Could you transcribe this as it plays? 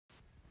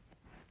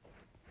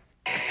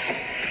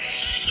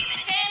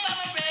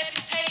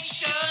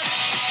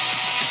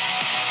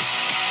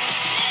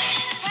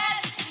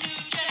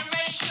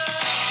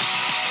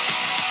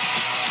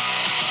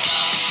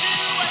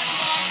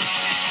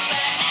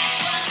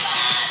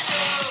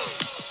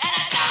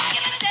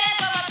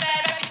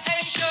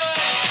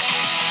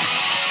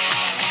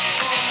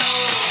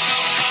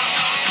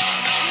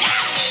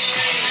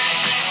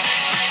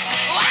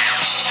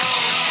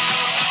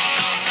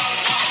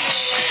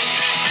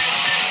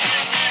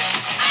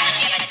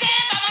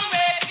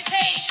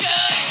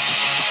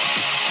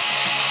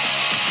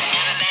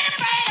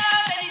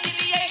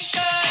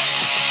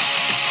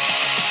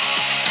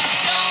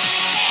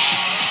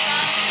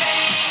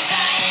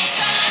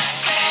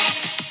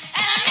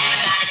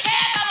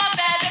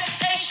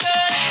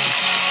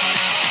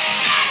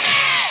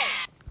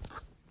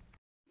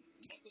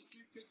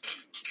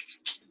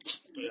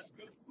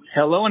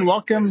Hello and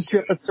welcome to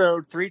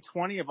episode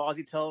 320 of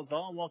Aussie Tells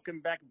All. Welcome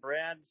back,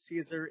 Brad,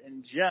 Caesar,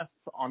 and Jeff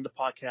on the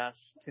podcast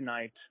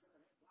tonight.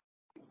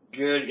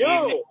 Good Yo,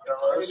 evening,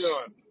 how are you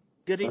doing?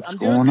 Good. What's I'm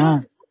going doing on?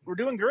 good. We're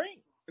doing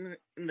great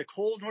in the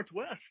cold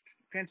Northwest.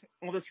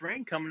 All this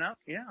rain coming out.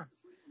 Yeah,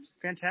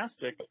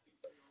 fantastic.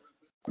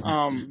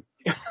 With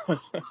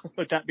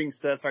that being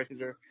said, sorry,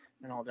 Caesar,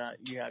 and all that.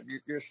 You have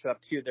your stuff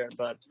too there,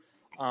 but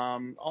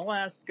I'll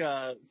ask.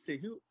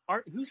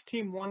 Whose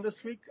team won this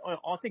week?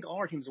 I think all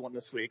our teams won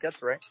this week.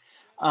 That's right,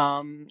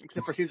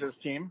 except for Caesar's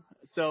team.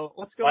 So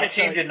let's go. My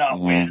team did not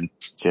win.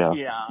 Jeff.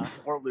 Yeah,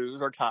 or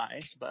lose or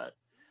tie, but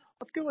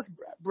let's go with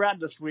Brad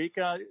this week.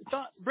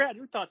 Brad,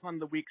 your thoughts on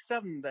the Week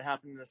 7 that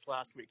happened this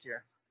last week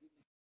here?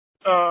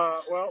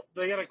 Well,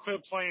 they got to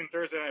quit playing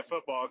Thursday Night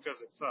Football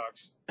because it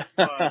sucks.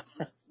 But,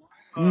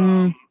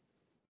 and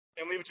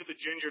leave it to the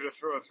Ginger to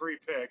throw 3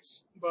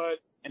 picks. But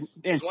and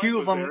his wife two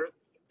was of them, there.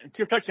 and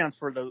 2 touchdowns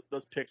for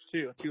those picks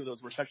too. 2 of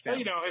those were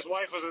touchdowns. Well, his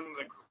wife was in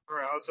the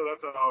crowd, so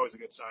that's always a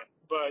good sign.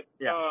 But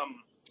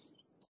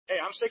hey,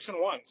 I'm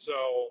 6-1, so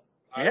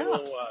I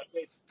will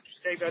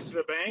take that to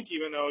the bank,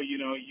 even though you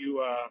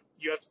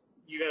got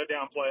to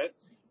downplay it.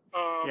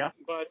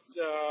 But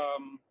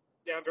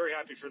I'm very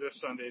happy for this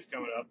Sunday's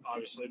coming up,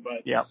 obviously.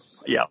 But it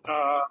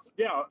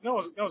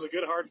was a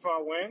good, hard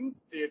fought win.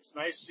 It's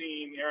nice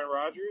seeing Aaron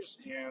Rodgers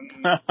and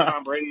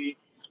Tom Brady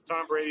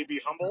be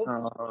humbled.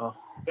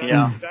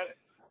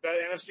 That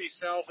NFC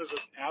South is an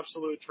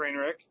absolute train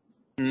wreck.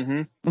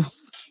 Mm-hmm.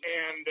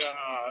 And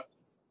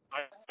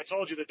I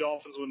told you the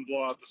Dolphins wouldn't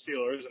blow out the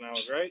Steelers, and I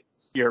was right.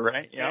 You're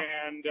right. Yeah.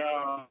 And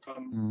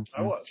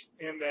I was.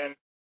 And then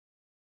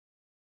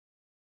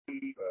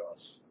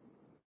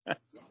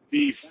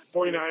the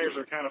 49ers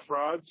are kind of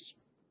frauds.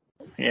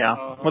 Yeah.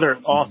 Well, they're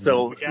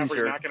also McCaffrey's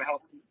injured. not going to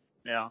help.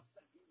 Yeah.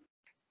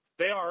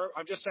 They are.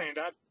 I'm just saying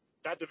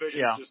that division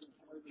is just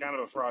kind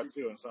of a fraud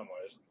too in some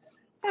ways.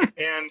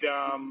 And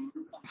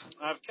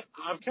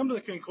I've come to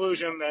the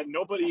conclusion that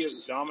nobody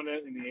is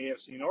dominant in the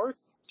AFC North,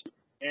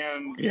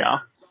 and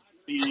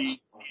the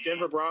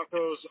Denver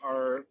Broncos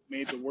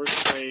made the worst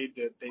trade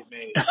that they've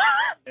made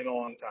in a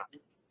long time.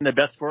 And the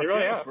best for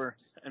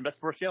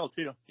Seattle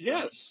too.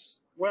 Yes.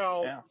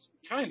 Well,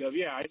 kind of.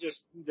 Yeah.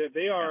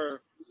 They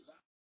are.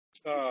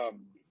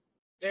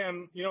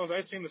 And as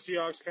I seen the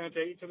Seahawks kind of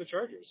take it to the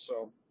Chargers.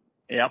 So.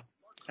 Yeah,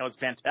 that was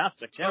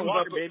fantastic. Yeah,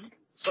 baby.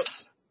 So,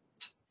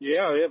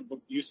 yeah,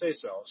 you say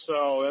so.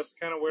 So that's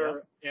kind of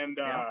where,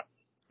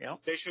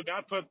 they should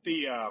not put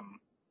the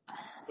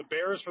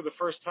Bears for the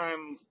first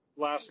time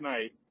last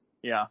night.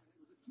 Yeah,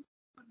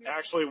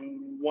 actually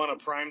won a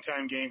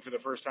primetime game for the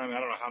first time in I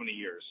don't know how many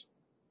years.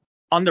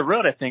 On the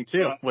road, I think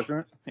too,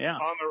 wasn't it? Yeah.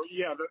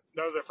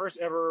 That was their first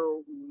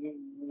ever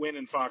win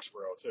in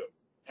Foxborough too.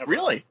 Ever.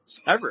 Really?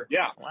 Ever?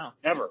 Yeah. Wow.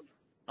 Ever.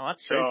 Oh,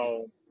 that's crazy.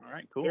 So. All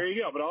right, cool. There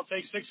you go. But I'll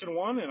take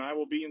 6-1, and I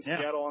will be in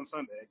Seattle on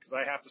Sunday because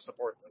I have to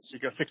support this. You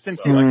go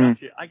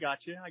 6-2. I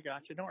got you.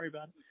 Don't worry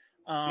about it.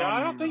 No,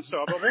 I don't think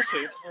so, but we'll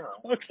see.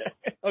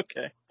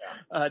 Okay.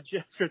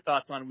 Jeff, your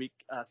thoughts on Week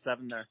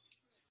 7 there?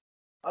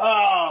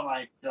 Oh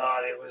my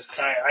God, it was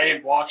I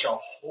didn't watch a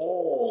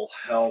whole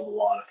hell of a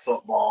lot of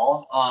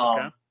football.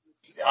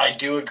 I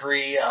do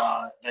agree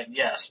that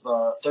yes,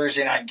 the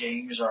Thursday night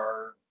games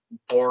are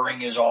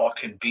boring as all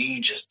could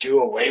be. Just do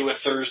away with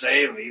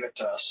Thursday, leave it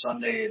to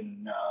Sunday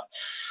and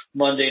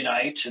Monday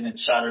night, and then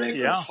Saturday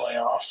for the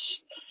playoffs.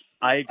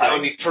 I agree.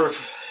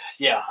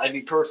 I'd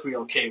be perfectly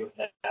okay with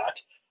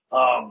that.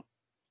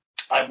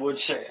 I would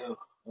say,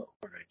 what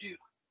did I do?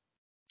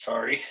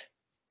 Sorry.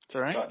 It's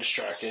all right. Got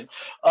distracted.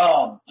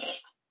 I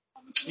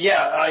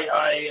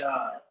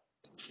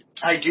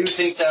do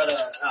think that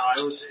I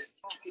was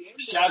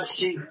excited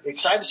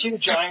to see the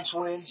Giants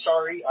win.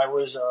 Sorry, I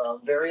was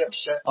very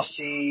upset to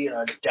see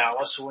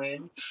Dallas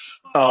win.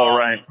 Oh,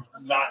 right.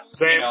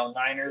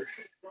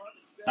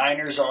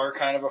 Niners are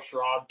kind of a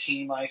fraud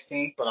team, I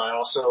think, but I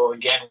also,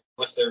 again,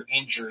 with their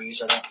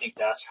injuries, I don't think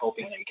that's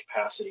helping in any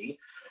capacity.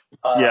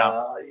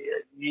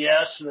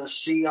 Yes, the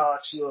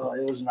Seahawks,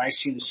 it was nice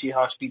seeing the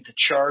Seahawks beat the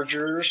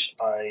Chargers.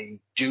 I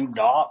do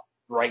not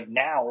right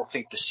now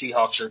think the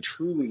Seahawks are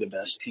truly the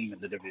best team in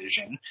the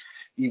division,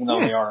 even though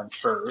they are in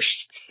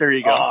first. There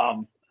you go.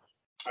 I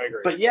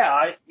agree. But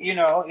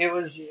it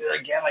was,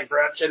 again, like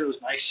Brad said, it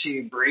was nice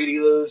seeing Brady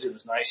lose. It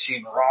was nice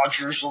seeing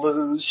Rodgers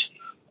lose.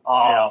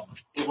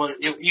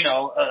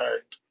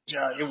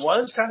 It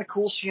was kind of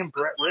cool seeing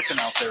Brett Rippon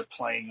out there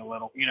playing a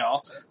little,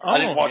 I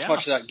didn't watch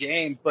much of that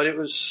game, but it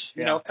was,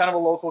 kind of a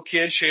local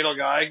kid, Shadle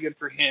guy, good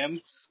for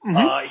him.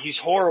 Mm-hmm. He's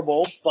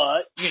horrible,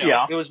 but,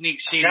 it was neat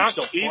seeing him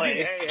still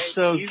play.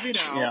 Easy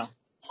now.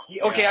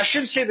 Yeah. Okay, I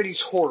shouldn't say that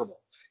he's horrible.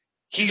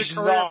 He's a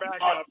career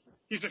backup.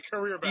 He's a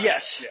career backup.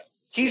 Yes.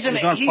 He's on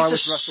par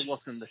with Russell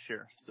Wilson this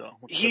year. So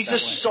he's a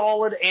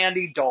solid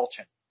Andy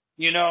Dalton.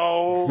 Okay.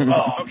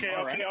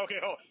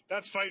 Oh,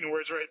 that's fighting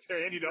words right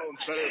there. Andy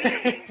Dalton's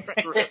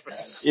better than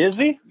Is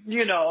he?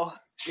 Yes,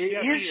 he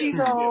is.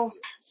 Oh,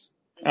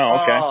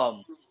 okay.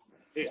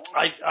 It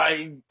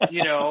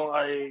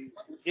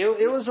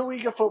was a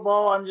week of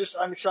football. I'm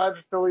excited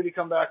for Philly to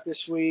come back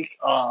this week.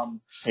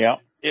 Yeah.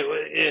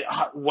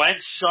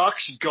 Wentz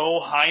sucks.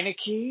 Go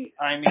Heineke.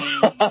 I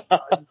mean,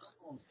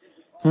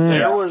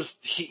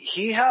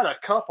 he had a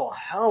couple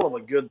hell of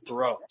a good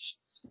throws.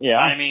 Yeah.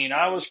 I mean,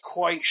 I was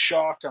quite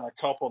shocked on a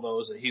couple of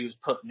those that he was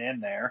putting in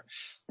there.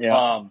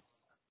 Yeah.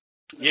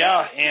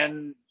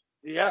 It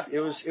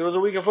was a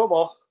week of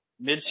football,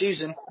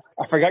 mid-season.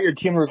 I forgot your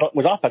team was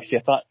off,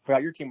 actually. I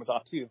forgot your team was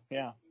off, too.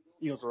 Yeah.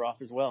 Eagles were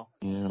off as well.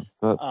 Yeah.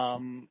 But,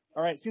 all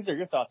right, Caesar,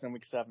 your thoughts on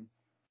week 7?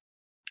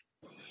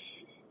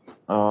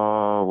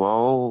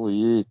 Well,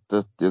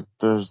 the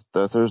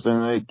Thursday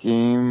night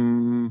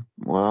game,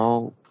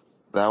 well,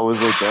 that was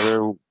a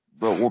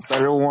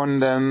better one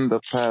than the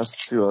past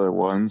 2 other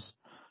ones.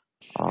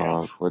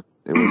 But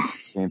it was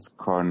Saints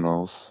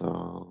Cardinals,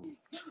 so.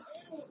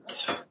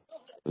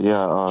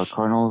 Yeah,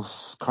 Cardinals,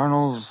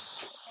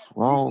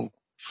 well,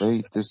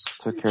 they just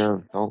took care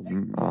of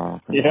Dalton,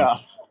 pretty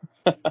much.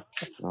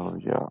 So,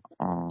 yeah,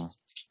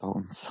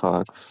 Dalton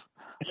sucks.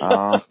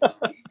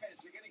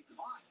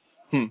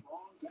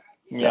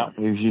 Yeah.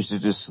 Maybe he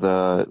should just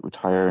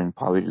retire and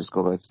probably just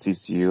go back to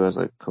TCU as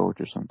a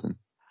coach or something.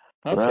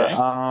 Okay.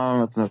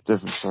 But, that's a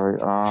different story.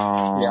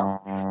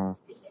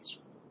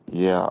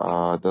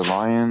 The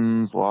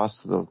Lions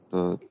lost to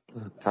the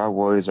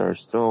Cowboys are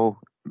still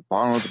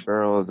bottom of the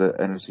barrel of the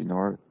NFC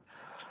North.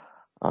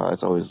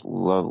 It's always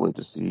lovely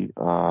to see.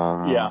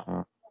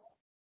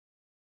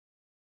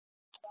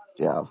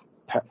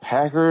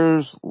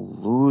 Packers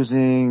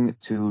losing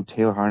to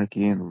Taylor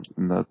Heineke and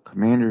the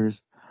Commanders.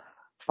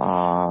 They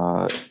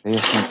are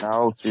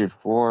now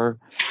 3-4.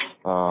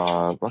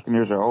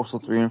 Buccaneers are also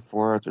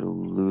 3-4 after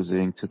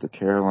losing to the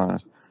Carolina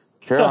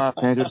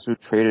Panthers, who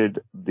traded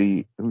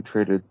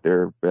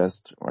their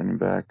best running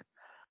back.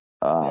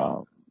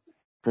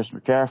 Chris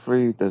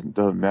McCaffrey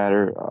doesn't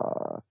matter.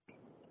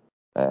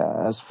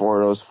 As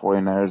for those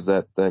 49ers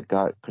that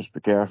got Chris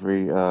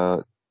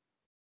McCaffrey,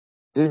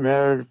 didn't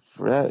matter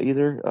for that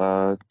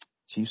either.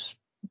 Chiefs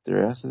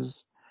their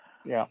asses.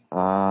 Yeah.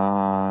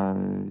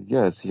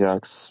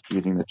 Seahawks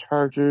beating the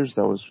Chargers.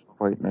 That was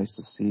quite nice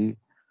to see.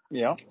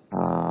 Yeah.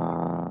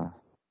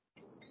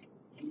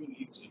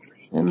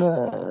 And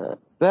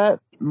that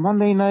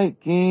Monday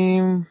night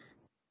game,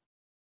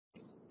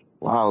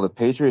 wow, the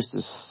Patriots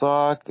just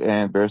suck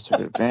and Bears took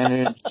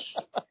advantage.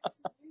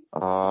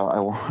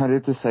 I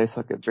wanted to say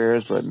suck at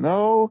Bears, but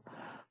no.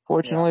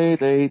 Fortunately,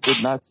 they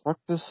did not suck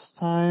this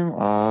time.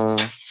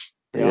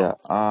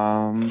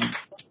 And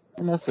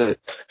that's it.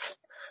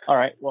 All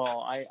right.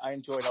 Well, I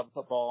enjoyed all the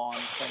football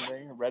on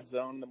Sunday, Red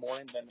Zone in the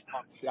morning, then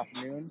Hawks in the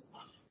afternoon.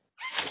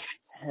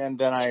 And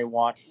then I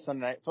watched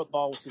Sunday Night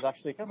Football, which was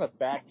actually kind of a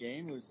bad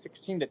game. It was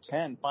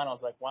 16-10 final. I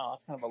was like, wow,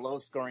 that's kind of a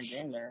low-scoring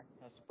game there.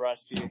 I was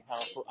surprised to see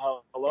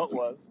how low it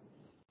was.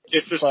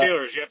 It's the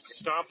Steelers. You have to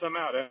stop them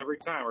out every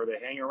time, or they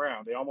hang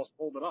around. They almost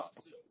pulled it off.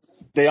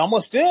 They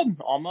almost did.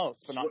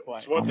 Almost, but not quite.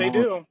 It's what they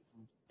do.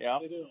 Yeah.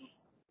 They do.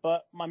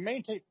 But my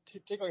main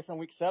takeaway from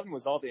Week 7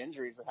 was all the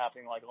injuries that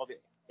happening, like all the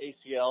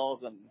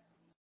ACLs and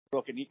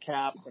broken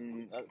kneecaps.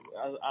 And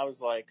I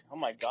was like, oh,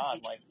 my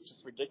God, like,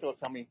 just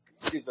ridiculous how many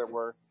injuries there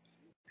were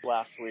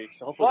last week.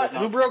 So hopefully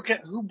Who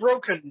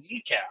broke a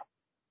kneecap?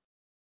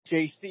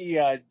 JC,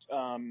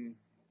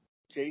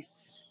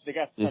 the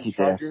guy from the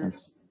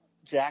Chargers,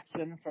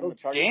 Jackson from the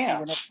Chargers. Damn. He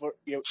went up for,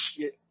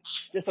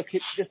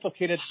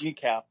 dislocated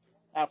kneecap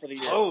after the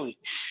year. Holy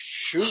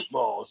shoot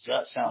balls.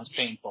 That sounds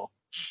painful.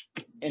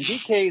 And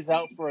DK is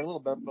out for a little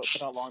bit, but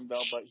not long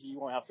though, but he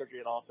won't have surgery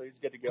at all, so he's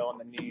good to go on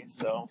the knee,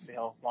 so we'll see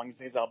how long he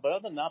stays out. But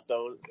other than that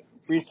though,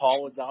 Breece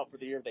Hall was out for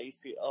the year of the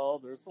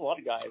ACL. There's a lot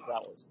of guys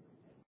out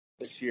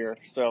this year.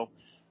 So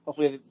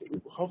hopefully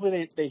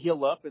they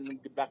heal up and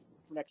get back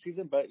for next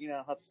season, but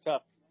that's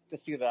tough to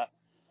see that.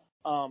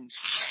 And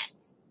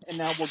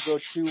now we'll go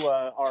to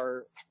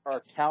our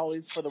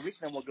tallies for the week,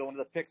 and then we'll go into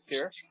the picks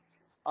here.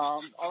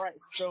 All right,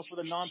 so for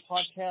the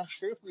non-podcast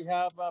group, we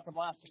have from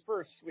last to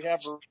first, we have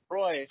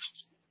Roy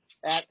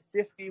at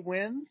 50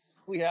 wins.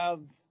 We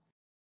have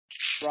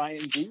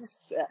Ryan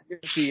Deese at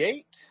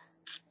 58,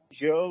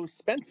 Joe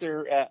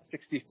Spencer at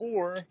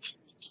 64,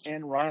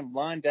 and Ryan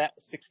Lund at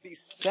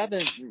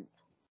 67.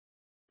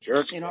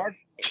 Sure. In our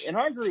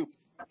group,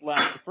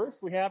 last to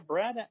first, we have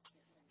Brad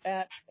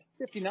at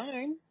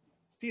 59,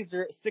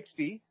 Caesar at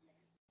 60,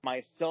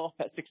 myself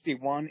at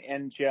 61,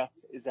 and Jeff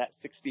is at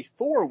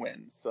 64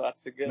 wins. So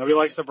that's a good. Nobody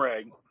likes to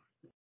brag.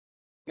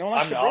 No one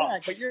likes to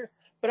brag,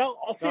 but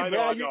I'll say,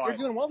 Brad, you're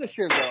doing well this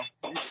year, though.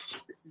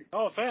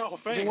 Oh,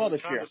 thanks. Doing well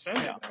this year.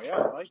 Yeah,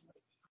 I like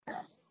it.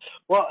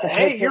 Well,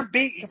 hey, you're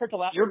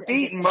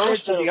beating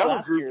most of the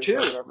other group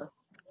too.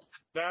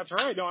 That's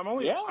right. No, I'm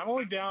only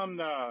down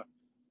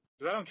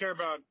because I don't care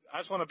about. I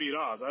just want to beat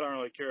Oz. I don't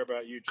really care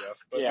about you, Jeff.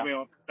 But I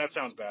mean, that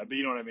sounds bad, but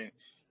you know what I mean.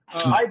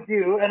 I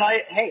do, and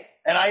I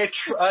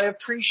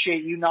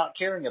appreciate you not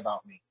caring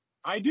about me.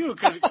 I do,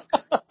 because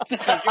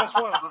guess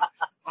what?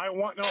 I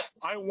want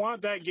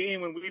that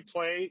game when we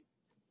play.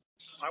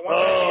 I want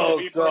that game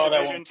to be for a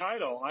division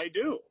title. I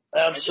do.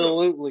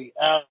 Absolutely.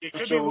 It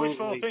could be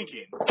wishful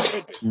thinking.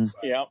 It could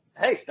be. Yeah.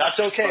 Hey, that's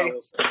okay.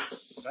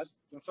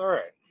 That's all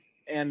right.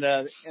 And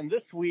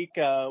this week,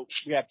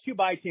 we have two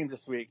bye teams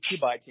this week. Two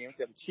bye teams.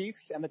 We have the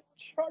Chiefs and the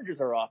Chargers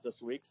are off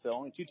this week, so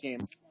only two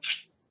teams.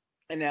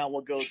 And now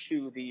we'll go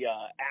to the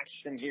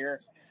action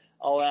here.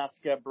 I'll ask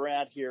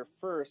Brad here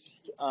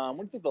first. What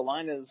do you think the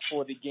line is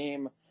for the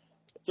game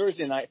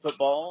Thursday night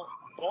football?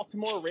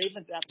 Baltimore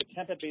Ravens at the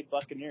Tampa Bay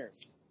Buccaneers.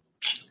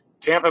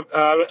 I'm going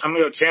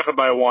to go Tampa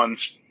by 1.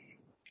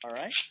 All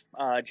right.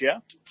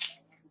 Jeff?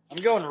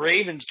 I'm going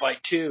Ravens by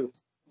 2.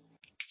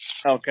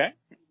 Okay.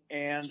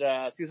 And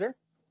Caesar?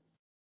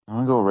 I'm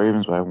going to go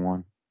Ravens by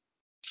 1.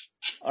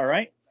 All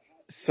right.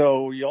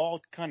 So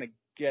y'all kind of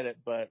get it,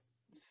 but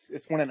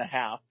it's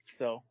 1.5.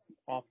 So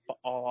all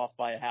off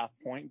by a half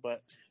point.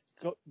 But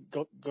go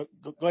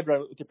ahead,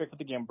 Brad, with your pick for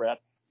the game, Brad.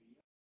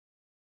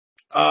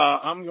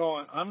 I'm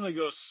going to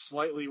go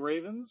slightly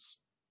Ravens.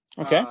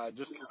 Okay.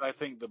 Just because I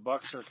think the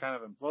Bucs are kind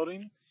of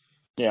imploding.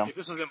 Yeah. If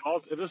this was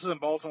in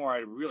Baltimore,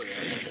 I'd really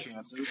have no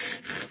chances.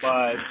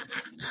 But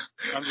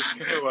I'm just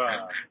going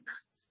to.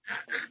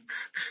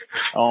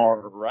 All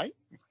right.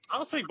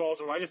 I'll say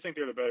Baltimore. I just think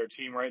they're the better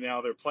team right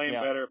now. They're playing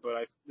better,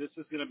 but this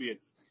is going to be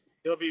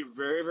it'll be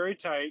very, very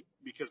tight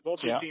because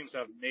both these teams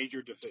have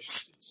major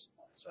deficiencies.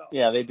 So.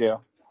 Yeah, they do.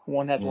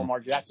 One has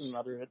Lamar Jackson, the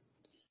other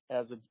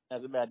has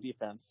a bad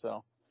defense.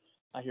 So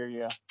I hear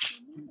you.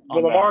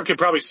 Well, Lamar could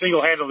probably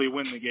single-handedly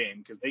win the game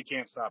because they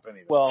can't stop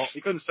anything. Well,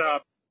 they can't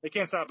stop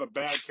a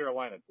bad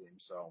Carolina team.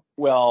 So.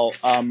 Well,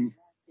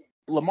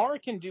 Lamar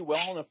can do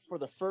well for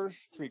the first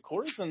 3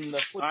 quarters, and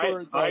the fourth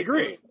quarter. I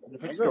agree.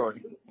 The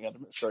story. Yeah,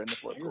 the story in the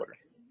fourth quarter.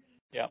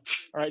 Yeah.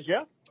 All right,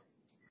 Jeff.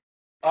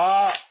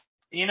 I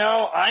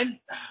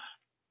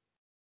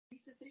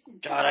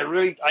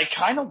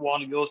kind of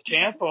want to go with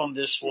Tampa on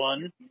this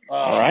one.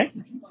 All right.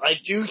 I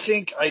do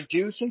think that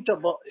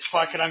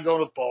I'm going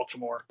with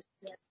Baltimore.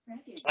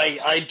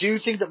 I do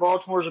think that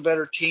Baltimore's a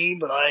better team,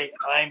 but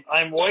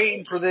I'm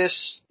waiting for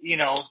this.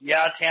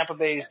 Tampa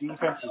Bay's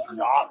defense is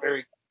not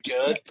very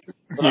good,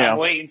 but I'm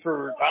waiting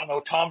for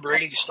Tom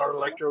Brady to start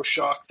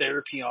electroshock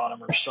therapy on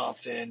him or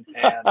something,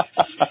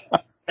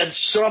 and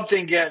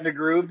something get in the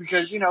groove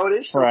because it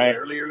is still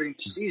early in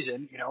the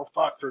season.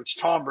 It's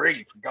Tom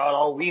Brady. For God,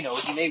 all we know,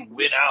 he may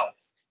win out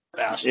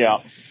faster. Yeah.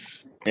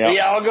 But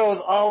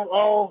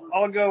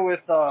I'll go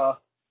with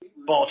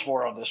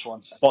Baltimore on this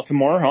one.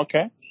 Baltimore,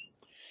 okay.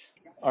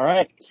 All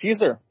right,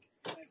 Caesar.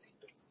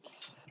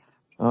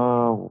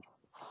 I'm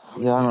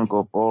gonna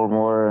go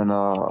Baltimore, and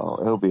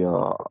it'll be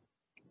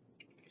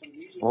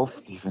both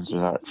defenses are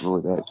not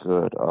really that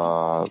good.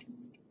 I'm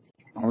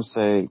gonna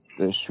say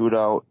the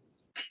shootout,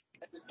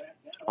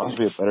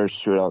 possibly a better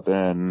shootout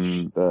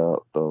than the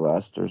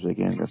last Thursday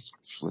game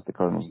with the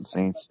Cardinals and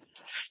Saints.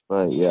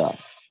 But yeah.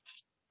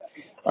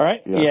 All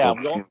right.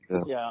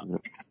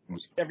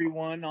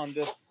 Everyone on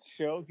this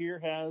show here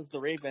has the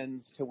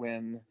Ravens to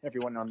win.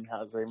 Everyone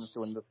has Ravens to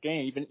win this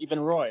game. Even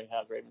Roy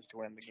has Ravens to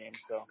win the game.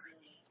 So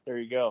there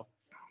you go.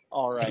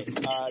 All right,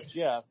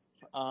 Jeff.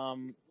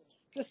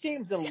 This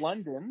game's in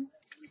London.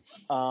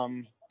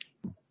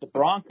 The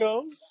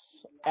Broncos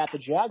at the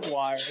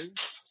Jaguars.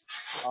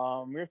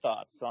 Your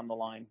thoughts on the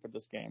line for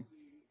this game?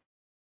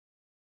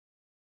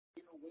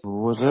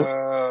 Who was it?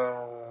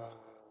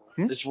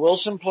 Is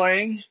Wilson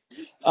playing?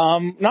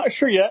 Not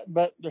sure yet,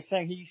 but they're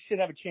saying he should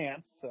have a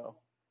chance. So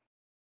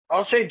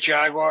I'll say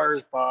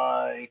Jaguars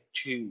by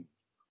 2.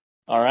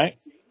 All right,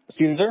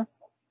 Caesar.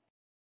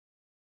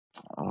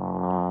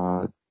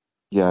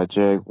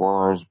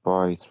 Jaguars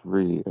by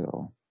 3.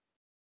 Though.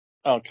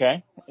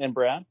 Okay, and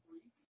Brad.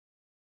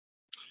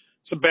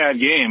 It's a bad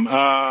game.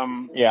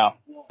 Yeah.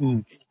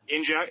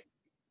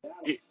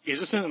 Is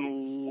this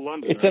in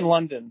London? It's in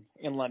London.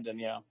 In London,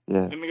 yeah.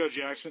 I'm gonna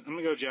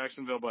go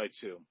Jacksonville by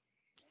 2.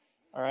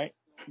 All right.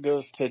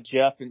 Goes to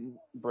Jeff and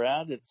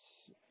Brad.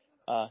 It's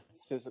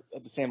says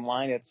at the same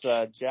line. It's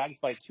Jags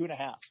by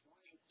 2.5.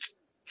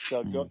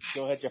 So go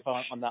ahead, Jeff,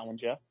 on that one,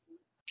 Jeff.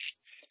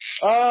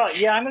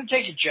 I'm going to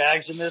take the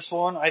Jags in this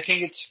one. I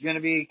think it's going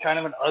to be kind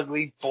of an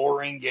ugly,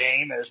 boring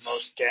game, as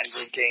most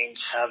Denver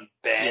games have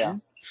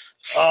been.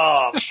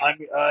 Yeah.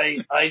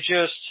 I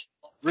just,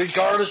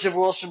 regardless if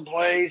Wilson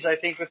plays, I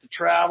think with the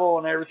travel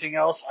and everything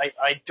else,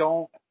 I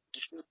don't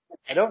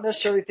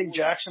necessarily think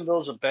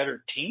Jacksonville's a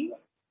better team.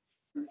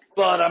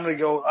 But I'm gonna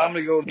go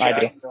with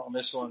Jacksonville on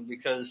this one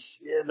because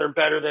they're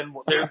better than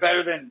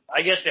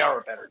I guess they are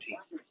a better team.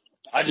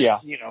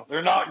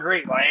 They're not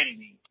great by any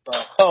means.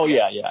 But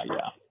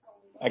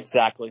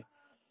exactly.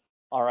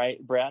 All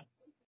right, Brad.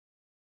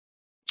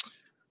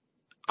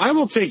 I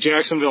will take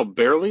Jacksonville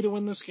barely to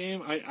win this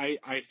game.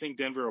 I think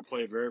Denver will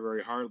play very,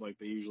 very hard like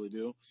they usually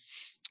do.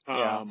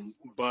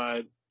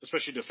 But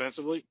especially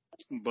defensively.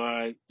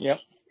 But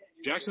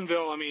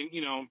Jacksonville,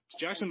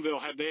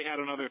 had they had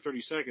another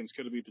 30 seconds,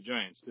 could have beat the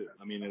Giants too.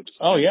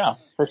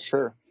 For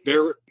sure.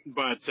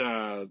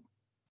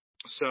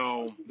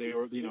 So they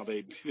were,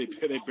 they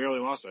barely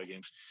lost that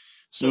game.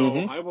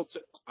 So I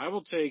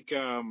will take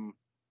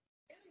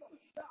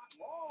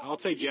I'll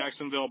take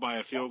Jacksonville by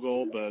a field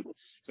goal, but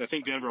I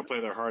think Denver will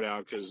play their heart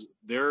out because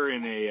they're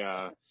in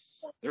a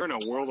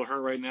world of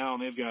hurt right now,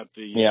 and they've got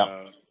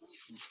the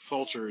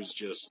vultures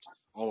just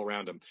all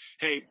around them.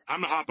 Hey,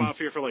 I'm gonna hop off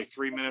here for like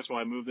 3 minutes while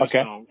I move this. Okay.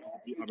 And I'll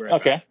be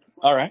right back.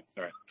 All right.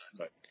 All right.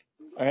 Bye.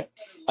 All right.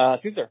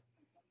 Caesar.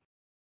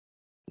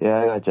 Yeah,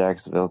 I got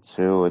Jacksonville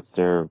too. It's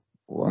their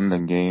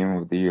London game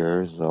of the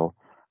year, so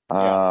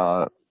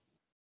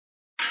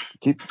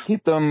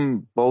keep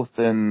them both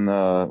in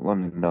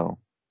London though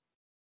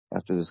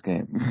after this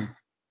game.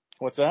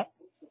 What's that?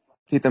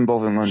 Keep them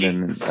both in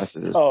London after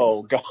this.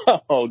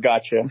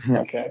 Gotcha.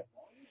 Okay.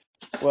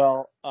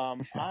 Well,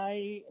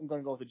 I am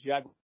going to go with the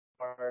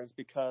Jaguars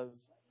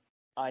because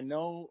I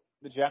know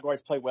the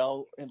Jaguars play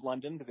well in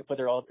London because they play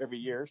there every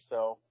year.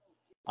 So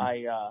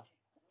I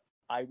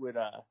would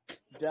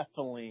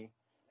definitely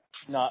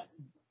not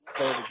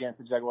vote against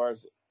the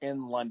Jaguars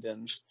in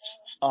London.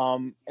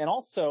 And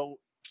also,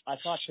 I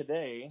saw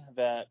today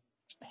that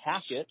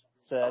Hackett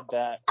said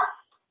that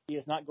he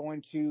is not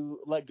going to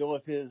let go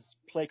of his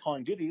play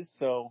calling duties.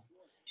 So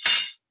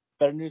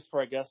better news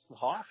for, I guess, the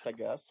Hawks,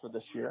 for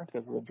this year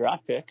because of the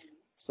draft pick.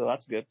 So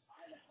that's good.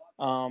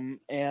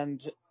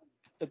 And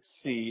let's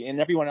see. And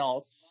everyone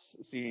else,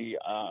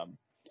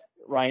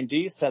 Ryan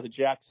Deese has the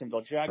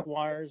Jacksonville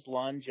Jaguars,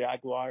 Lund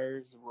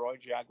Jaguars, Roy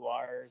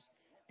Jaguars,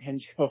 and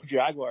Joe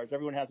Jaguars.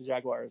 Everyone has the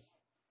Jaguars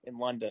in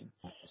London.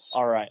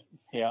 All right.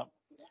 Yeah.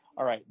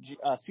 All right.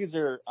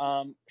 Caesar,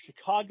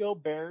 Chicago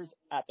Bears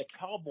at the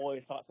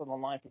Cowboys. Thoughts on the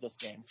line for this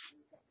game?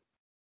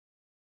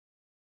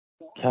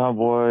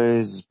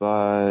 Cowboys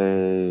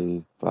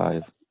by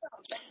 5.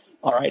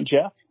 All right,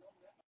 Jeff.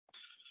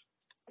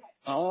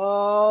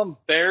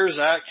 Bears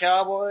at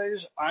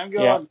Cowboys. I'm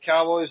going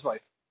Cowboys by.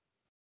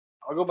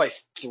 I'll go by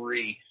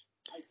 3.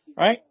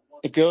 All right.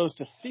 It goes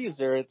to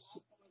Caesar. It's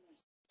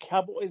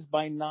Cowboys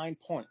by 9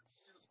 points.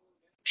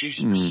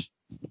 Jesus.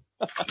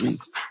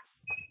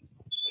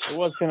 It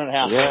was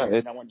 10.5. Yeah,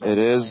 it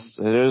is.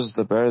 It is.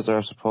 The Bears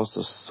are supposed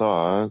to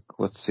suck.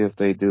 Let's see if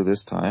they do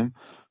this time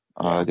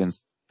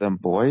against them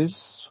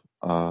boys.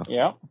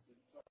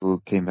 Who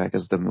came back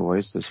as them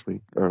boys this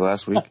week or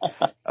last week?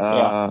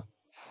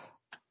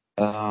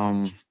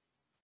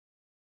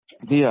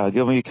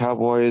 Give me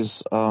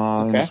Cowboys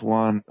in this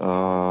one.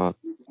 The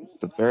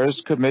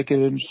Bears could make it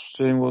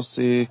interesting. We'll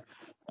see.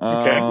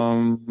 But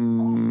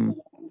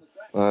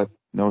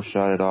no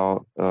shot at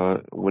all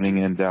winning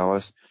in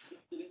Dallas.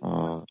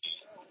 But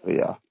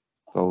yeah,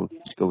 go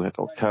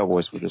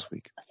Cowboys for this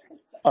week.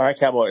 All right,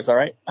 Cowboys. All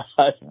right,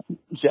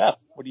 Jeff,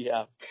 what do you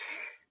have?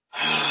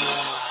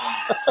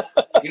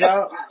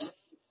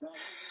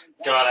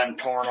 God, I'm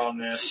torn on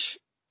this.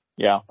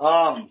 Yeah.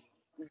 I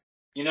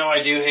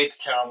do hate the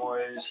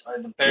Cowboys.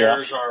 The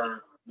Bears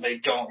they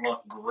don't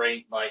look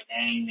great by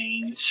any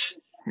means.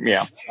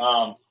 Yeah.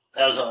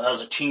 As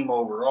a team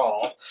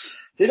overall,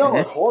 they don't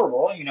look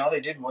horrible.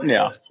 They did win.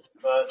 Yeah.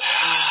 But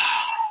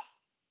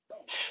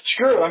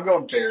screw it, I'm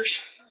going Bears.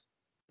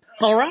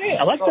 All right,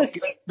 I like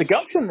the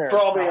guts in there.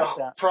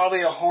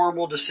 Probably a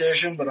horrible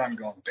decision, but I'm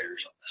going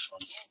Bears on this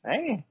one.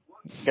 Hey,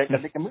 got to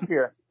make a move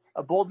here.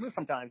 A bold move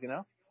sometimes,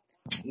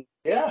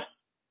 Yeah.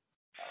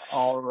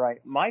 All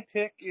right, my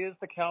pick is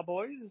the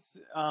Cowboys.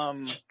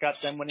 Got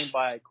them winning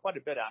by quite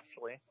a bit,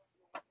 actually.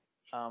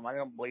 I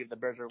don't believe the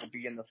Bears will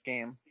be in this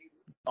game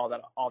all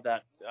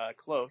that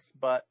close,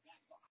 but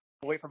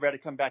we'll wait for Brad to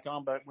come back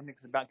on. But when he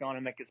comes back on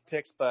and make his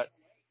picks, but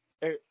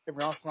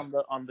everyone else on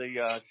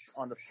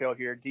the show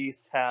here,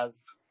 Deese has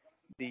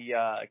the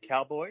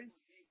Cowboys.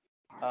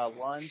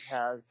 Lund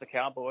has the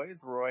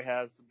Cowboys. Roy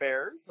has the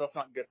Bears. That's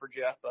not good for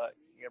Jeff, but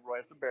Roy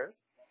has the Bears.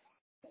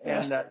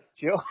 And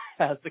Joe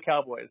has the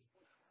Cowboys.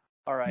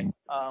 All right.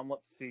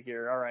 Let's see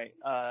here. All right.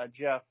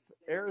 Jeff,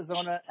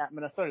 Arizona at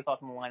Minnesota.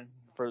 Thoughts on the line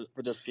for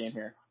this game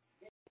here?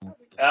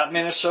 At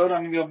Minnesota,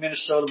 I'm going to go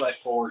Minnesota by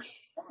 4.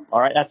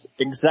 All right. That's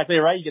exactly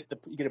right. You get to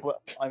put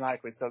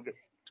automatically. So good.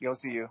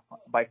 Goes to you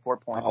by 4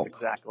 points. Oh.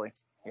 Exactly.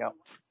 Yep.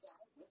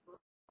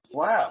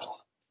 Wow.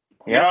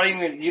 You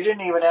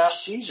didn't even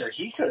ask Caesar.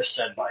 He could have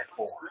said by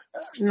 4.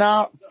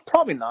 No,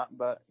 probably not.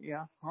 But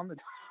on the.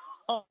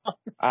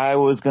 I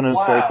was gonna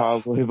say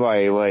probably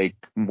by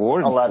more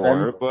than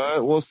 11. 4,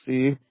 but we'll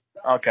see.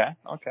 Okay.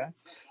 All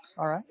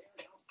right.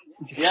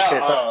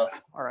 Yeah.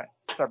 All right.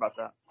 Sorry about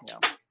that. Yeah.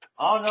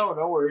 Oh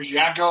no worries.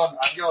 Yeah, I'm going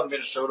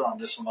Minnesota on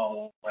this one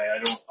all the way.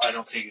 I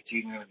don't think it's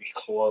even going to be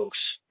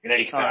close in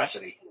any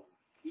capacity.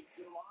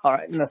 All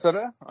right,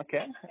 Minnesota.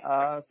 Okay.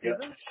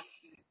 Caesar. Yeah.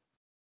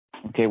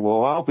 Okay.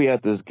 Well, I'll be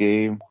at this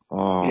game.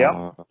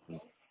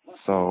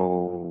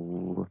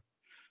 So.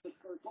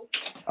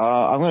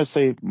 I'm going to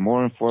say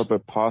more than 4,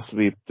 but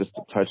possibly just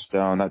a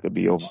touchdown. Not going to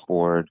be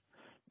overboard.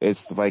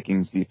 It's the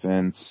Vikings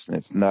defense.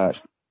 It's not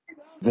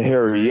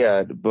there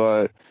yet,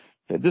 but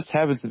if it just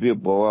happens to be a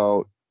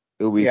blowout,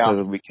 it'll be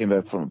because we came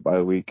back from a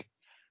bye week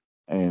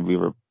and we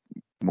were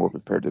more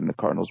prepared than the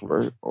Cardinals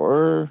were,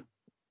 or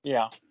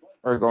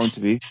are going to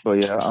be. But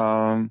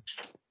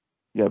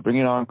bring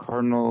it on,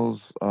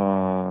 Cardinals.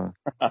 I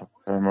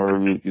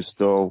remember you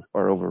still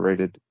are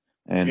overrated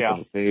and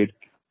overpaid.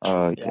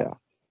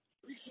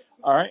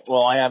 All right.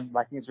 Well, I have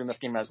Vikings win this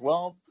game as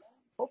well.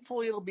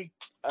 Hopefully it'll be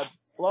a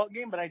blowout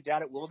game, but I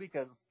doubt it will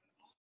because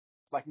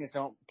Vikings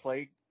don't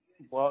play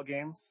blowout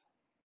games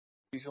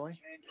usually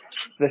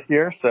this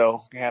year.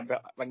 So we have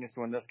Vikings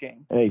to win this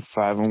game. Hey,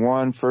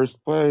 5-1, first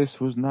place.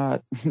 Who's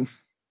not?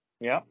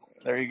 Yep.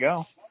 There you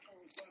go.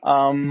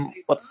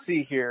 Let's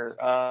see here.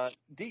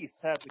 Deese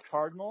has the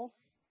Cardinals.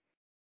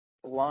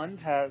 Lund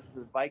has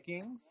the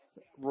Vikings.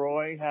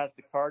 Roy has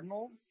the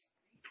Cardinals.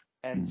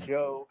 And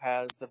Joe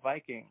has the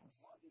Vikings.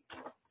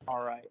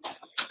 All right.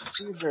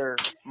 Caesar,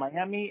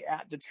 Miami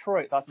at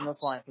Detroit. Thoughts on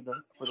this line for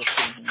this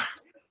game?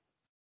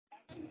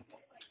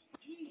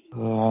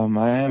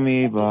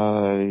 Miami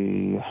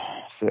by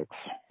 6.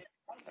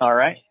 All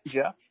right.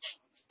 Jeff?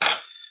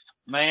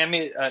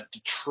 Miami at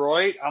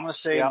Detroit. I'm going to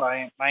say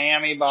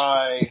Miami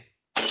by,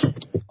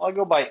 I'll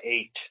go by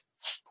 8.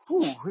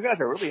 Ooh, you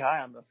guys are really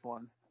high on this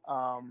one.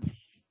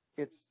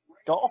 It's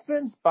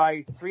Dolphins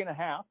by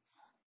 3.5.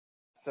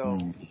 So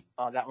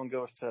that one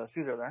goes to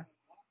Caesar there.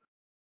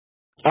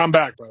 I'm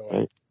back, by the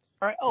way.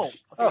 All right. Okay,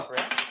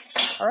 great.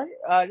 All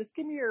right. Just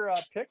give me your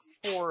picks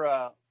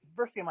for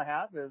first game I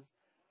have is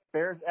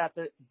Bears at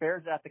the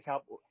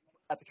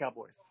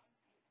Cowboys.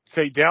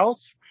 Take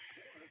Dallas?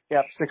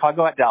 Yep,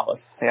 Chicago at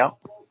Dallas. Yep.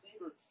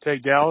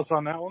 Take Dallas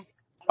on that one?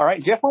 All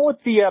right. Jeff went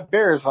with the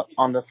Bears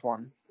on this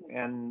one,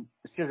 and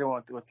Caesar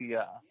went with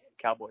the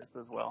Cowboys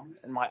as well,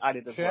 and I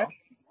did as well.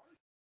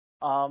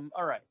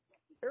 All right.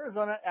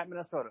 Arizona at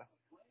Minnesota.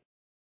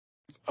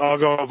 I'll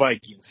go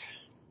Vikings.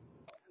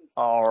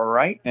 All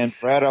right. And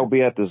Brad, I'll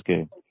be at this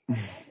game.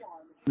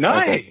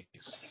 Nice. Okay.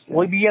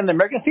 Will you be in the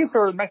American seats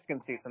or the Mexican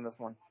seats in this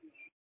one?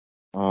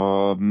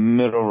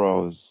 Middle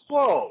rows.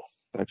 Whoa.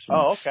 Section.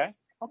 Oh, okay.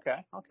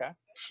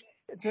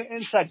 It's an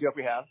inside joke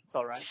we have. It's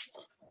all right.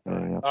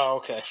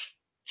 Oh, okay.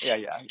 Yeah.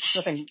 It's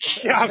nothing.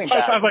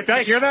 I was like, did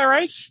I hear that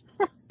right?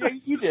 Yeah,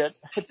 you did.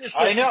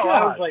 I know.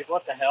 I was like,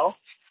 what the hell?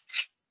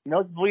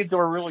 Nosebleeds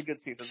are really good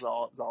seats. Is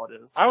all it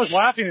is. I was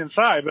laughing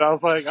inside, but I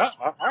was like,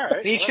 all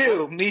right. Me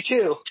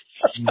too.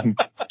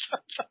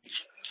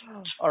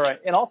 All right.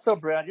 And also,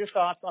 Brad, your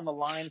thoughts on the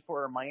line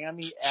for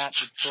Miami at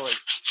Detroit?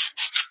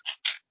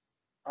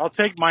 I'll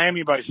take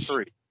Miami by 3.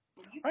 All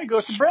right,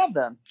 goes to Brad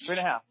then.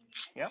 3.5.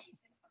 Yep.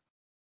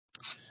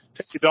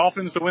 Take the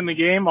Dolphins to win the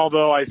game,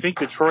 although I think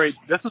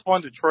this is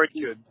one Detroit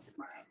could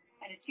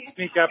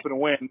sneak up and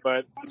win,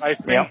 but I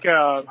think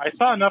I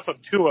saw enough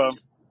of Tua.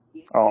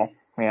 Oh,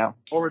 yeah.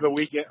 Over the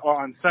weekend,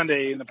 on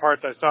Sunday, in the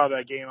parts I saw of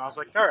that game, I was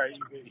like, all right,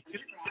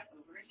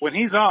 when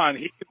he's on,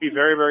 he can be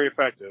very, very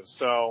effective.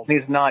 So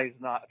He's not.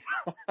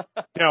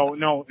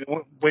 No,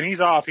 when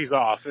he's off,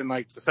 in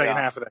like the second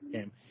half of that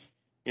game.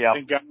 Yeah. I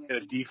think got a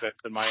defense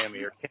in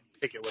Miami, or can't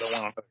pick it what I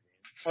want.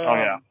 Oh,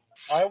 yeah.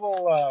 I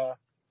will.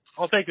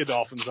 I'll take the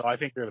Dolphins, though. I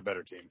think they're the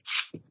better team.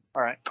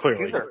 All right.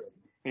 Clearly. Caesar.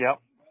 Yep.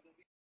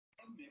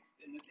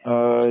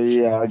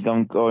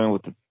 I'm going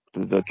with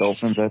the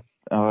Dolphins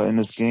in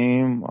this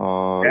game.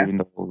 Even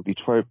though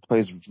Detroit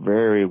plays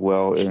very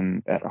well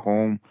at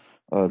home,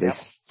 they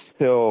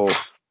still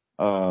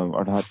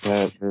are not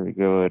that very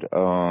good.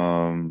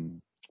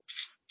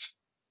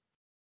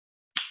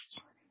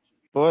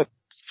 But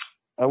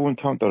I wouldn't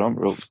count them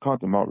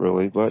out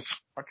really. But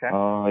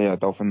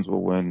Dolphins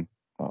will win.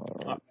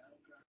 All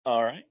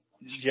right.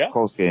 Yeah.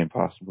 Close game,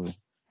 possibly.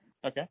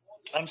 Okay.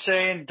 I'm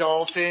saying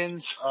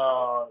Dolphins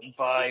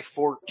by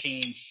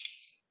 14.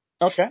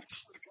 Okay.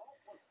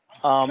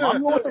 I'm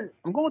going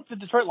with the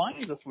Detroit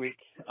Lions this week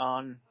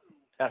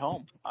at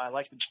home. I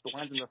like the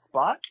Lions in the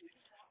spot.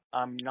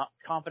 I'm not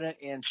confident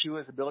in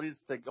Tua's abilities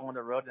to go on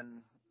the road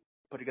and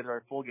put together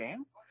a full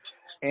game,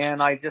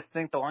 and I just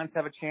think the Lions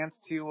have a chance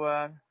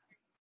to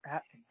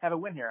have a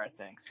win here. I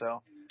think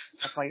so.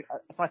 That's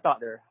my thought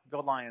there.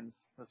 Go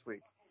Lions this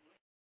week.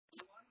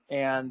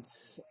 And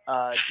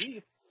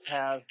Deese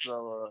has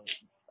the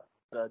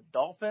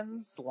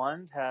Dolphins.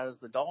 Lund has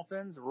the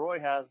Dolphins. Roy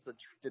has the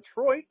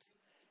Detroit.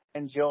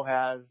 And Joe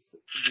has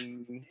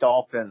the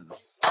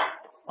Dolphins.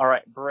 All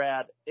right,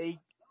 Brad, a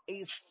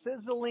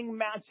sizzling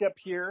matchup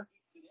here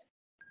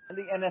in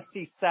the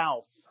NFC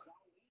South.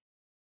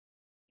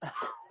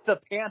 The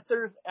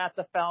Panthers at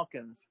the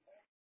Falcons.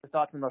 Your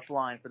thoughts on this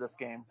line for this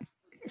game?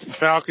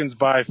 Falcons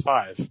by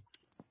 5.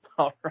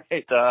 All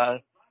right,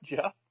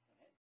 Jeff?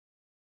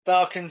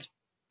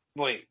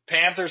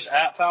 Panthers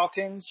at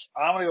Falcons.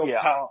 I'm going to go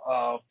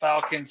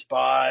Falcons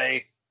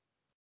by,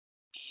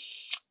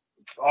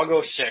 I'll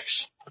go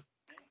 6.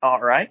 All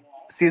right.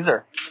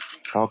 Caesar?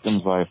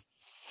 Falcons by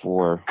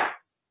 4.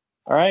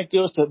 All right,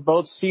 goes to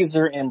both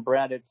Caesar and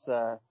Brad. It's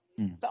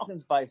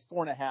Falcons by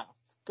 4.5.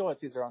 Go ahead,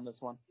 Caesar, on this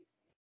one.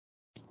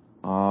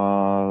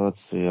 Let's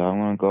see. I'm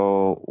going to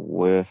go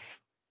with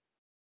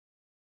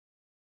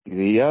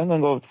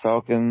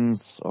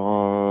Falcons.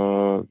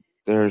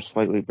 They're a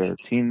slightly better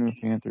team than the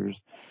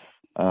Panthers.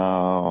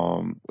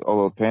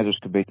 Although the Panthers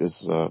could make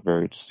this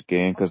very interesting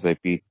game because they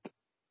beat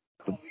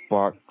the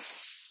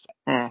Bucks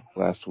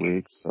last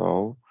week.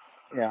 So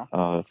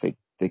if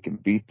they can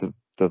beat the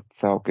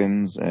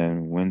Falcons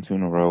and win 2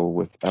 in a row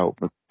without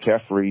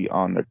McCaffrey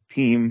on their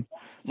team,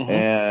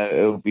 and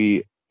it'll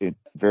be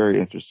very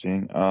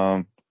interesting.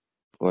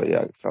 But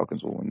yeah,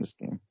 Falcons will win this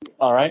game.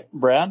 All right,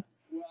 Brad.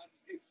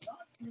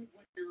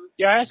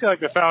 Yeah, I actually like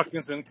the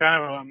Falcons in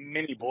kind of a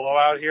mini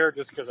blowout here,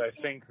 just because I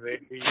think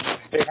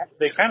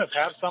they kind of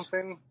have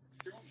something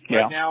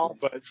right now,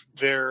 but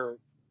they're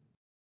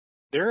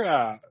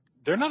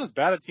not as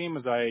bad a team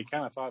as I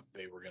kind of thought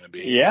they were going to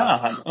be.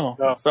 Yeah,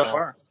 so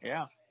far.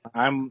 Yeah,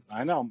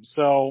 I know.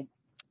 So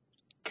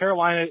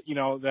Carolina,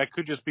 that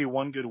could just be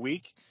one good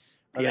week.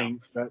 I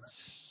think that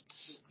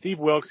Steve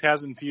Wilkes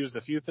has infused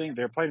a few things.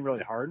 They're playing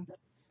really hard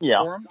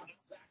for him,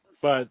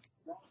 but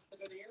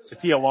is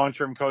he a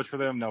long-term coach for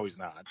them? No, he's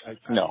not.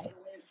 No.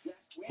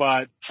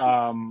 But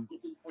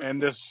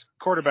and this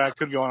quarterback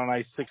could go on a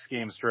nice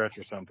 6-game stretch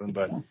or something,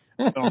 but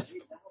I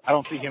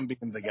don't see him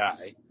being the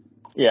guy.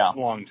 Yeah.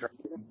 Long term,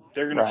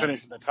 they're going to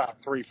finish in the top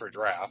 3 for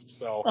draft.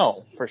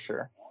 So. For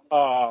sure.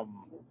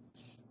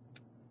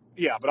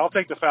 Yeah, but I'll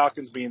take the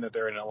Falcons being that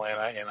they're in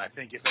Atlanta, and I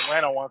think if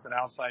Atlanta wants an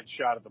outside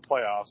shot at the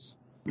playoffs,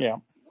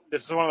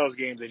 this is one of those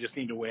games they just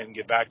need to win,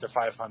 get back to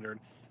 500,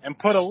 and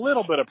put a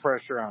little bit of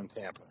pressure on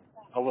Tampa.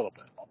 A little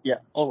bit. Yeah,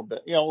 a little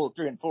bit. Yeah, a little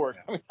 3 and 4.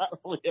 I mean, not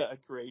really a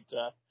great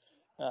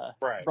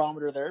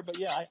barometer there, but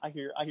yeah, I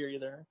hear you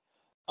there.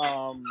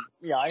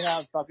 I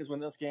have Falcons win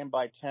this game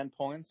by 10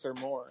 points or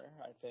more.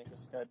 I think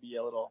it's going to be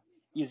a little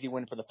easy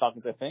win for the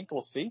Falcons, I think.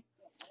 We'll see.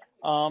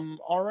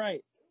 All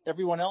right.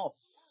 Everyone else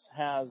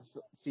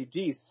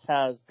Deese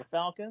has the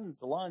Falcons,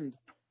 Lund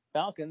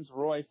Falcons,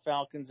 Roy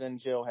Falcons, and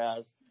Joe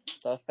has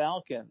the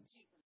Falcons.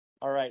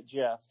 All right,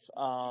 Jeff.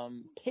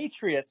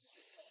 Patriots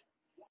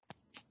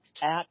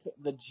at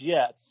the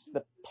Jets.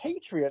 The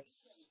Patriots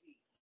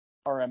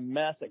are a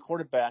mess at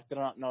quarterback. They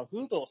don't know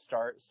who they'll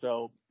start.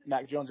 So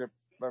Mac Jones or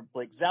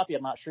Blake Zappi,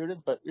 I'm not sure it is,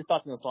 but your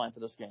thoughts on this line for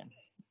this game?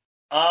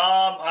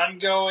 I'm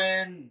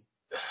going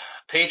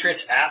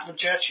Patriots at the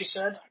Jets, you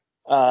said?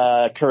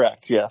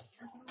 Correct,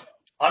 yes.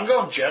 I'm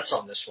going Jets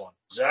on this one.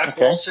 Zach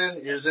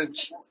Wilson isn't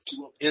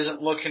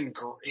looking,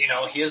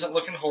 he isn't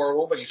looking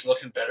horrible, but he's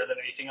looking better than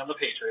anything on the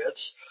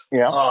Patriots.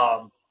 Yeah.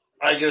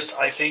 I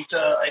think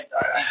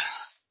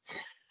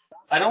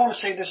I don't want to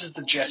say this is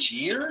the Jets'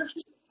 year,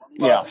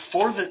 but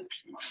for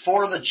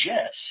the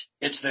Jets,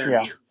 it's their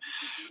year.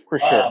 For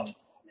sure.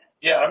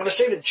 I'm going to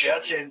say the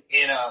Jets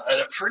in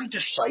a pretty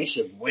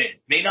decisive win.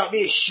 May not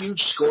be a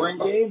huge scoring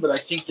game, but I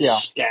think the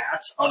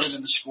stats, other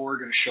than the score, are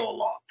going to show a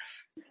lot.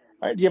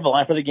 All right. Do you have a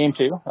line for the game,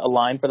 too? A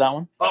line for that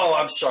one? Oh,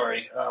 I'm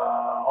sorry.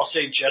 I'll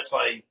say Jets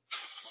by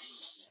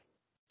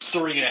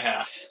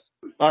 3.5.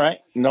 All right.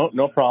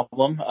 No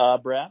problem.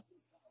 Brad?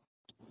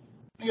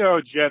 I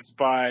go Jets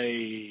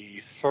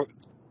by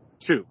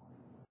 2.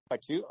 By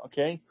 2,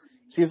 okay.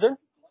 Caesar?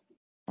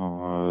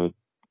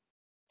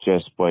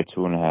 Jets by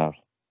 2.5.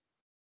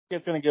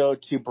 It's going to go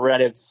to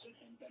Brett. It's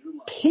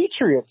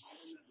Patriots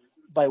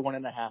by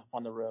 1.5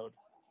 on the road.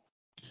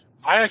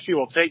 I actually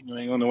will take New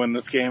England to win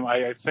this game.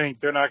 I think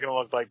they're not going to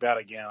look like that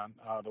again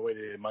the way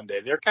they did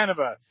Monday. They're if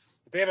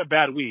they have a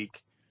bad week,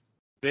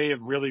 they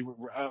have really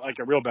like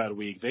a real bad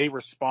week. They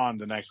respond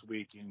the next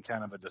week in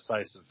kind of a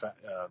decisive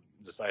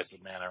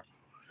manner.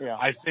 Yeah.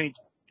 I think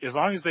as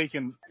long as they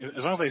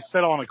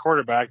settle on a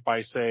quarterback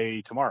by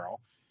say tomorrow.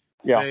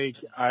 Yeah.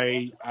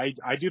 I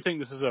do think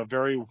this is a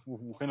very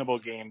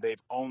winnable game.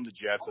 They've owned the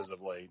Jets as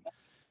of late.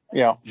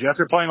 Yeah. Jets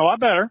are playing a lot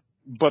better,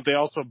 but they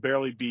also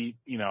barely beat,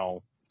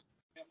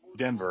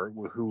 Denver,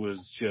 who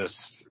was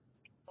just,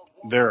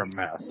 they're a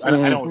mess. I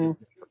don't,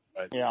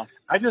 but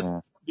I just,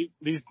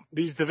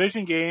 these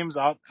division games,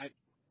 I'll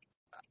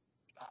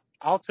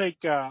take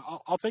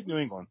New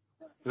England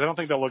because I don't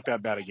think they'll look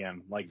that bad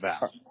again like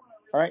that.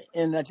 All right.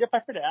 And Jeff,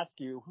 I forgot to ask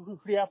you, who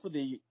do you have for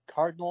the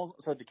Cardinals,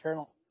 the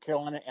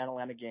Carolina and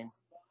Atlanta game?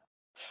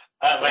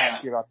 Atlanta.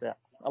 You about that?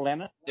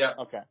 Atlanta? Yeah.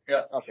 Okay.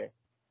 Yeah. Okay.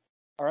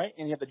 All right.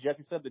 And you have the Jets,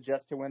 you said the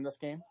Jets to win this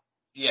game?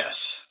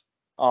 Yes.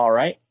 All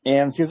right.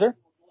 And Caesar?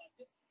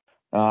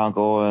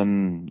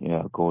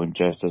 Going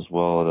Jets as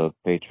well. The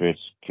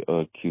Patriots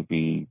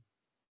QB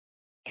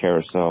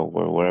carousel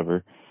or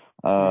whatever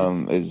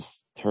is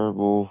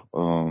terrible.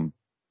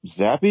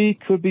 Zappi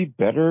could be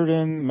better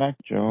than Mac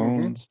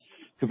Jones.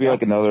 Could be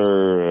like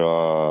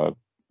another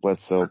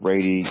Bledsoe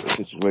Brady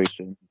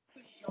situation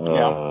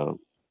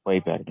way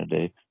back in the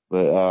day.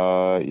 But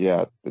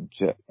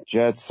the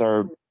Jets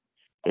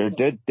they're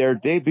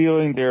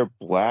debuting their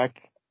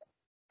black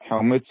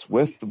helmets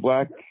with the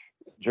black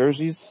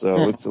jerseys,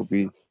 so this will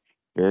be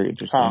very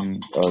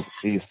interesting to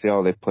see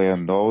how they play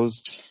on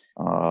those.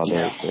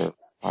 They're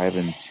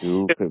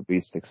 5-2, could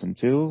be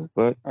 6-2,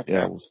 but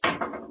we'll see.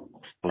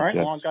 All right,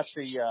 well, I've got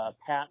the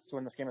Pats to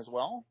win this game as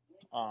well.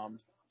 I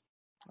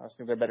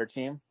think they're a better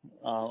team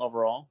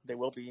overall. They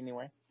will be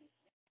anyway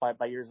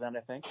by year's end,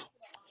 I think.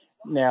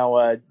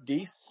 Now,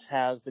 Deese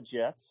has the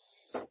Jets.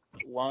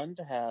 Lund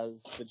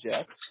has the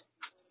Jets.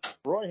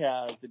 Roy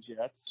has the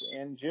Jets.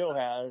 And Joe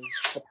has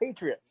the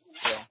Patriots.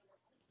 So,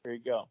 there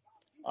you go.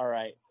 All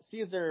right.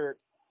 Caesar,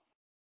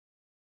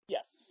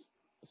 yes.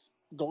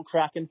 Gold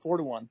Kraken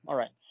 4-1. All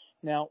right.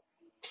 Now,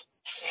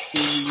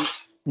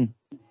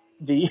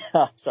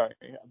 sorry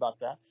about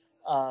that.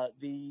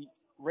 The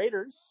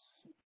Raiders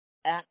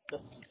at the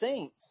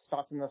Saints.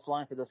 Thoughts on this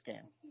line for this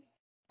game?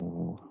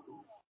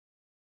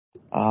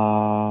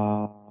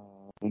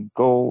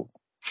 Go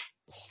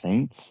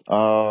Saints.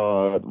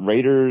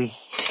 Raiders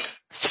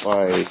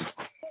by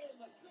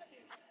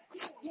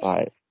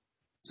 5.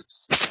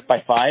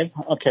 By 5?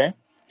 Okay.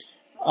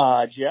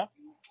 Jeff?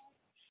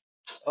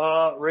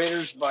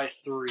 Raiders by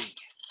 3.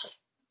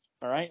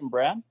 All right, and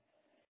Brad?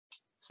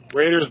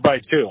 Raiders by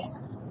 2.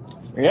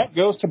 Yeah,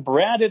 goes to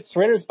Brad. It's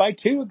Raiders by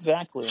 2,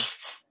 exactly.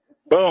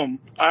 Boom.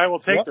 I will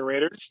take the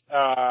Raiders.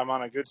 I'm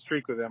on a good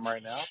streak with them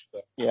right now.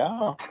 So.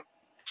 Yeah.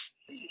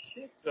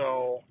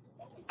 So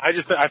I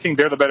think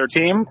they're the better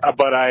team,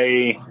 but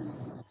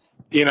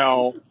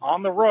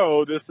on the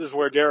road, this is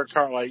where Derek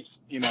Carr, they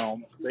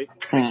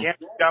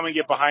can't come and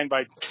get behind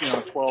by,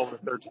 12 or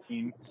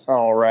 13.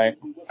 All right.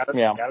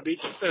 Gotta be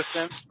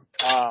consistent.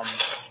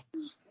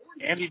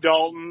 Andy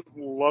Dalton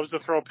loves to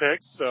throw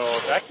picks, so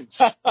that can,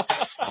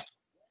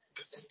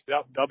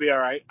 they'll be all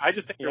right. I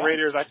just think the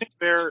Raiders, I think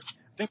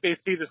they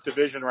see this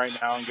division right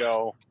now and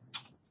go,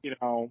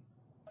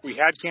 we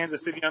had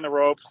Kansas City on the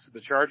ropes. The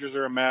Chargers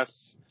are a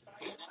mess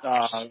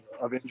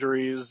of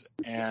injuries,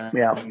 and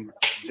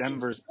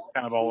Denver's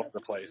kind of all over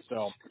the place.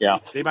 So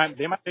they might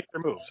take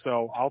their move.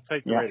 So I'll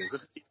take the Raiders.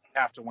 This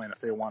have to win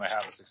if they want to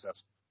have a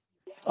success.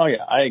 Oh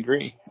yeah, I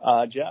agree.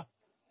 Jeff?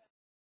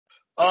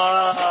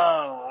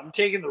 I'm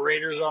taking the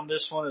Raiders on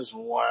this one as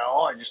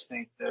well. I just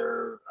think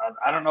I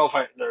don't know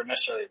if they're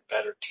necessarily a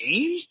better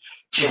team,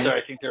 but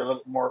I think they're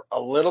a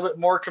little bit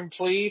more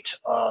complete.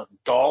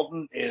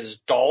 Dalton is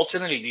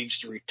Dalton, and he needs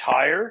to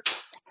retire.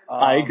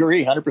 I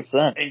agree,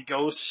 100%. And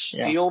go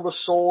steal the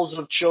souls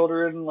of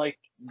children like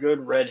good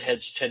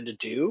redheads tend to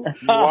do.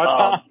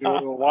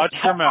 Watch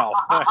your mouth.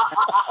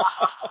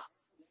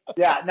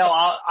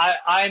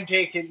 I'm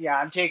taking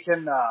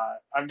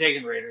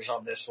Raiders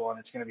on this one.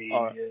 It's going to be,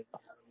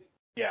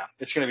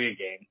 it's going to be a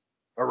game.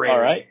 A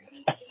Raiders game.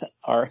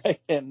 All right.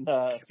 And,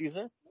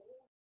 Caesar?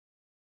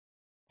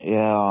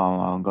 Yeah,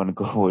 I'm going to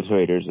go with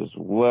Raiders as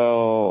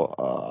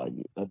well.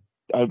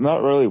 I'm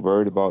not really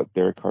worried about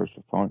Derek Carr's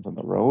performance on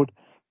the road.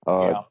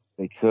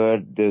 They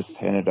could just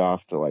hand it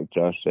off to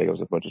Josh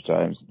Jacobs a bunch of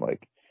times,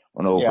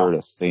 run over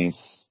the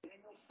Saints'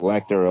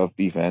 lack thereof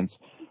defense.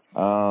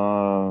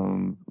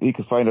 He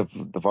could find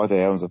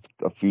Devontae Adams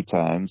a few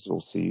times.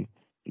 We'll see.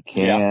 He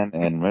can,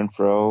 and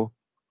Renfro,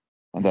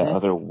 and that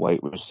other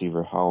white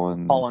receiver,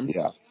 Hollins.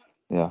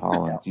 Yeah,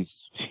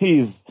 Hollins.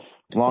 He's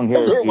long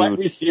hair, dude. White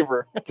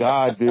receiver.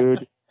 God,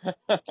 dude. We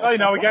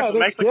got the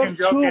Mexican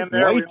joke in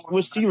there. White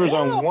receivers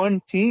on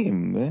one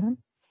team, man.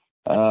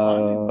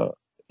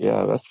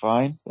 That's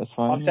fine. That's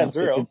fine.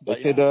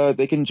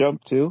 They can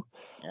jump too.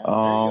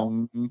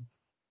 I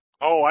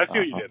see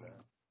what you did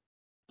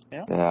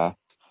there.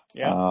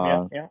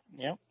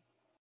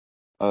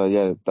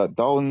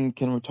 Dalton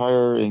can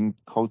retire and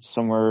coach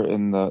somewhere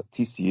in the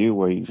TCU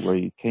where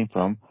he came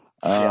from.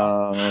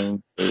 All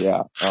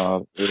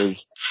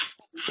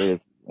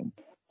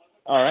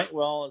right.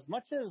 Well, as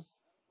much as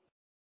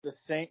the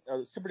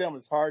Superdome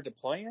is hard to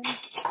play in,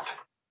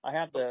 I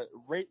have to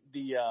rate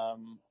the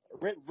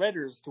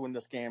Raiders to win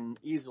this game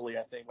easily.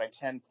 I think by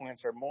 10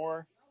 points or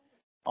more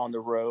on the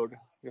road,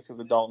 just because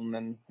of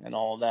Dalton and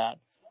all of that.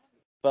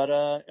 But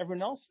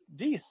everyone else,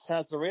 Deese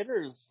has the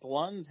Raiders.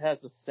 Lund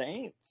has the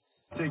Saints.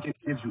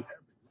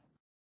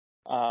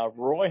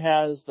 Roy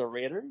has the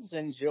Raiders,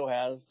 and Joe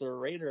has the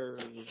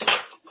Raiders.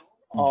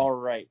 All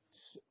right.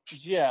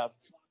 Jeff,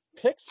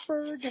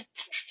 Pittsburgh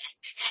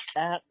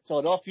at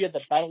Philadelphia,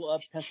 the Battle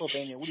of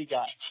Pennsylvania. What do you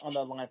got on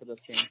the line for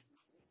this game?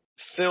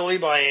 Philly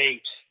by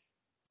 8.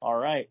 All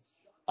right.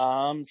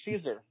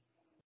 Caesar.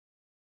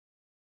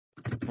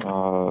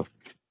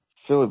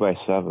 Philly by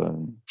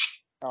 7.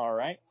 All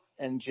right.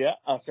 And Jeff,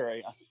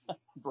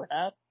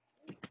 Brad?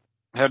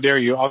 How dare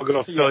you? I'll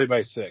go Philly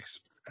by 6.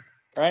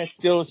 All right, this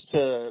goes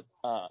to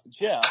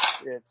Jeff.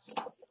 It's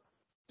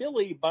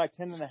Philly by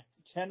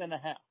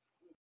 10.5.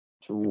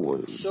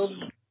 So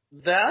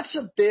that's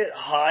a bit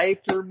high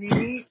for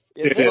me.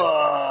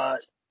 For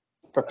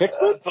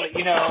Pittsburgh? But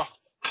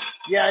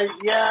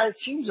it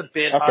seems a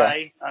bit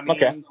high. I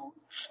mean,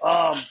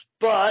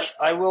 but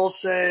I will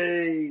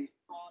say,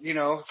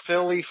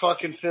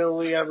 fucking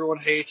Philly, everyone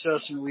hates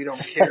us and we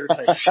don't care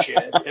type shit.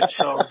 And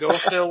so go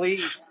Philly.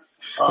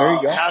 There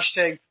you go.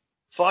 Hashtag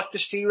fuck the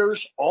Steelers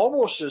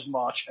almost as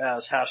much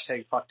as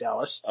hashtag fuck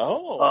Dallas.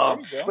 Oh, there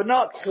you go. But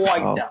not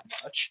quite that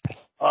much.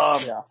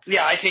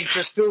 I think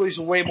just Philly's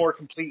a way more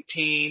complete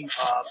team.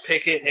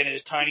 Pickett and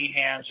his tiny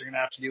hands are going to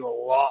have to do a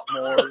lot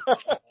more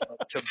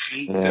to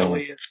beat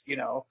Philly,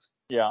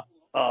 Yeah.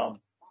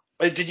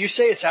 Did you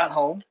say it's at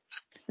home?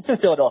 It's in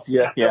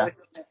Philadelphia, yeah.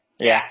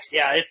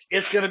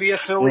 It's going to be a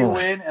Philly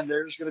win, and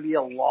there's going to be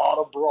a lot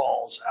of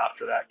brawls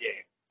after that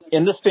game.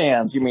 In the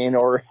stands, you mean,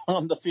 or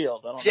on the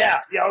field? I don't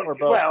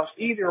know. Well,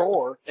 either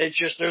or. It's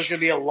just there's going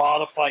to be a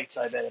lot of fights,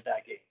 I bet, at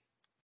that game.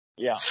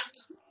 Yeah.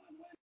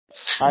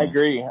 I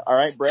agree. All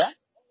right, Brett?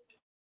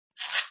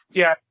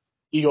 Yeah,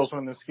 Eagles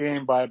win this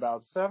game by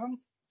about 7.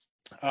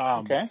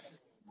 Okay.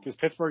 Because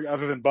Pittsburgh,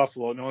 other than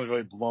Buffalo, no one's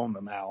really blown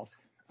them out.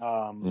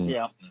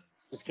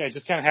 It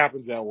just kind of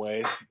happens that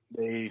way.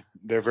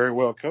 They're very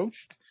well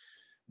coached,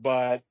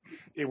 but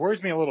it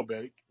worries me a little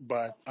bit.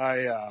 But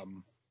I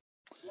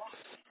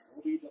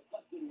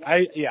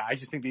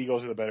just think the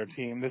Eagles are the better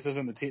team. This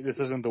isn't the team. This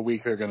isn't the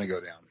week they're going to go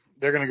down.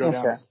 They're going to go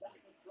down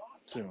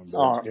soon.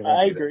 But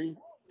I agree.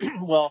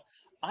 Well,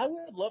 I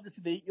would love to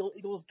see the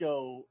Eagles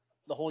go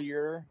the whole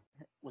year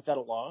without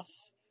a loss,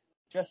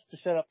 just to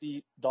shut up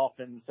the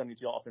Dolphins,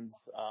 72 Dolphins.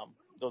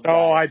 Those guys.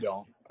 Oh, I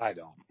don't.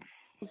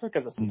 Just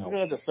because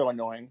they're so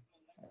annoying.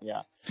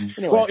 Yeah.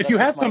 Anyway, well, if you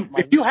had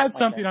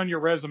something on your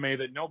resume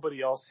that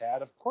nobody else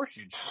had, of course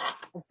you'd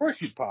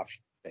pop.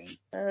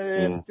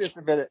 It's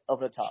a bit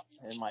over the top,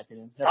 in my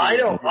opinion.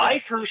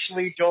 I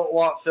personally don't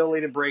want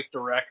Philly to break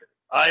the record.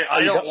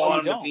 I don't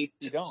want them to beat.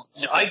 You don't.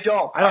 I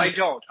don't.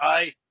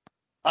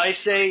 I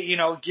say,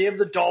 give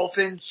the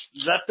Dolphins,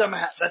 let them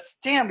that's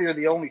damn near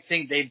the only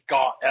thing they've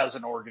got as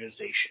an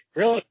organization.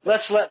 Really?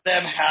 Let's let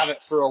them have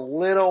it for a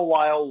little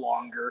while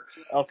longer.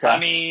 Okay. I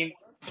mean,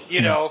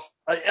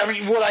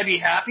 would I be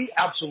happy?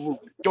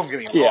 Absolutely. Don't get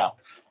me wrong. Yeah.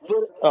 But,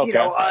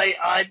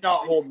 I'm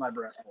not holding my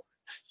breath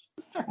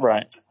for it.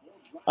 Right.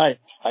 I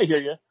hear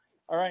you.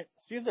 All right.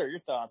 Caesar, your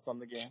thoughts on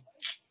the game?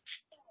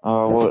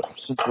 Well,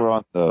 since we're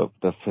on the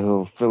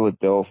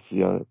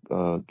Philadelphia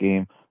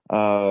game,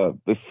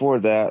 before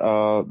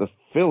that, the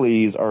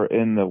Phillies are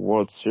in the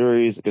World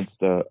Series against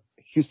the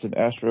Houston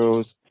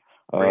Astros.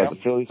 The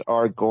Phillies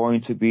are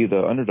going to be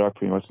the underdog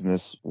pretty much in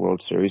this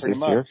World Series this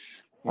year.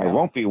 Yeah. I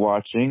won't be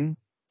watching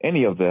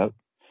any of that,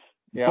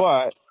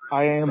 but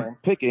I am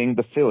picking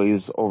the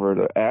Phillies over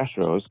the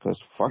Astros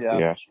because fuck the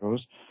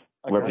Astros,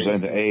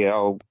 representing the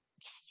AL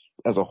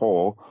as a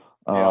whole.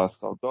 So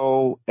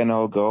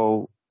I'll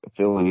go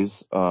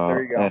Phillies.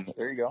 There you go.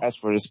 There you go. As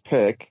for this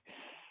pick,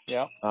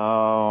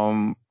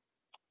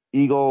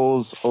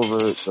 Eagles over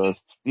the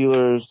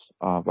Steelers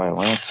by a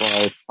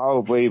landslide,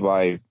 probably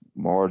by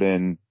more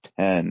than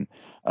 10.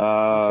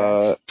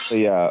 I'll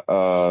say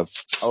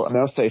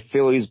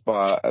Phillies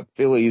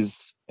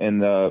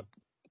and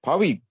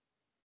probably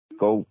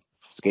go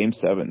Game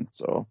 7.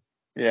 So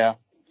I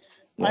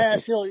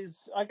have Phillies.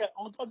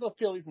 I'll go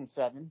Phillies in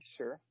 7,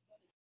 sure.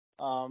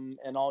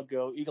 And I'll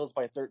go Eagles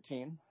by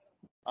 13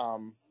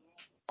 on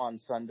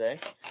Sunday.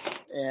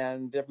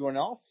 And everyone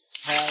else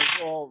has,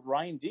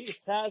 Ryan Deese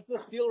has the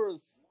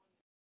Steelers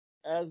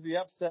as the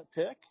upset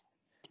pick.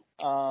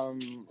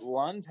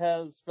 Lund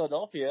has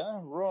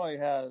Philadelphia. Roy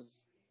has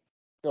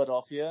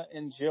Philadelphia.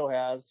 And Joe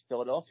has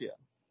Philadelphia.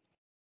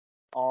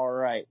 All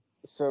right.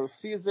 So,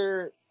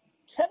 Caesar,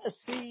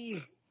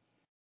 Tennessee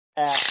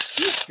at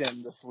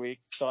Houston this week.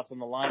 Thoughts on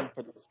the line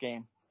for this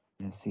game?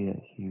 Tennessee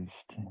at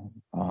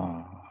Houston.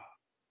 I'll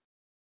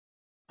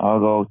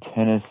go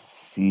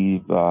Tennessee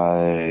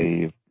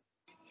by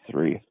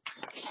 3.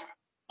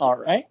 All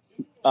right.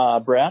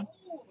 Brad?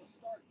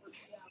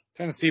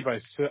 Tennessee by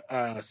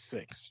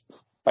 6.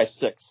 By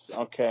 6.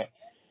 Okay.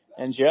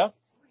 And Jeff?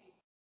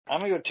 I'm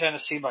going to go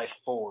Tennessee by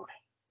 4. All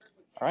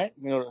right.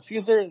 I'm going to go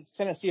Caesar. It's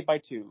Tennessee by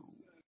 2.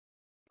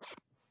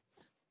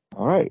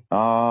 All right.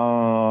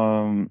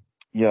 I'm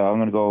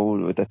going to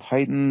go with the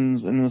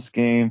Titans in this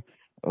game.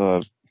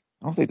 I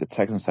don't think the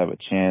Texans have a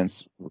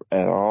chance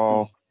at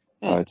all.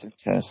 It's in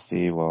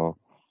Tennessee. Well,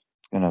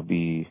 it's gonna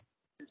be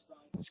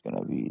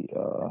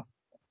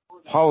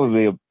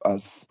probably a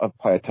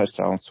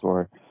touchdown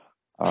score.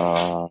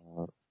 I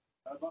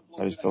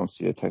just don't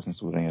see the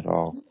Texans winning at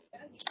all.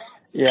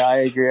 Yeah, I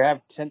agree. I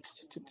have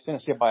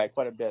Tennessee by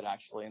quite a bit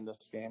actually in this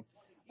game.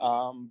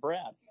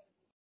 Brad.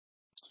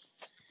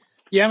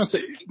 Yeah, I'm gonna say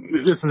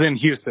this is in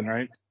Houston,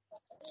 right?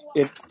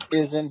 It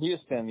is in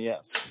Houston,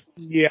 yes.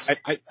 Yeah,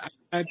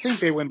 I think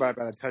they win by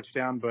about a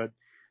touchdown, but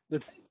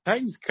the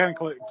Titans kind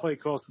of play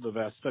close to the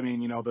vest. I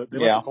mean, they let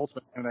the Colts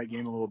win that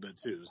game a little bit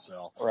too.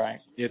 So one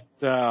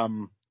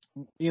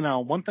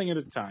thing at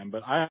a time.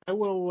 But I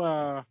will.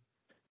 I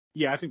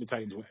think the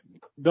Titans win.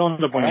 They'll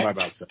end up winning by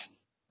about 6.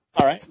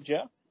 All right,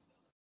 Jeff.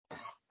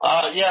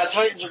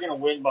 Titans are going to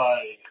win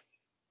by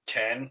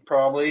 10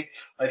 probably.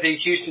 I think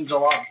Houston's a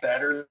lot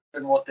better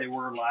than what they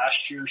were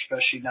last year,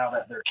 especially now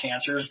that their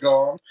cancer is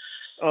gone.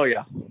 Oh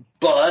yeah.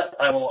 But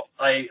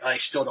I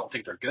still don't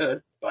think they're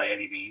good by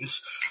any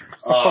means.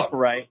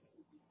 Right.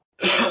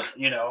 I'm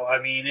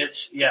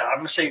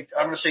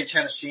gonna say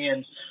Tennessee,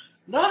 and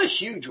not a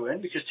huge win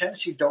because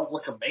Tennessee doesn't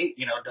look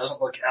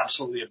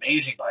absolutely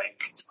amazing by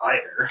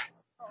either.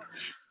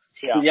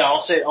 Yeah.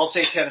 I'll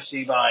say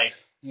Tennessee by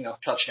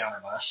touchdown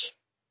or less.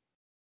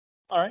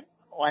 All right.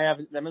 Well, I have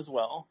them as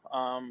well.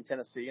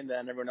 Tennessee, and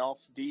then everyone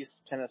else: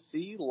 Deese,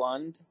 Tennessee;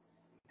 Lund,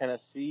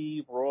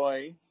 Tennessee;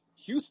 Roy,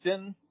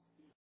 Houston;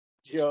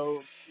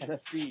 Joe,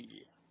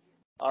 Tennessee.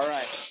 All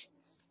right,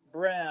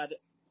 Brad.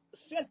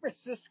 San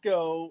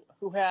Francisco,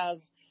 who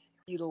has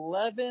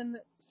 11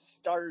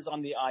 starters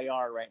on the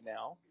IR right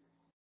now,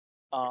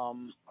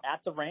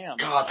 at the Rams.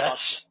 God,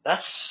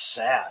 that's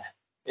sad.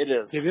 It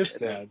is. It is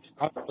sad.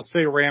 I'll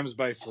say Rams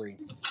by 3.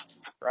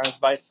 Rams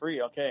by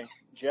 3. Okay,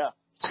 Jeff.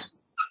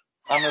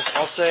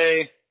 I'll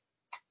say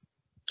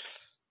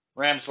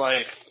Rams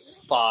by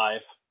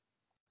 5.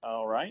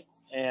 All right,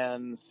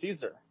 and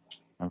Caesar.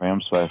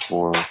 Rams by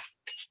 4.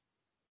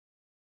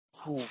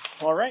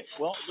 All right.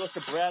 Well, it goes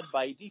to Brad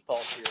by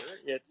default here.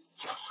 It's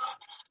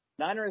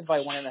Niners by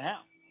 1.5.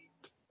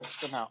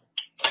 Somehow.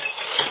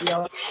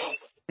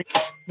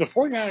 The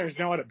 49ers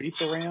know how to beat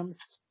the Rams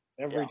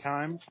every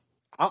time.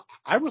 I'm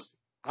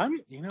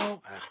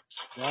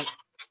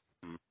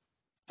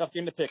tough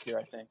game to pick here,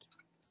 I think.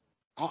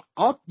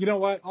 You know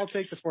what? I'll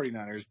take the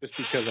 49ers just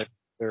because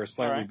they're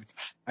slightly. Right.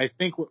 I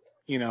think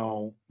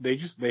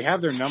they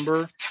have their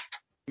number.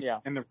 Yeah.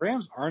 And the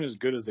Rams aren't as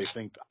good as they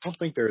think. I don't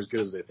think they're as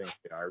good as they think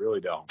they are. I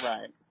really don't.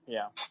 Right.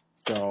 Yeah.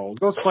 So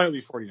go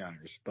slightly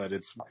 49ers, but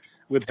it's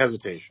with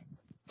hesitation.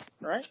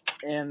 All right.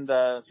 And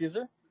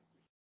Caesar?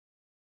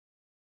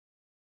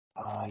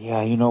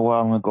 Yeah, you know what?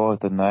 I'm going to go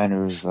with the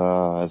Niners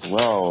as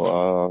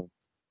well.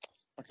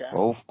 Okay.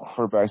 Both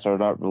quarterbacks are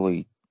not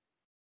really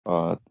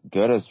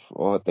good as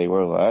what they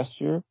were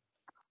last year.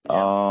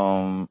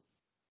 Yeah.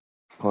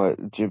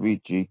 But Jimmy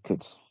G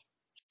could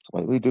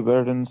slightly do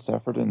better than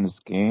Stafford in this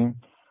game.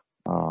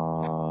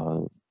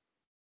 But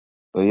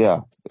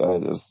yeah,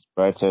 as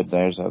Brad said,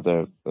 Niners have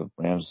the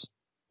Rams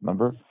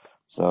number,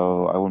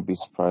 so I wouldn't be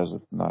surprised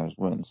if the Niners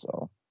win.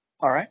 So.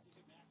 All right.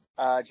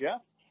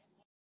 Jeff?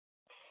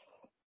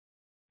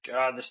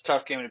 God, this is a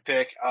tough game to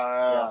pick.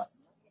 I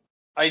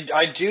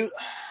do,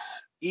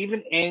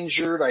 even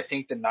injured, I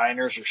think the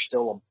Niners are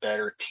still a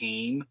better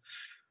team.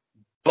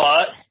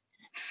 But,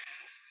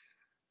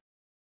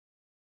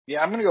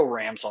 yeah, I'm going to go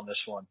Rams on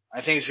this one.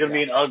 I think it's going to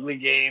be an ugly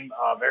game,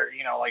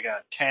 very, like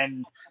a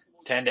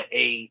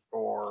 10-8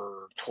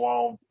 or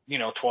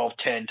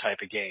 12-10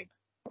 type of game.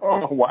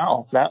 Oh,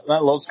 wow. That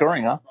low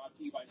scoring, huh?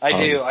 I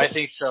do. I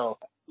think so.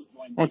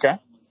 Okay.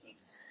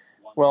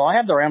 Well, I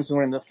have the Rams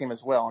winning this game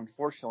as well,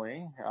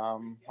 unfortunately.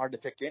 Hard to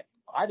pick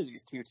either of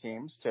these two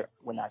teams to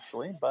win,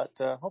 actually. But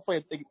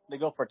hopefully they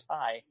go for a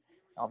tie.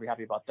 I'll be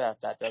happy about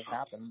that. That does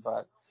happen.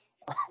 But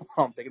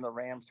I'm picking the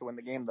Rams to win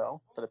the game, though,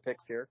 for the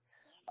picks here.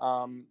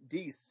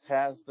 Deese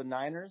has the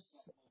Niners.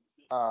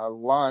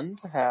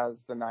 Lund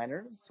has the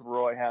Niners.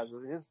 Roy has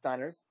his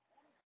Niners.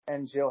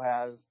 And Joe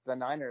has the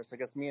Niners. I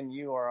guess me and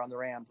you are on the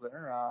Rams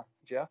there,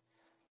 Jeff.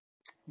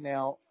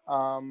 Now,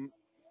 all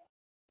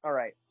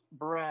right.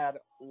 Brad,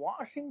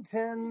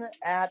 Washington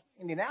at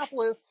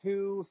Indianapolis,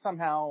 who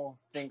somehow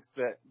thinks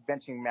that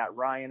benching Matt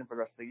Ryan for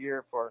the rest of the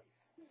year for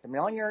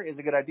Semelinger is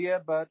a good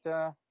idea, but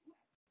what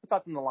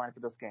thoughts on the line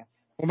for this game?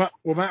 Well,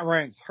 Matt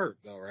Ryan's hurt,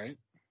 though, right?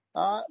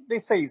 They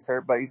say he's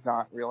hurt, but he's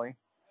not really.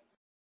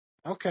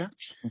 Okay.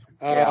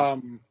 Yeah,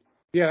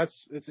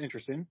 it's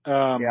interesting.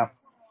 Yeah.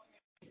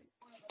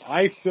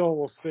 I still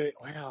will say,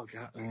 well,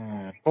 God,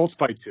 Colts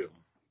by 2.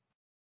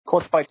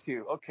 Colts by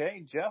 2.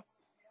 Okay, Jeff?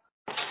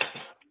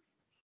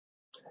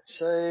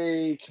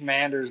 Say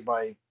Commanders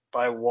by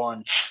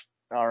 1.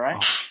 All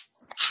right.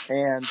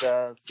 And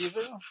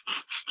Caesar?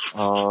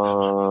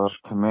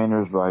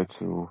 Commanders by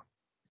 2. All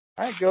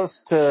right,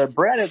 goes to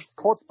Brad. It's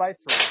Colts by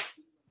 3.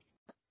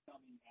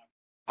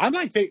 I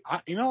might take.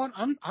 You know what?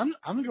 I'm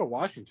gonna go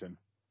Washington.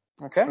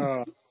 Okay.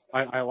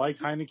 I like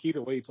Heineke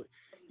the way he plays.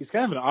 He's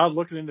kind of an odd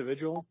looking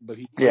individual, but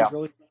he's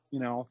really,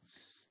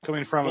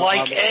 coming from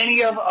like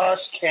any of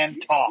us can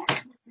talk.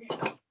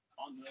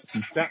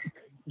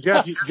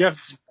 Jeff,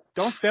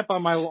 don't step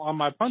on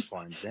my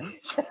punchlines, man.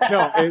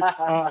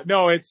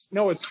 It's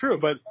true.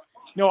 But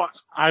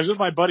I was with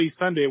my buddy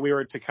Sunday. We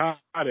were at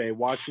Tecate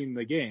watching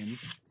the game.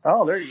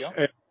 Oh, there you go.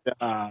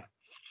 And,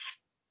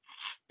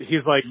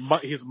 he's like,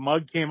 his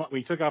mug came up when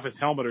he took off his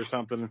helmet or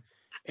something,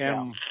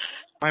 and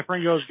my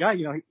friend goes, "God,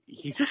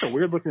 he's just a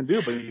weird looking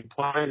dude, but he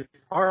plays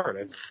hard."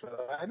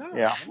 I know.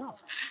 Yeah. I know.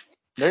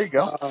 There you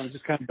go. It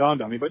just kind of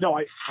dawned on me. But no,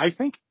 I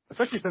think,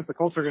 especially since the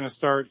Colts are going to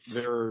start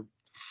their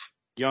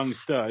young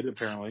stud,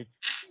 apparently,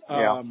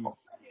 who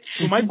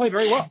might play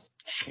very well.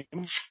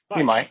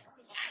 He might.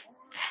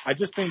 I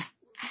just think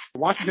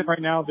Washington right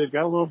now, they've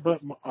got a little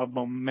bit of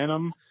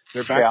momentum.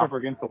 Their backs up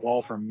against the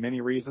wall for many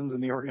reasons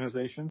in the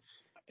organization.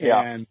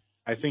 And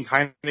I think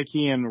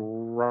Heineke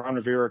and Ron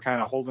Rivera are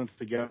kind of holding it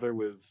together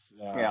with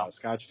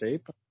Scotch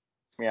tape.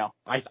 Yeah.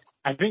 I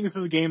think this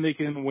is a game they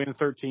can win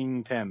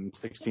 13-10,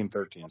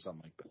 16-13,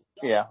 something like that.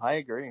 Yeah, I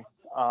agree.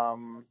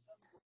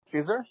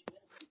 Caesar?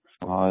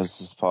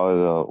 This is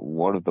probably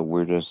one of the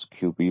weirdest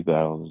QB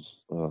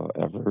battles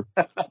ever.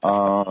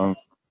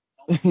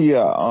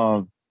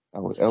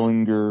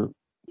 Ellinger,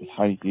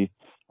 Heineke.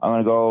 I'm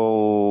gonna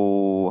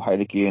go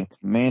Heineke and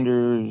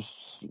Commanders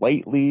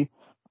slightly.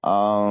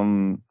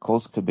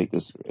 Colts could make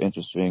this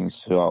interesting,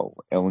 so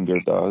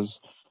Ellinger does.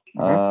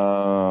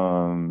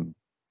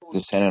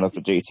 Just handing up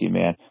for JT,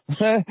 man.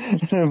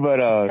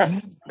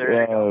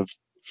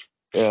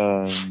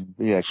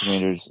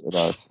 Commanders at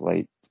a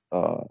slight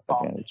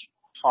advantage.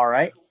 All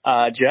right,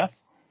 Jeff.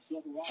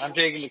 I'm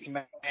taking the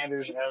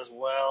Commanders as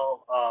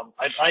well.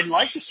 I'd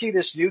like to see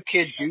this new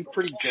kid do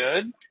pretty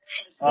good.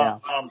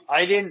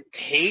 I don't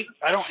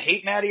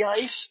hate Matty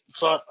Ice,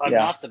 but I'm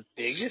not the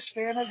biggest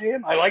fan of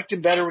him. I liked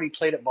him better when he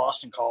played at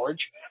Boston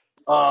College.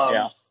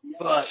 But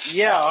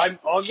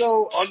I'll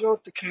go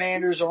with the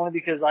Commanders only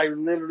because I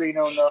literally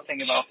know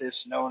nothing about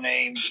this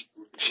no-name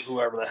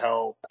whoever the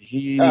hell.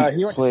 He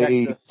went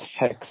played to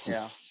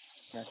Texas.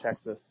 Yeah,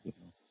 Texas.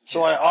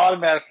 So I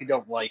automatically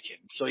don't like him.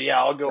 So yeah,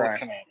 I'll go with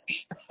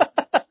Commanders.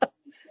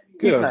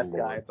 He's a nice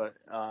guy, but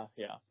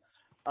yeah.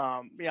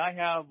 I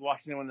have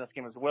Washington win this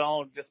game as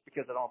well, just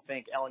because I don't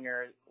think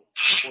Ehlinger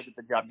will get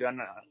the job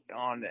done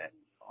on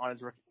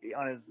his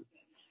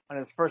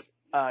first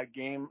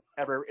game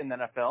ever in the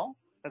NFL.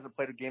 Hasn't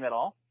played a game at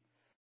all.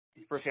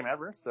 His first game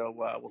ever, so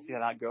we'll see how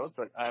that goes.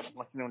 But I'm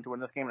looking to win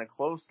this game in a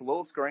close,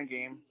 low-scoring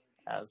game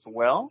as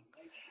well.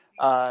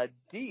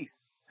 Deese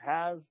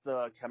has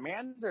the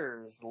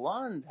Commanders.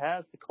 Lund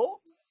has the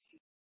Colts.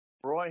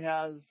 Roy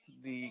has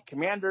the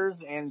Commanders,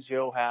 and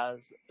Joe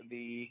has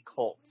the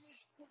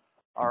Colts.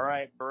 All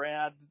right,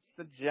 Brad, it's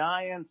the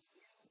Giants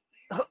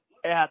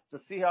at the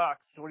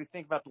Seahawks. What do you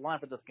think about the line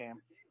for this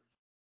game?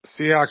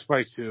 Seahawks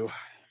by 2.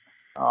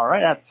 All right,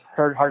 that's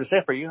hard to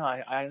say for you.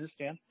 I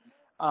understand.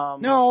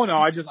 No,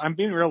 I'm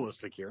being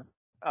realistic here.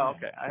 Oh,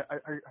 okay. I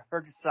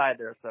heard your side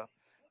there, so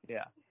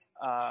yeah.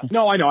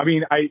 No, I know. I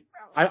mean, I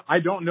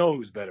don't know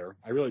who's better.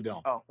 I really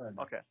don't. Oh,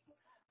 okay.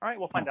 All right,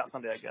 we'll find out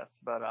someday, I guess.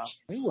 But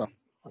we will.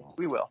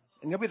 We will,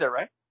 and you'll be there,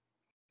 right?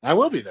 I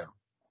will be there.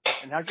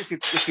 And how's your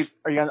seats?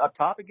 Are you up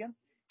top again?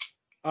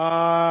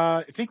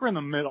 I think we're in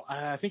the middle.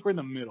 I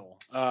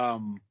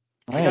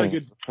got a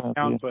good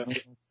count, but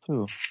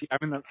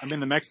I'm in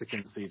the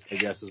Mexican seats, I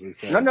guess, as we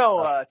say.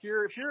 No. If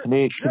you're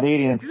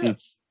Canadian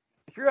seats.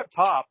 If you're up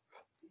top,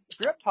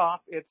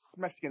 it's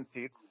Mexican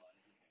seats.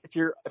 If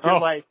you're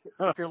like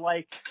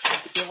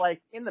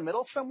in the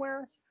middle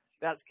somewhere,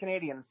 that's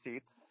Canadian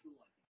seats.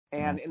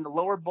 And in the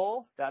lower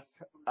bowl, that's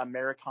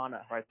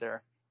Americana right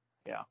there.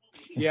 Yeah.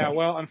 Yeah,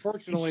 well,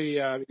 unfortunately,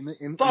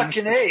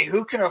 fucking A,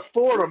 who can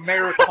afford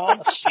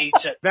Americana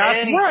seats at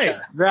any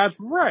time? That's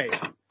right.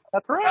 I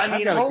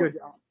mean,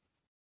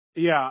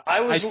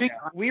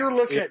 we were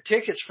looking at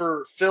tickets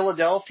for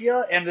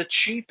Philadelphia, and the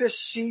cheapest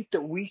seat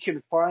that we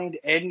can find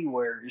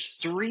anywhere is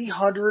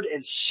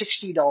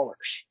 $360.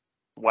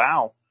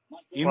 Wow.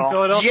 In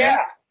Philadelphia?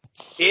 Yeah.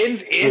 In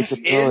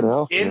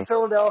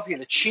Philadelphia,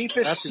 the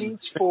cheapest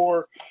seats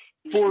for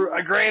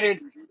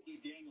granted,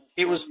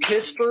 it was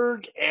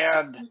Pittsburgh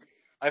and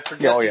I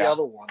forget the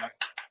other one.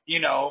 You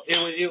know,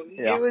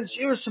 it was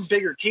some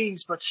bigger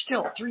teams, but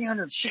still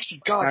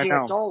 $360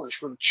 goddamn dollars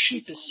for the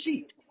cheapest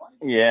seat.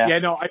 Yeah. Yeah,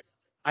 no,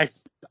 I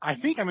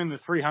think I'm in the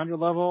 300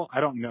 level. I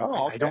don't know.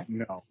 Oh, okay.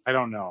 I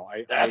don't know.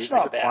 That's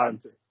not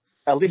bad.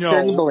 At least you're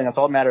in the building. That's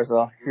all that matters,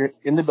 though. You're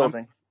in the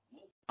building.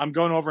 I'm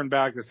going over and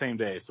back the same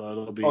day, so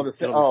it'll be. A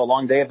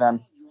long day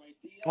then.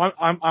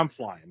 I'm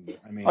flying.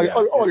 I mean,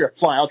 you're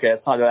flying. Okay,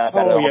 it's not that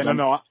bad. Oh yeah,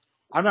 no.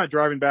 I'm not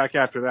driving back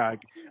after that.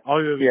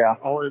 I'll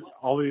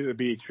either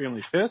be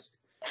extremely pissed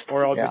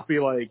or I'll just be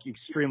like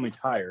extremely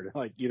tired.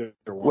 Like either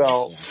one.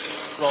 Well,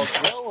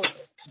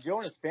 Joe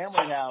and his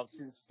family have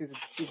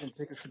season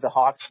tickets to the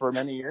Hawks for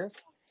many years.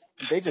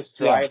 They just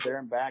drive there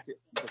and back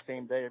the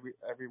same day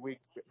every week,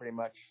 pretty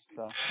much.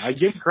 So I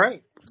give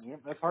credit. Yeah,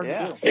 that's hard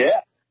to do.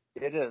 Yeah,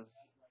 it is.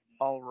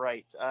 All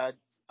right,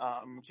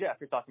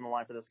 Jeff, your thoughts on the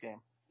line for this game?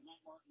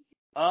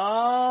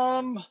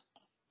 I'm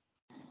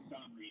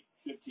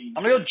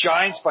gonna go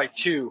Giants by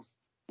 2.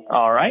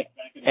 All right,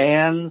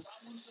 and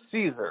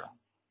Caesar.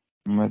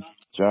 I'm at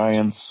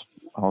Giants.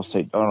 I'll say,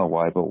 I don't know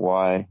why, but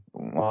why?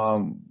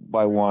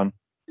 By 1.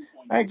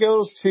 That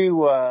goes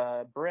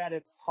to Brad.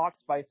 It's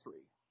Hawks by 3.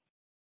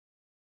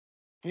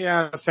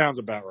 Yeah, that sounds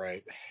about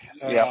right.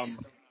 Yeah.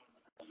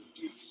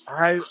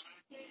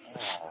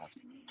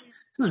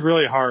 This is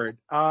really hard.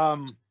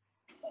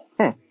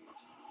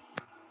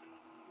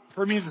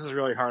 For me, this is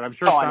really hard. I'm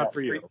sure it's not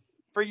for you.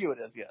 For you, it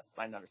is. Yes,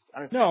 I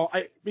understand. No,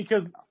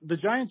 because the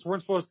Giants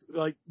weren't supposed to,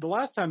 like, the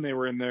last time they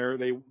were in there,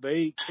 they kicked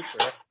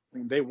their ass. I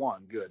mean, they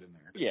won good in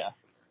there. Yeah.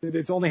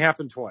 It's only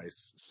happened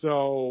twice.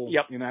 So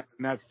in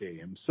that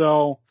stadium.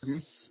 So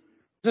this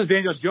is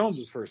Daniel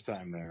Jones' first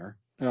time there.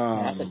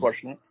 That's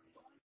unfortunate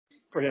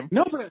for him.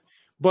 No,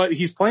 but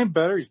he's playing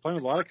better. He's playing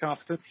with a lot of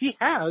confidence. He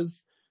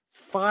has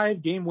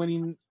 5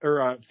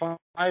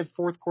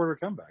 fourth quarter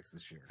comebacks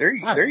this year. There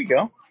you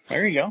go.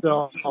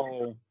 So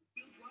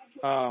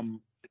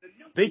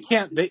they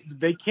can't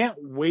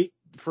wait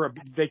for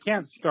they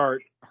can't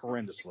start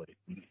horrendously.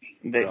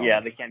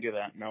 They can't do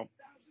that. Nope.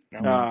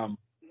 No.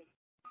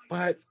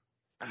 But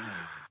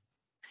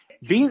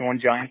being one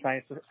Giants,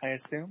 I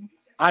assume.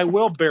 I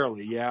will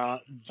barely, yeah.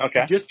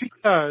 Okay. Just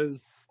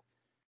because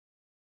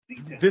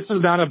this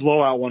is not a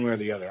blowout one way or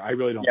the other. I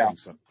really don't think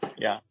so.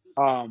 Yeah.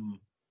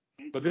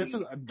 But this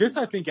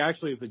I think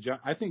actually is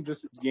I think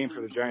this game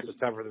for the Giants is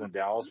tougher than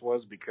Dallas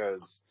was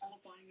because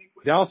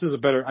Dallas is a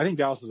better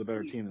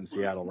team than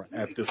Seattle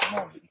at this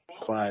moment.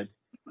 But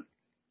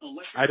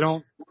I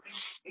don't.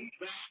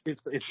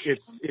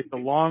 It's a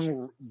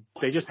long.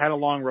 They just had a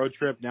long road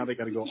trip. Now they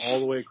got to go all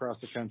the way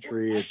across the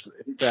country.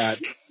 That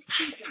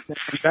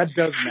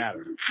does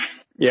matter.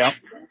 Yeah.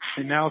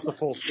 And now it's a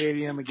full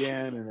stadium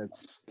again, and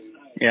it's.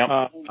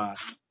 Yeah.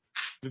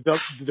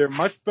 They're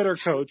much better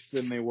coached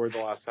than they were the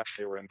last time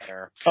they were in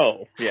there.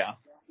 Oh yeah.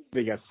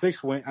 They got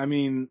 6 wins. I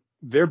mean,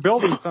 they're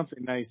building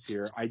something nice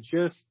here. I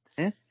just.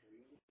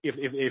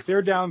 if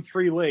they're down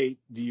 3 late,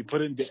 do you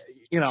put in?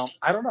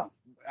 I don't know.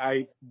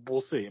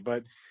 We'll see,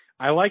 but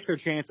I like their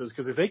chances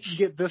because if they can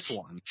get this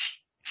one,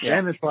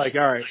 then it's like,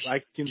 all right,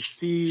 I can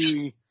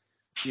see.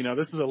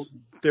 This is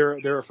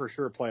they're a for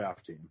sure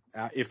playoff team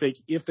if they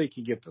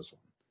can get this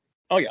one.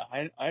 Oh yeah,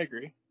 I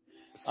agree.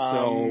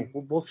 So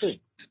we'll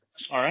see.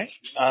 All right,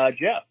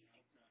 Jeff.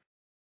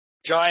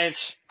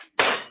 Giants.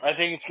 I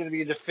think it's going to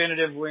be a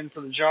definitive win for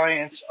the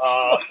Giants.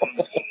 And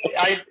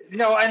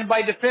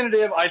by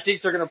definitive, I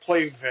think they're going to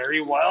play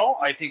very well.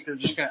 I think they're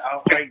just going to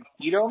outright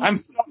beat them.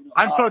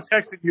 I'm so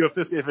texting you if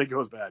it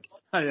goes bad.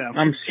 I am.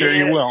 I'm sure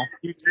you will.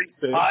 You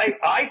jinxed it.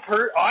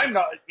 I'm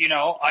not.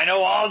 I know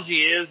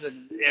Ozzy is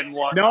and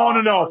what.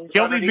 No.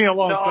 He'll leave me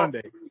alone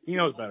Sunday. He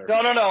knows better.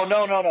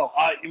 No.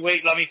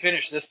 Wait, let me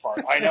finish this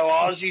part. I know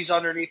Ozzy's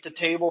underneath the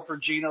table for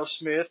Geno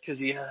Smith because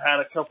he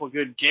had a couple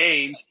good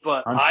games,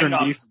 but I'm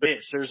not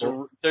convinced.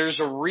 There's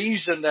a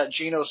reason that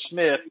Geno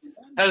Smith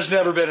has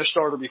never been a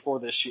starter before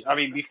this year. I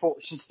mean,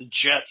 since the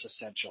Jets,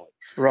 essentially.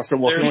 Russell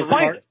Wilson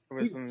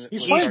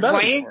He's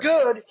playing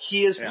good.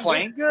 He is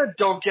playing good.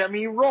 Don't get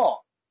me wrong.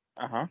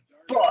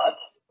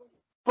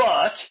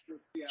 But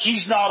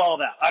he's not all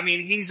that. I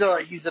mean, he's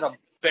a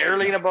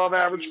barely an above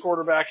average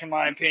quarterback in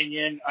my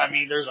opinion. I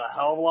mean, there's a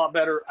hell of a lot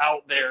better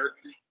out there.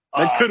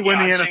 They could win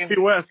the NFC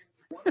West.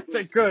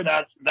 They could.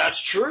 That's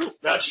true.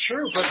 But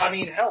I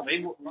mean, hell,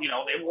 they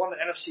won the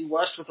NFC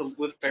West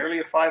with barely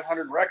a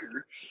 500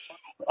 record.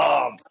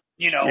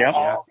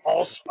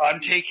 Also,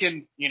 I'm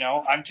taking. I mean,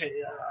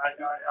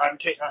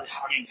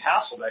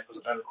 Hasselbeck was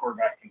a better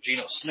quarterback than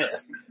Geno Smith.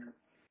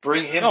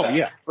 Bring him back.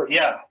 Yeah. But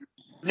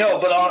No,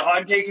 but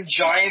I'm taking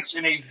Giants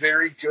in a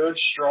very good,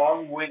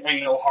 strong win,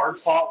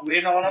 hard-fought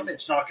win on them.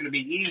 It's not going to be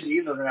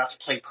easy. They're going to have to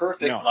play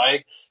perfect. No.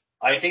 But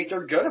I think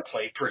they're going to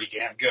play pretty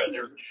damn good.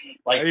 They're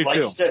like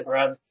you said,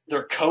 Brad.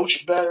 They're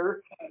coached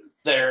better.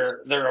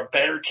 They're a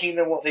better team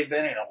than what they've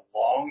been in a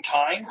long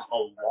time.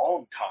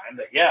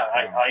 But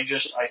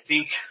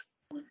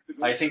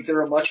I think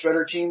they're a much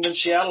better team than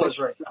Seattle is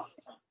right now.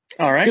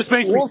 All right.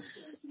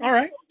 All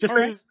right.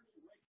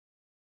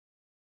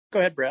 Go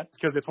ahead, Brad.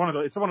 Because it's one of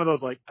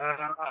those like,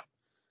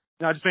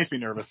 no, it just makes me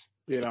nervous.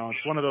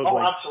 It's one of those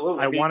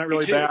absolutely. I want it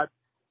really bad,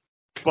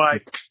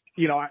 but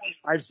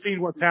I've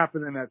seen what's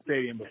happened in that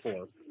stadium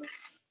before.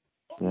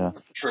 Yeah.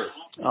 True.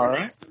 All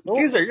right.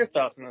 These are your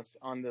thoughts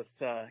on this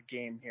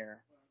game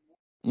here.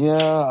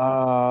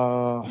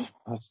 Yeah.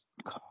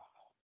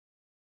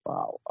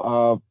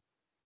 Wow.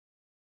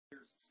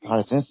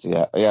 It's in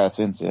Seattle. Yeah, it's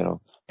in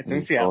Seattle. It's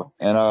in Seattle.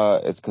 And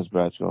it's because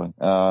Brad's going.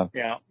 Yeah.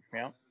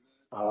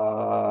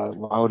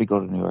 Why would he go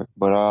to New York?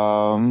 But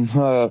I'm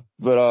gonna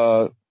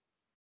been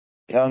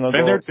go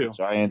there with too. The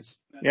Giants.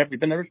 Yep, you've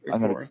been there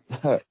before.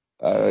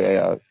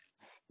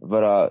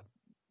 But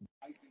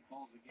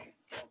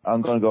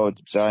I'm gonna go with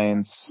the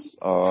Giants.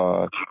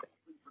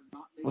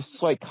 With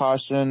slight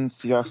caution,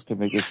 Seahawks can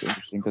make this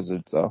interesting because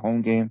it's a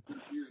home game.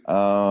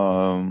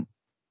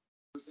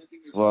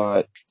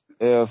 But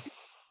it'll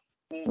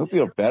be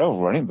a battle of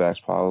running backs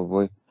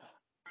probably.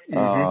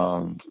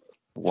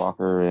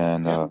 Walker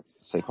and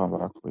Saquon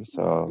Barkley.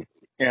 So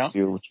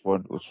see which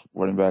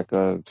running back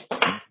for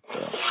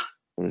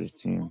the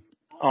team.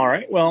 All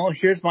right. Well,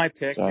 here's my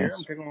pick here.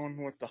 I'm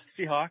picking with the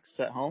Seahawks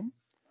at home.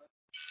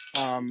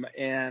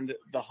 And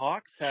the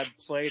Hawks have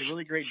played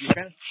really great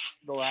defense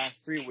the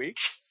last 3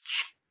 weeks.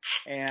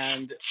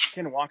 And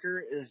Ken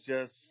Walker has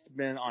just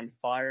been on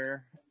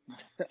fire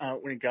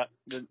when he got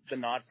the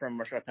nod from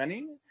Rashad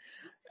Penny.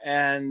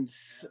 And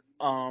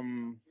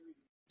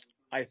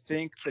I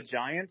think the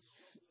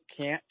Giants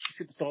can't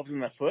shoot themselves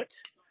in the foot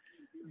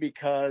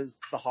because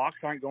the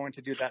Hawks aren't going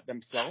to do that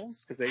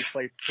themselves because they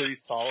play pretty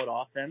solid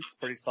offense,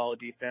 pretty solid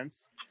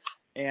defense.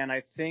 And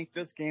I think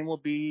this game will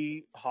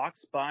be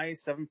Hawks by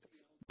 7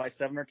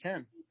 or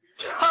 10.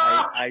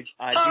 I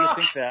do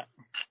think that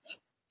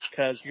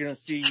because you're going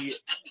to see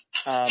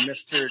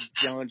Mr.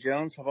 Daniel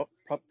Jones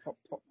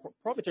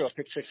probably throw a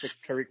pick six to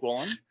Tariq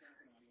Woolen,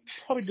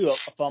 probably do a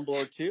fumble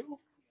or two,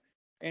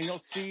 and you'll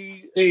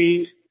see.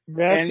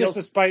 That's just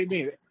to spite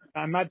me.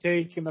 I'm not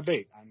taking the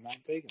bait.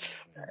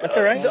 That's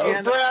all right.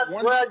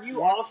 Brad,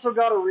 you also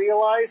got to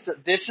realize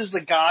that this is the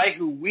guy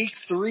who week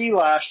 3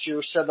 last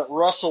year said that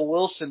Russell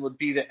Wilson would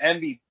be the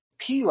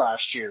MVP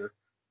last year,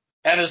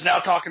 and is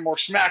now talking more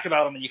smack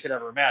about him than you could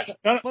ever imagine.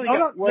 But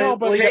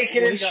take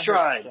it in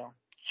stride. So.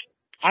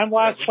 I'm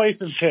last place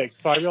in picks,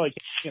 so I really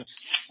can't.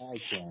 I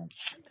can't.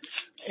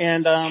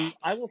 And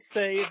I will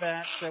say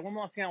that one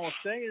last thing I will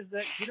say is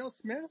that Geno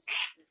Smith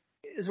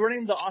is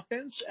running the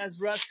offense as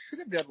Russ should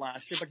have done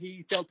last year, but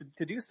he failed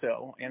to do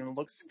so, and it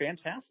looks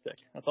fantastic.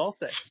 That's all I'll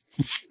say.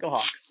 Go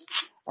Hawks.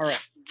 All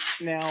right.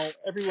 Now,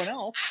 everyone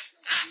else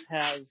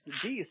has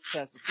Deese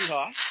has the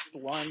Seahawks,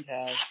 Lund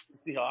has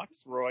the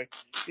Seahawks, Roy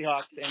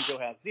Seahawks, and Joe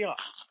has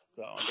Seahawks.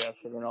 So I guess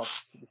everyone else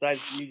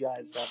besides you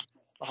guys have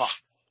the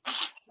Hawks.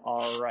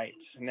 All right.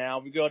 Now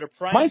we go to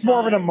prime. Mine's more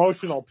of an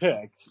emotional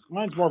pick.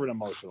 It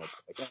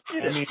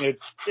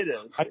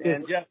is.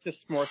 And Jeff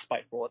just more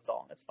spiteful. It's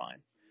all. It's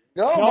fine.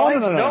 No.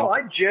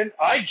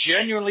 I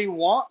genuinely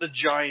want the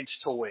Giants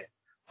to win.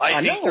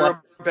 I think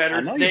they're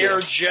better. They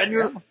are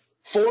genuine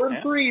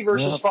 4-3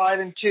 versus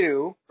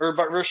 5-2, or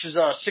versus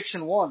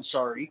 6-1.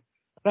 Sorry.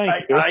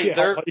 Thank you.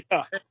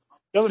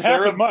 Doesn't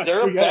happen much.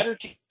 They're a better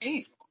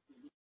team.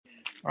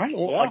 All right.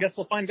 Well, I guess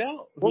we'll find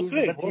out. We'll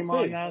see.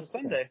 On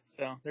Sunday.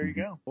 So there you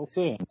go. We'll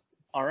see.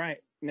 All right.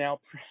 Now,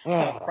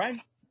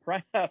 prime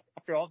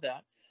after all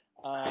that,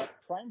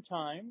 prime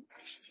time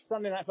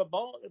Sunday Night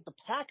Football. The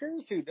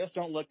Packers, who just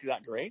don't look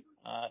that great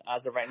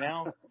as of right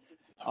now,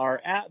 are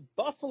at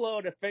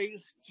Buffalo to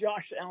face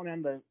Josh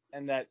Allen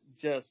and that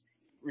just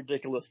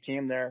ridiculous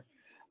team there.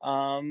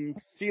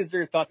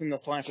 Caesar, thoughts on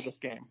this line for this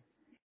game?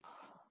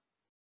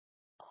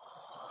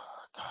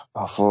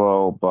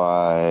 Buffalo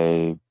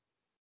by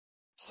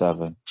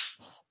 7.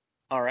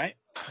 All right.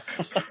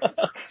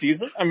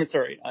 Caesar? I'm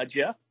sorry,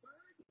 Jeff?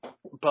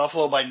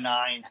 Buffalo by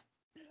 9.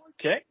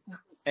 Okay.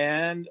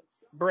 And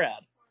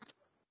Brad?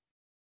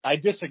 I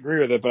disagree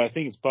with it, but I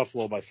think it's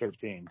Buffalo by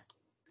 13.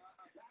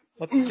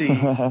 Let's see.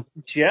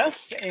 Jeff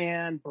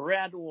and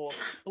Brad will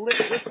split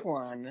this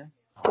one.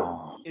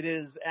 It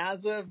is,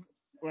 as of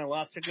when I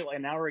last checked it like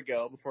an hour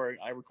ago before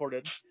I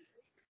recorded,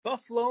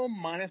 Buffalo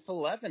minus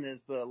 11 is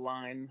the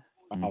line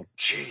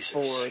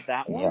for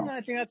that one.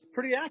 I think that's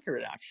pretty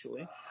accurate,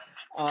 actually.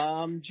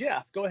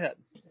 Jeff, go ahead.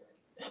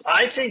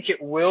 I think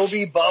it will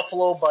be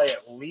Buffalo by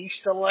at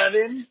least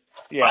 11.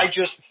 Yeah. I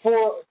just,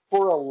 for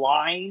a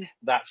line,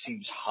 that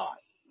seems high.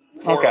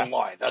 For a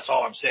line, that's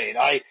all I'm saying.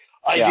 I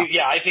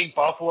think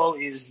Buffalo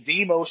is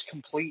the most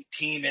complete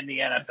team in the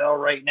NFL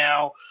right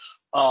now.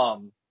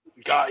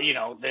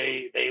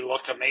 They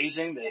look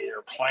amazing. They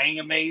are playing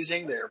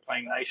amazing. They are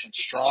playing nice and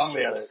strong.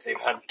 They've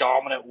had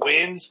dominant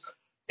wins.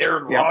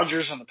 Aaron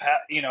Rodgers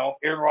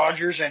Aaron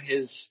Rodgers and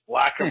his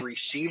lack of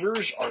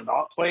receivers are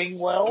not playing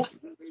well.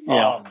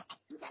 I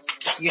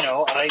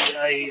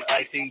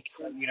think,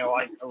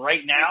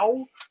 right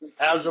now,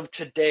 as of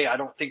today, I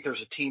don't think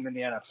there's a team in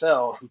the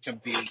NFL who can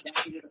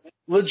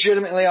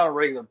legitimately on a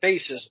regular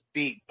basis,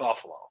 beat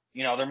Buffalo.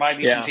 There might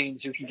be some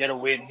teams who can get a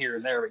win here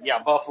and there,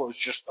 but Buffalo's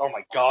just, oh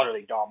my God, are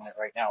they dominant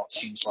right now, it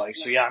seems like.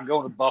 So I'm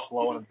going to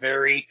Buffalo in a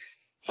very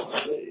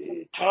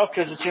tough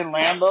because it's in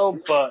Lambeau,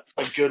 but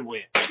a good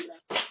win.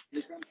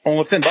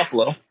 Well, it's in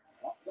Buffalo.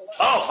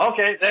 Oh,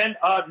 okay. Then,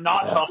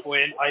 not tough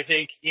win. I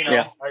think,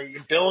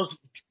 Bills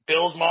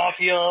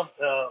Mafia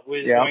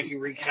was going to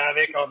wreak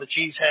havoc on the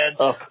Cheeseheads.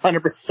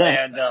 100%.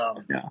 And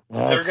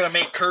they're going to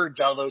make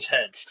curds out of those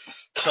heads.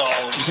 So,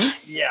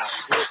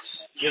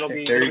 it'll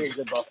be a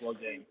good Buffalo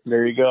game.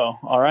 There you go.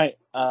 All right.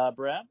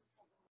 Brad?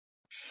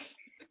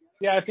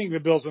 Yeah, I think the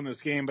Bills win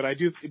this game, but I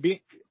think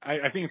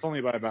it's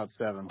only by about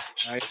 7.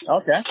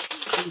 Okay.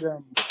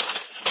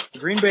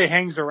 Green Bay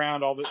hangs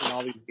around in all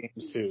these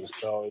games too,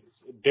 so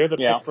they're the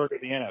Pittsburgh of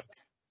the NFC.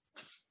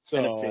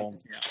 So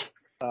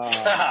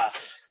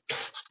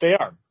they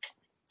are.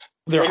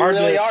 They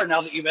really are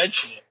now that you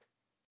mention it.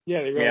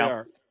 Yeah, they really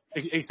are.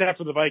 Except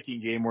for the Viking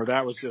game where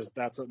that was a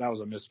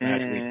mismatch.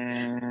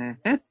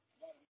 Mm-hmm.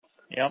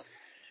 Yep.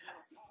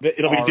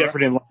 It'll be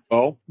different in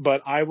Lambeau,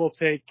 but I will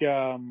take.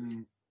 I'll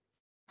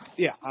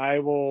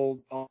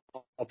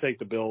take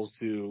the Bills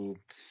to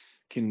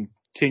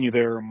continue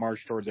their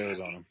march towards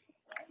Arizona.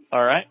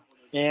 All right.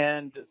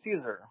 And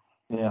Caesar.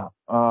 Yeah.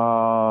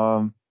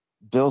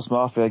 Bills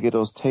Mafia, get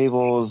those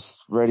tables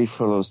ready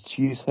for those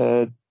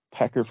cheesehead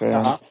Packer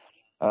fans.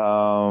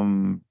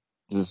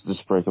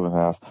 Just break them in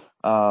half.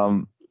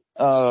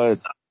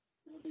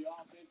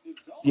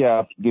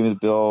 Give me the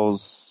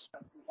Bills.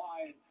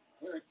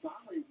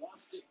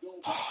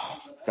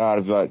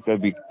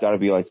 Gotta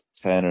be like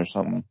 10 or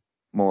something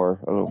more,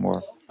 a little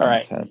more. All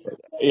right. 10.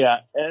 Yeah.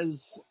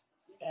 As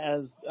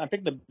I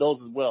picked the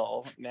Bills as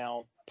well.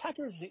 Now,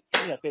 Packers,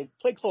 they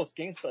play close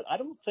games, but I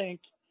don't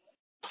think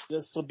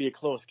this will be a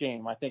close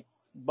game. I think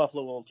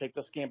Buffalo will take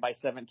this game by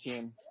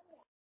 17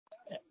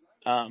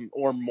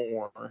 or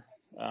more.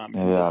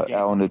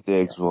 Allen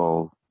Diggs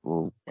will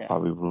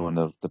probably ruin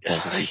the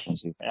Packers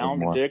defense.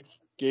 Allen Diggs,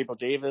 Gabriel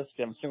Davis,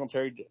 you have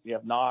Singletary, you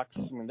have Knox.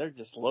 I mean, they're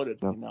just loaded.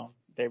 Yep.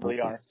 They really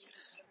are.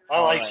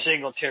 I like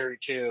Singletary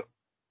too.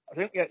 I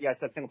think I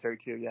said Singletary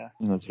too. Yeah.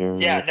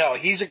 Singletary. Yeah, no,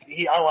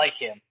 I like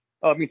him.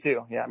 Oh, me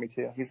too. Yeah, me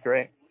too. He's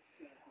great.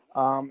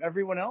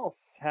 Everyone else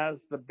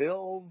has the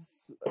Bills.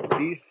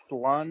 D.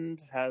 Slund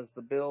has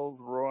the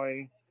Bills.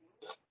 Roy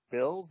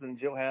Bills, and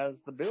Joe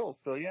has the Bills.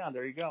 So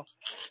there you go.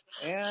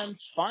 And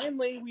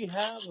finally, we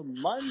have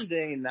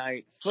Monday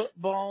Night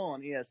Football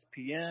on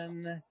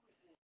ESPN.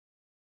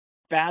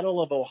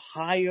 Battle of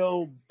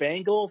Ohio,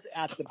 Bengals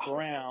at the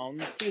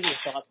Browns. See your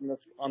thoughts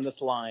on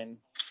this line.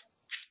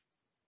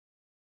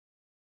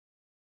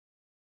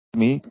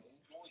 Me?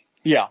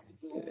 Yeah.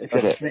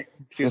 Okay.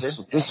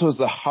 This was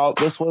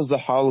the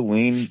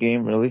Halloween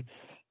game, really,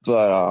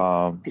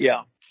 but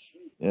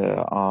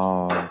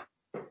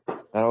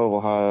Battle of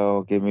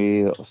Ohio, give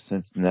me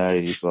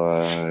Cincinnati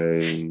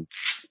by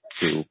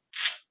 2.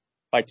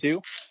 By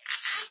 2?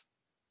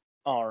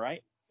 All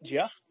right,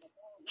 Jeff.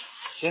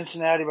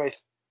 Cincinnati by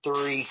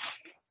 3.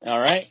 All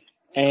right,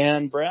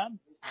 and Brad.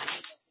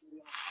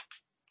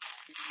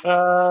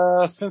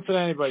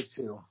 Cincinnati by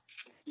 2.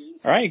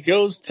 All right,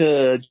 goes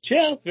to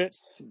Jeff.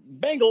 It's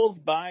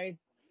Bengals by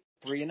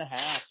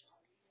 3.5.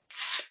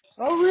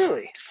 Oh,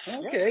 really?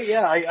 Okay,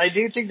 yeah. I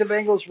do think the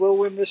Bengals will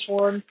win this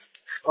one.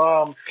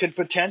 Could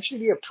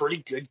potentially be a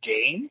pretty good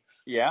game.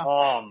 Yeah.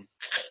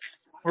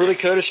 Really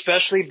could,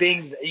 especially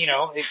being,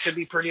 it could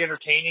be pretty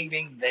entertaining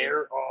being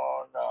there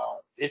on,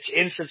 it's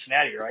in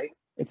Cincinnati, right?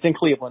 It's in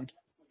Cleveland.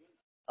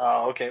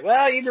 Okay.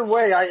 Well, either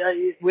way,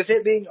 I with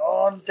it being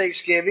on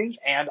Thanksgiving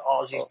and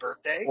Ozzy's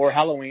birthday. Or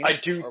Halloween.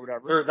 Or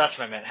whatever. Or that's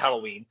what I meant,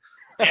 Halloween.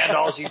 And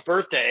Ozzy's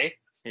birthday.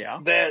 Yeah.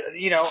 That,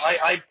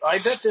 I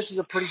bet this is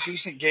a pretty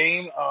decent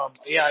game.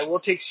 I will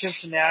take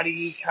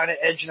Cincinnati, kind of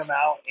edging them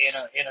out in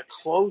a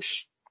close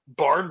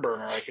barn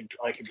burner. I could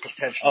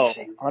potentially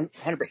see.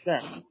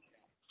 100%.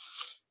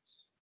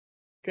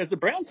 Because the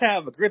Browns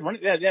have a good run.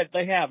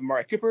 They have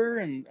Amari Cooper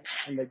and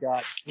they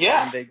got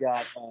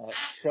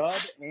Chubb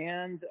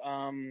and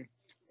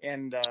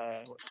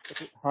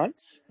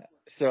Hunt.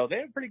 So they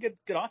have a pretty good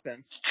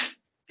offense.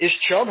 Is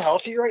Chubb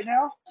healthy right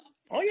now?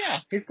 Oh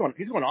yeah, he's going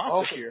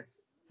off this year.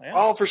 Yeah.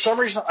 Oh, for some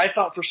reason I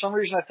thought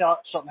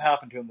something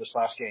happened to him this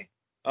last game.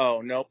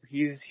 Oh nope,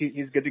 he's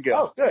good to go.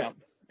 Oh, good.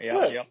 Yeah.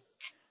 Good.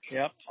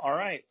 Yep. All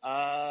right,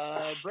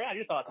 Brad,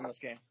 your thoughts on this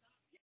game?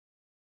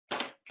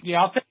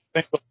 Yeah, I'll take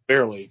the Bengals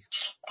barely.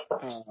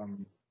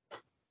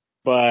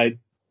 But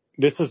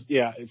this is,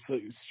 it's a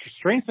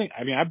strange thing.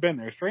 I mean, I've been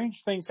there.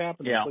 Strange things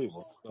happen in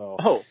Cleveland. So.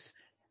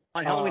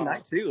 On Halloween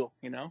night too,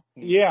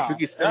 Yeah.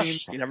 Spooky stuff.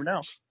 You never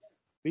know.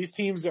 These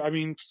teams, so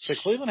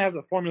Cleveland has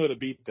a formula to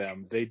beat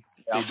them. They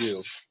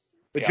do.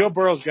 But Yeah. Joe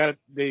Burrow's got it.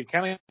 They've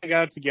kind of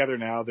got it together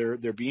now.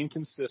 They're being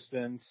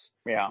consistent.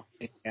 Yeah.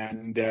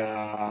 And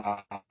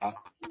I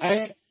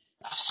kind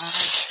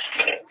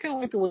of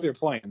like the way they're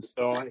playing.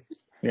 So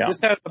this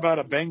has about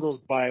a Bengals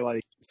by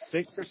like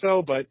 6 or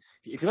so. But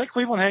if you let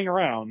Cleveland hang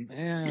around,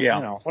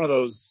 it's one of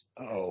those.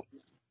 So.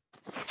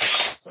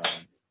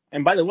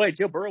 And by the way,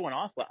 Joe Burrow went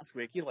off last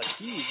week. He went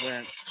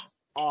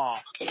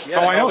off. Yeah,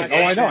 I know.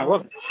 I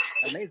love it.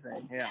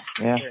 Amazing. Yeah.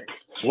 Yeah.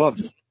 Love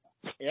it.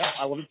 Yeah,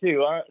 I love it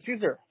too.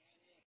 Caesar.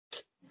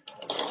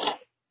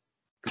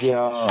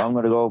 Yeah, I'm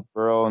gonna go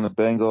Burrow and the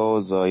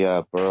Bengals.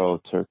 Burrow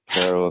took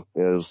care of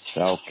his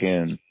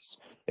Falcons.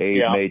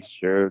 They made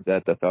sure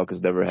that the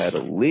Falcons never had a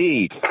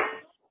lead.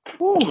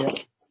 Woo. Give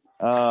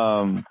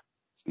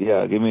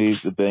me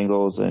the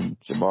Bengals and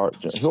Jamar.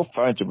 He'll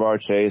find Jamar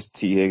Chase,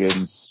 T.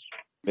 Higgins,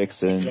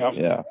 Mixon.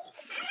 Yep.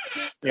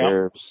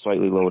 They're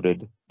slightly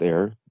loaded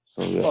there.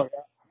 So Oh, yeah.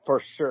 For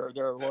sure,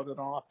 they're loaded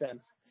on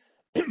offense.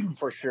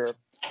 For sure.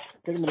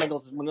 Getting the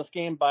Bengals win this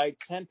game by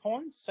 10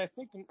 points. I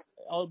think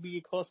it'll be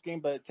a close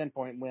game, but a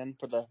 10-point win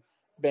for the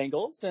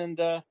Bengals. And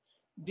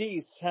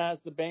Deese has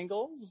the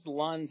Bengals.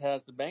 Lund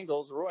has the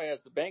Bengals. Roy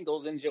has the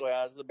Bengals. And Joe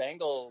has the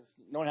Bengals.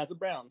 No one has the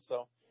Browns.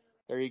 So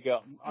there you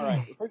go. All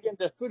right. Before we get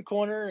into Food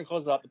Corner and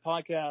close out the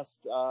podcast,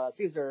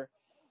 Caesar,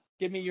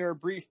 give me your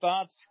brief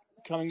thoughts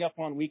coming up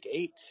on Week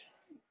 8.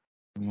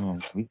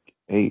 Week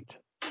 8.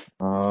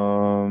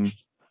 Well,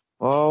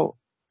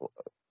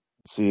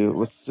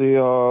 let's see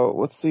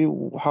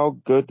how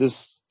good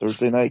this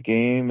Thursday night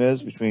game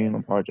is between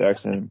Lamar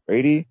Jackson and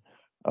Brady.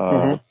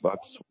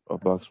 Bucks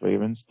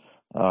Ravens.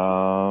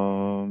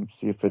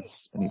 See if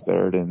it's any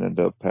better than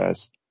the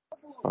past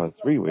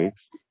 3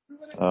 weeks.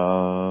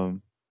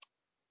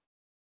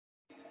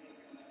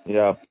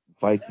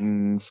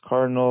 Vikings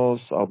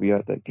Cardinals. I'll be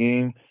at that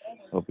game.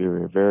 It'll be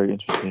a very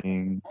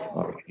interesting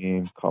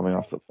game coming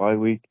off the bye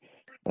week.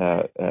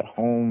 At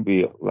home,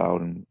 be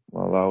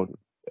loud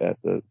at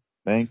the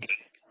bank.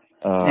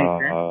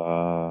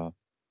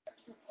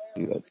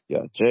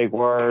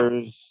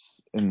 Jaguars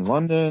in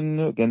London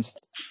against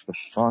the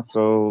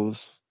Broncos.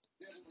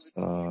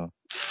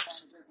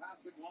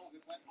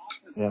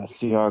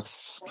 Seahawks,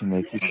 can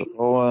they keep it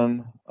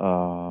going?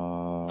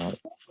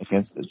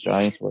 Against the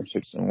Giants, who are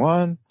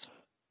 6-1.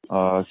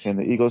 Can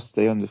the Eagles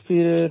stay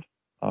undefeated?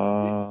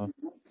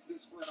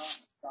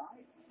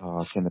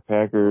 Can the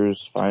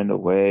Packers find a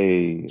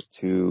way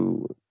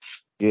to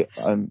get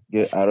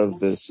out of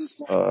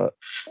this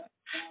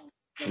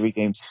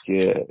 3-game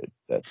skid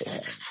that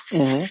they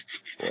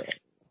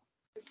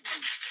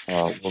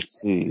have? We'll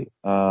see.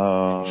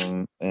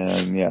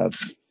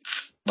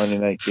 Monday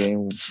night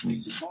game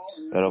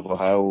out of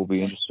Ohio will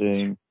be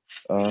interesting.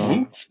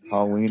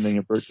 Halloween and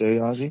your birthday,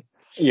 Ozzy.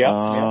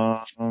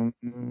 That's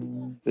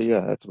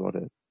about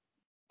it.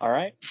 All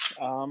right.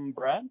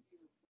 Brad?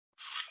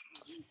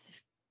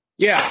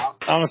 Yeah,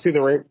 I want to see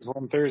the Ravens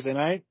win Thursday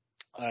night.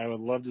 I would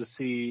love to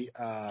see,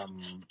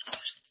 obviously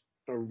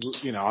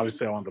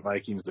I want the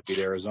Vikings to beat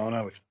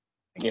Arizona, which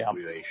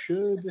they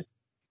should.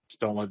 Just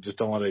don't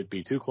let it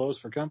be too close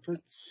for comfort.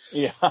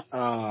 Yeah.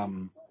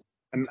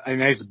 And a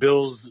nice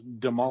Bills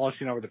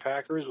demolishing over the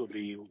Packers would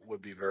be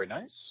very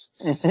nice.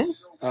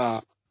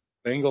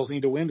 Bengals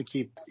need to win to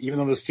keep, even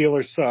though the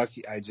Steelers suck.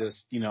 I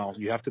just, you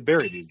have to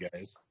bury these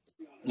guys.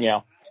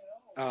 Yeah.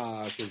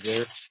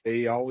 Because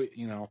they always,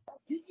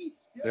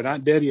 they're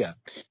not dead yet.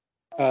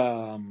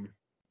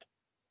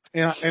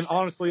 And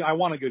honestly, I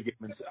want a good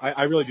game.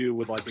 I really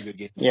would like a good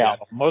game. Yeah.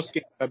 Most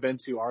games I've been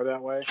to are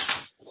that way.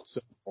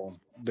 So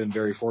been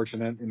very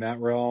fortunate in that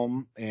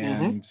realm.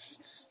 And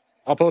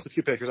I'll post a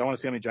few pictures. I want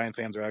to see how many Giant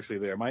fans are actually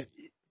there.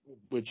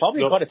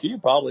 Probably quite a few,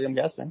 probably, I'm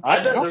guessing.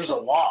 I bet there's a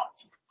lot.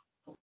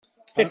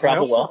 They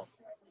travel well,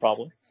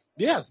 probably.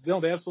 Yes, no,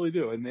 they absolutely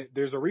do. And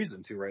there's a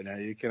reason to right now.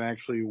 You can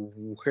actually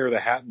wear the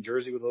hat and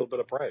jersey with a little bit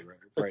of pride.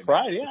 Right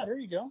pride, yeah, there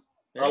you go.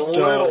 A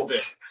little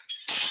bit.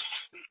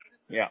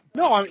 Yeah.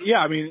 No, They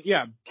haven't,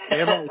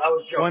 I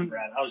was joking,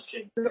 Brad. I was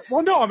kidding.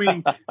 Well, no,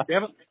 they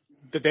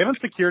haven't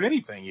secured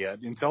anything yet.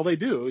 Until they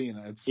do,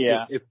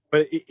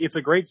 but it's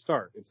a great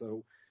start.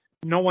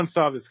 No one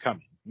saw this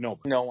coming.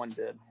 Nobody. No one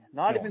did.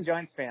 Not even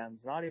Giants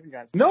fans.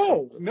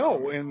 No,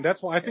 and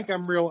that's why I think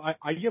I'm real.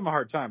 I give him a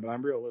hard time, but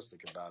I'm realistic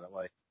about it.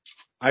 Like,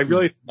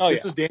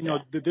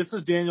 This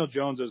is Daniel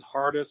Jones's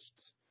hardest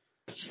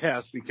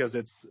test because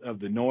it's of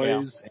the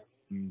noise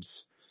and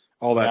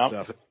all that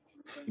stuff.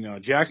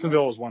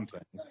 Jacksonville is one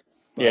thing.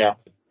 But,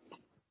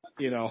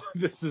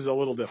 this is a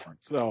little different.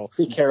 So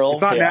Carroll,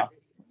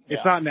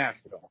 it's not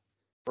Nashville.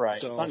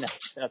 Right. So, it's not Nashville.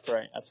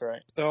 That's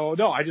right. So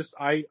no,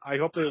 I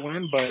hope they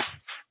win, but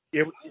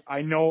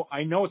I know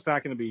it's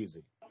not going to be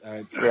easy.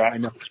 I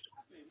know.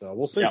 So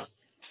we'll see. Yeah.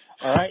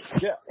 All right.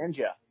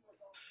 Jeff.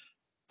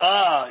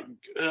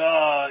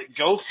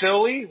 Go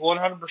Philly,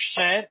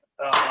 100%.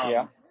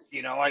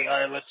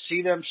 Let's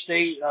see them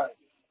stay.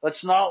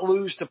 Let's not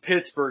lose to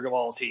Pittsburgh of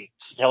all teams.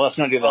 Yeah, let's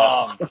not do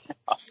that.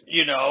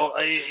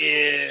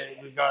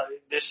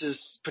 This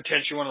is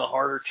potentially one of the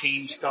harder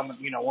teams coming.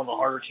 One of the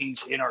harder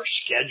teams in our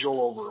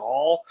schedule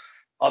overall.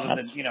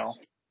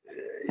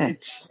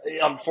 It's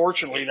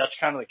unfortunately that's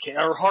kind of the case.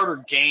 Our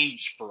harder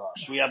games for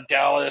us. We have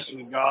Dallas,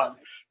 we've got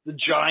the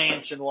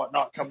Giants and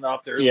whatnot coming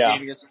up. There's a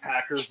game against the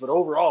Packers, but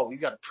overall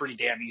we've got a pretty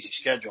damn easy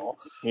schedule.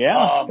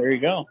 Yeah, there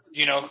you go.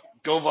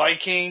 Go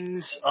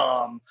Vikings.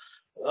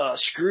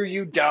 Screw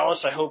you,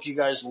 Dallas. I hope you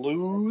guys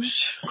lose.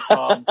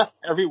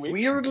 Every week.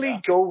 Weirdly,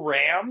 go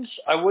Rams.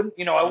 I wouldn't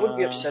be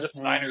upset if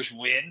the Niners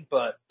win,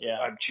 but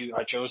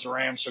I chose the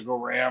Rams, so go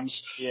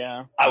Rams.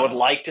 Yeah. I would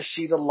like to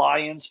see the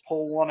Lions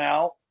pull one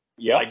out.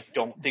 Yep. I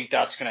don't think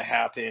that's going to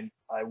happen.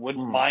 I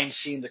wouldn't mind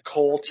seeing the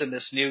Colts and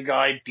this new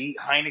guy beat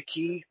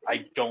Heineke.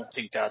 I don't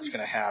think that's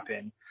going to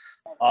happen.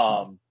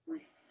 I'm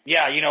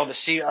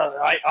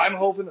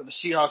hoping that the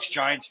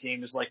Seahawks-Giants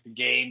game is like the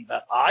game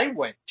that I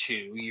went to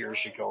years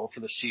ago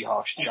for the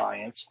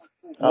Seahawks-Giants.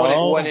 When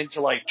it went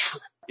into triple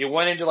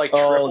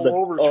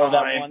overtime.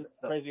 That one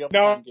crazy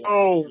overtime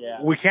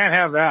game. We can't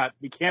have that.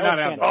 We cannot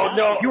have that. Oh,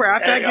 no. You were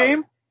at that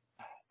game?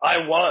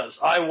 I was.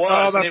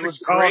 And it was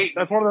great.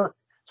 That's one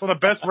of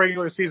the best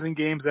regular season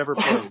games ever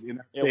played.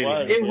 It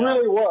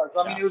really was.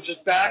 I mean, it was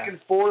just back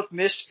and forth,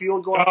 missed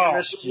field goal after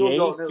missed field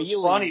goal. And it was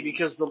funny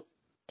because the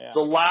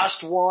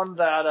last one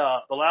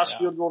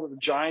field goal that the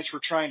Giants were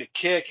trying to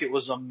kick, it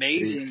was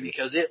amazing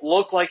because it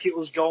looked like it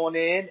was going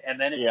in, and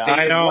then it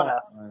faded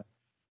left.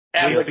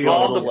 And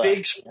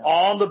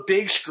on the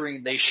big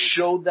screen, they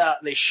showed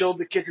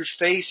the kicker's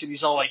face, and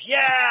he's all like,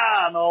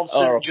 "Yeah!" and all of a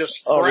sudden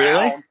just ground.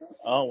 Really?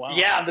 Oh wow!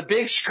 Yeah, the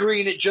big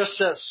screen it just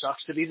says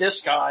 "sucks to be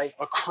this guy"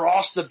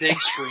 across the big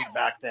screen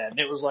back then.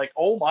 It was like,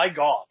 oh my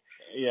god!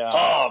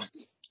 Yeah.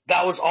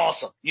 That was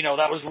awesome.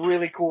 That was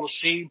really cool to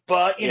see.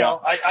 But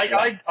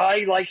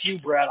I like you,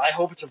 Brad. I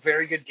hope it's a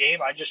very good game.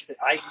 I think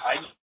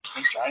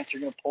Giants are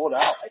going to pull it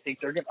out. I think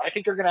they're going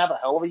to have a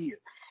hell of a year.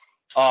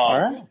 All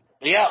right.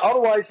 Yeah,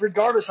 otherwise,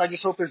 regardless, I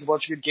just hope there's a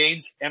bunch of good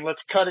games, and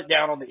let's cut it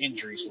down on the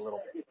injuries a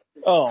little bit.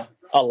 Oh,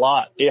 a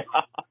lot. Yeah.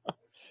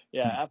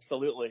 Yeah,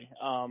 absolutely.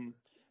 I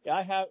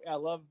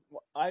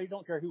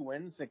don't care who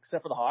wins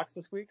except for the Hawks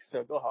this week,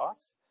 so go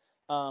Hawks.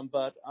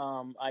 But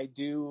I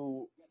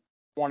do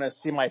want to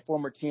see my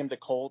former team, the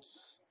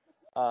Colts,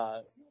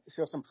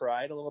 show some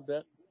pride a little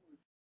bit.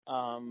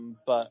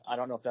 But I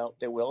don't know if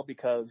they will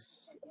because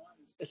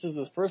this is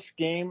his first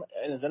game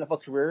in his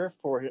NFL career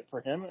for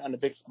him on a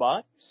big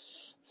spot.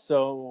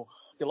 So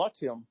good luck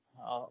to him.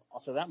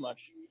 I'll say that much.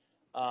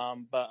 But I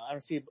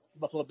want to see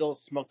Buffalo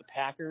Bills smoke the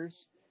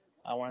Packers.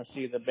 I want to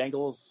see the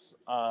Bengals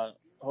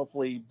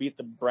hopefully beat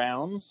the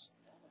Browns.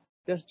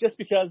 Just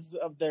because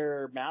of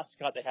their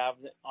mascot they have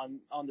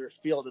on their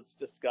field, it's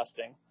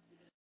disgusting.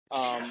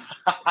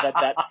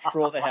 That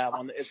troll they have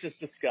it's just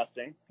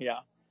disgusting. Yeah.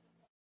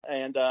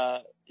 And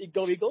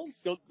go Eagles,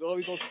 go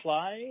Eagles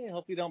fly.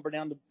 Hopefully don't burn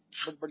down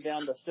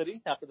the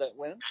city after that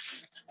win.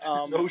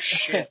 No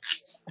shit.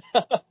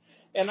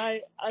 And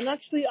I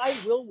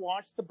will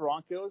watch the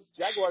Broncos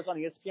Jaguars on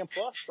ESPN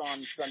Plus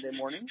on Sunday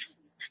morning,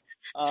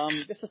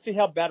 just to see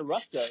how bad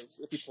Russ does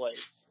if he plays.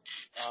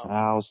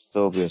 I'll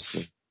still be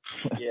asleep.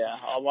 Yeah,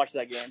 I'll watch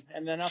that game.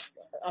 And then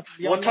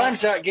what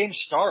time's that game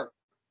start?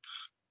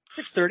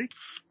 6:30.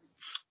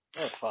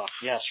 Oh fuck!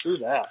 Yeah, screw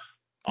that.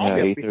 I'll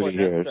Yeah, get before 8:30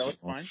 here. that, so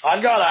it's fine.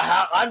 I've got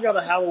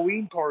a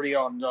Halloween party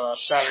on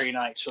Saturday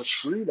night, so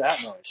screw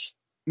that noise.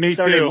 Me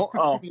Saturday too.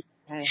 Well,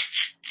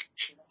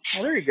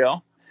 there you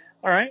go.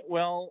 All right.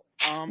 Well,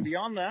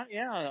 beyond that,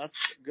 let's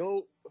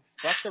go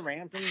fuck the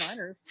Rams and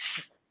Niners.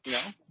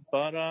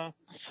 But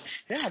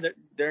yeah,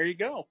 there you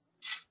go.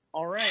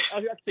 All right.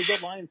 Oh, actually, go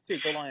Lions too.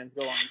 Go Lions.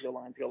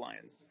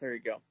 There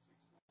you go.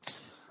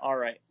 All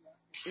right.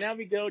 Now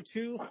we go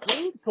to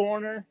Food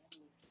Corner.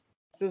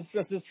 This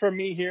is for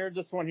me here.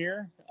 This one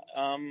here.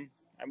 I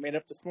made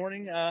up this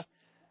morning.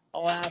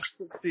 I'll ask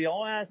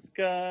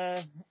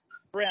Brad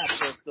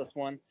first. This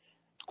one.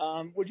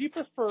 Would you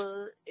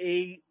prefer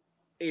a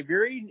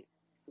very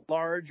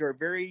large or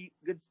very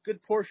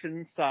good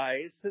portion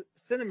size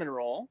cinnamon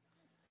roll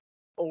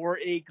or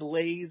a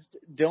glazed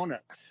donut?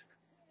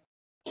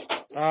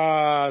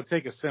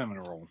 Take a cinnamon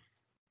roll.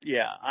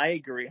 Yeah, I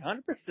agree,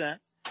 100%.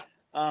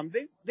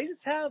 They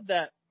just have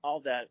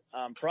all that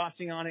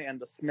frosting on it, and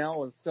the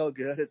smell is so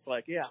good. It's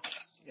like, yeah,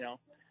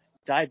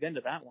 dive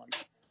into that one.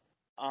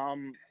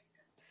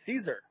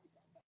 Caesar.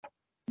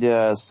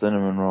 Yeah,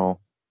 cinnamon roll.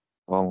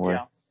 Long way.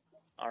 Yeah.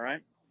 All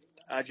right.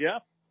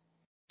 Jeff?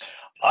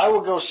 I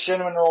will go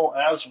cinnamon roll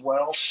as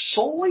well,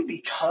 solely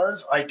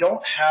because I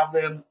don't have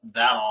them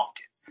that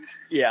often.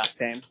 Yeah,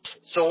 same.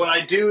 So when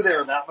I do,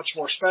 they're that much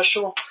more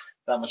special,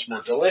 that much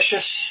more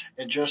delicious,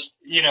 and just,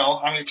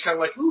 it's kind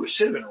of like, ooh, a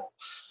cinnamon roll.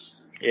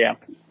 Yeah.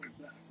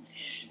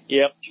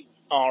 Yep.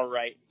 All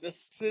right. This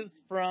is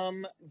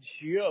from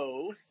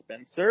Joe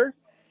Spencer.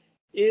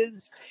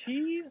 Is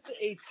cheese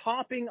a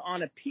topping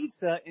on a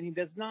pizza? And he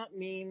does not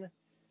mean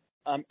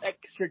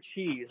extra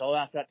cheese. I'll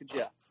ask that to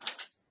Jeff.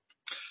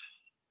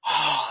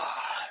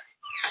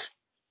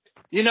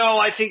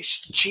 I think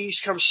cheese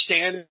comes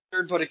standard,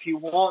 but if you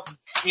want,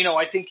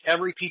 I think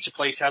every pizza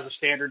place has a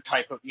standard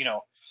type of,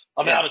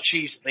 amount of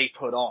cheese that they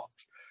put on.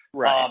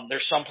 Right.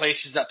 There's some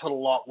places that put a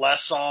lot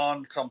less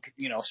on,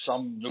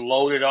 some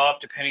load it up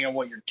depending on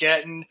what you're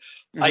getting.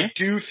 Mm-hmm. I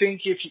do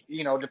think if,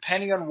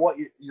 depending on what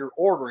you're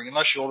ordering,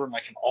 unless you're ordering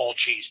like an all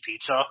cheese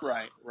pizza.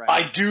 Right.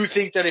 I do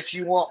think that if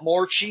you want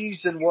more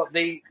cheese than what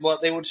they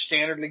would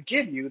standardly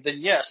give you,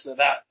 then yes,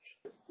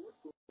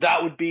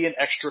 that would be an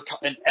extra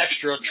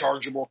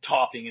chargeable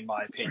topping in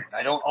my opinion.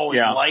 I don't always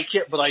like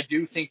it, but I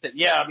do think that,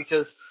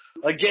 because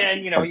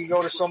again, you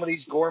go to some of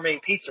these gourmet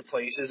pizza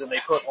places and they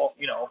put,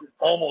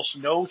 almost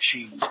no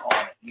cheese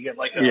on it. You get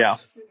like a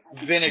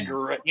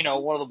vinaigrette,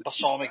 one of the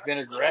balsamic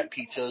vinaigrette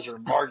pizzas or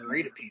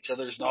margarita pizza.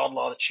 There's not a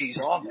lot of cheese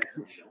on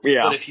there.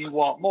 Yeah. But if you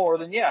want more,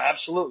 then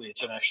absolutely,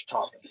 it's an extra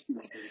topping.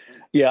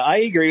 Yeah, I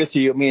agree with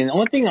you. I mean, the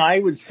only thing I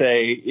would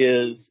say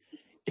is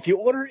if you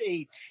order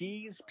a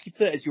cheese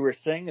pizza, as you were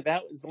saying,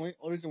 that was the only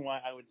reason why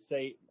I would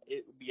say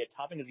it would be a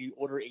topping is you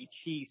order a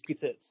cheese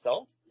pizza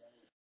itself.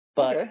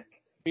 But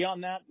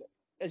beyond that,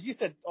 as you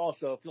said,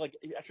 also, if you like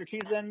extra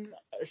cheese, then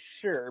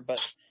sure. But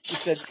you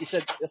said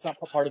that's not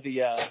part of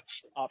the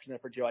option there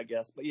for Joe, I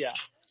guess. But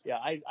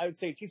I would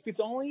say cheese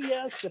pizza only,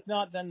 yes. If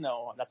not, then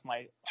no. That's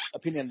my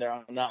opinion there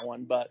on that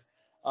one. But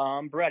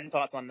Brad, your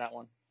thoughts on that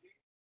one?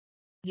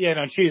 Yeah,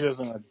 no, cheese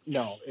isn't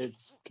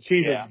it's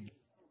cheese is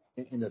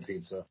in the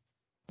pizza.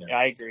 Yeah,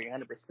 I agree,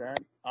 100%.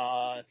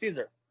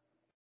 Caesar.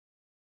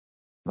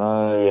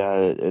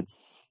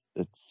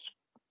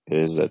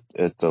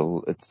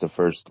 It's the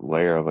first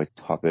layer of like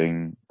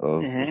topping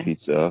of the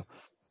pizza.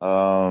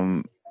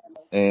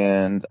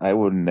 And I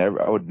would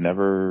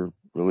never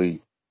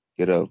really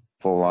get a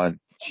full on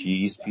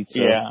cheese pizza.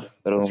 Yeah.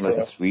 Let alone like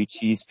a sweet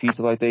cheese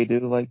pizza like they do.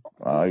 Like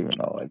I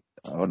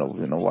don't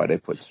even know why they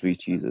put sweet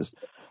cheeses.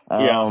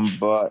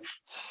 But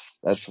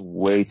that's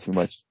way too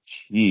much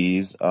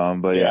cheese. I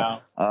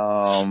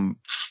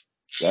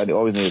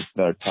always need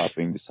another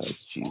topping besides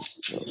cheese.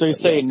 So you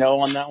say no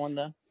on that one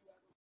then?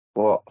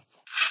 Well,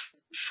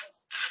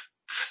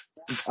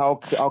 I'll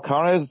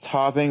count it as a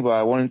topping, but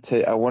I wouldn't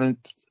a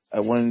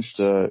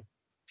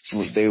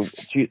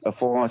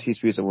full-on cheese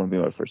pizza wouldn't be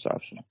my first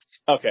option.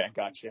 Okay,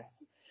 gotcha.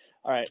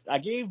 All right, I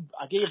gave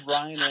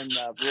Ryan and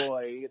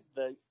Roy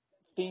the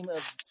theme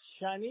of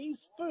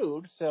Chinese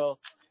food, so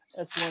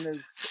this one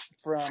is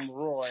from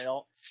Roy.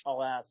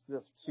 I'll ask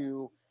this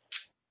to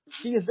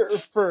Caesar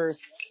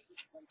first.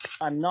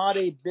 I'm not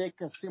a big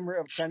consumer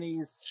of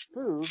Chinese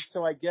food,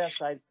 so I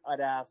guess I'd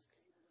ask,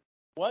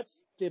 what's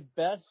the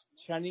best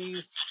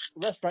Chinese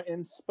restaurant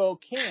in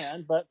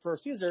Spokane? But for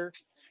Caesar,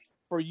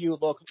 for you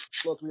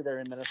locally there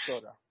in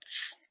Minnesota.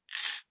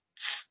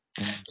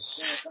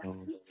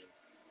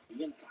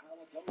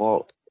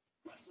 Well,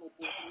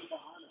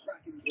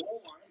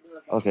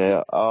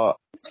 okay.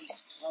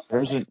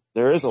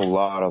 There is a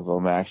lot of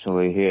them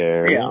actually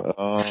here.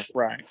 Yeah.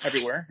 Right.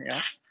 Everywhere.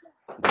 Yeah.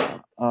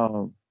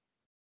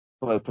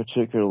 But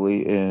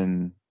particularly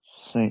in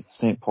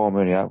St. Paul,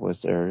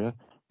 Minneapolis area.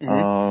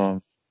 Mm-hmm.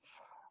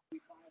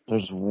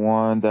 There's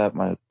one that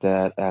my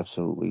dad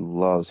absolutely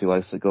loves. He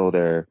likes to go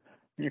there.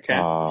 Okay.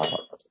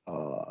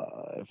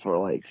 For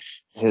like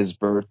his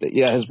birthday.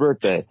 Yeah, his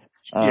birthday.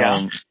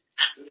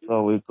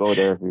 So we go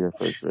there for your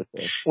first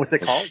birthday. What's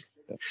it called?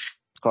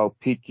 It's called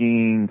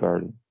Peking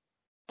Garden.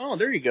 Oh,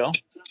 there you go.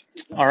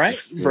 All right,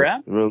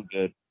 Brad. Real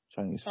good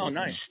Chinese food. Oh,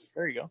 nice.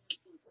 There you go.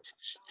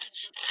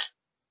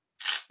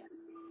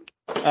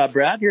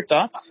 Brad, your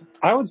thoughts?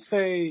 I would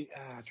say,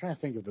 trying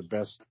to think of the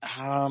best.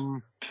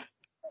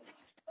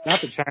 Not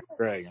the China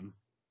Dragon.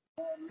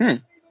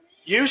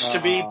 Used to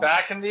be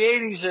back in the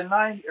 80s and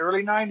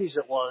early 90s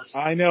it was.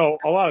 I know.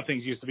 A lot of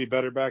things used to be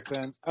better back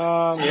then.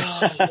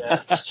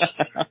 Yes.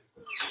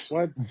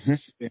 What?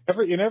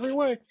 In every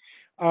way.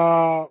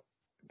 I'm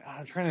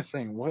trying to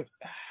think. What?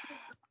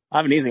 I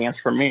have an easy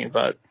answer for me,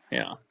 but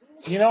yeah.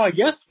 I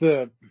guess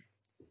for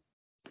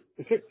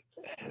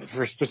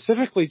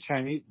specifically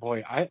Chinese,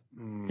 boy,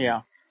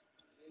 Yeah.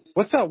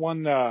 What's that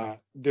one?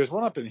 There's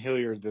one up in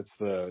Hilliard that's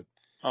the.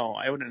 Oh,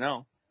 I wouldn't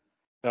know.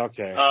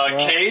 Okay.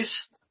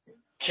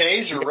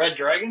 K's or Red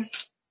Dragon?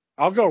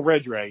 I'll go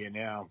Red Dragon,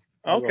 yeah.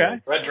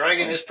 Okay. Red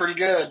Dragon is pretty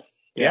good.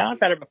 Yeah, I've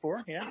had it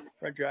before. Yeah,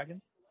 Red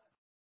Dragon.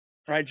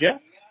 All right,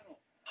 Jeff?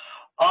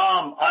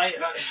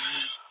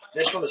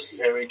 This one is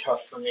very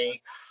tough for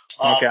me.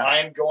 Okay.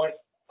 I'm kind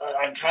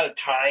of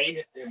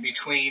tied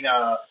between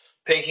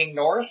Peking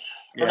North.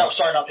 Yeah. Or no,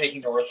 sorry, not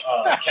Peking North.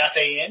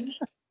 Cafe Inn.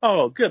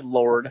 Oh, good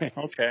Lord.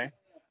 Okay.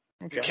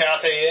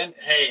 Cafe Inn.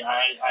 Hey,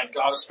 I've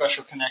got a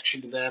special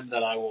connection to them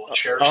that I will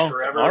cherish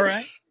forever.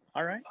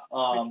 All right.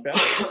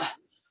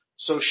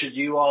 So should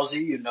you,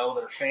 Ozzy, you know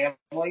their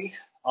family?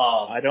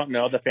 I don't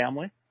know the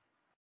family.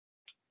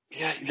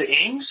 Yeah, the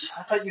Ings?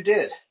 I thought you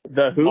did.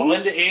 The who?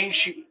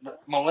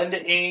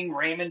 Melinda Ing,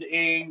 Raymond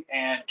Ing,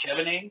 and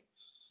Kevin Ing.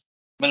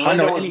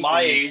 Melinda was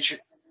my age.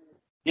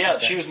 Yeah,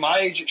 okay. She was my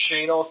age at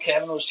Shadle.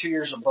 Kevin was 2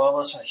 years above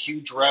us, and a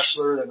huge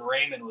wrestler. Then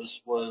Raymond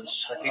was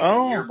I think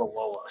a year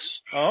below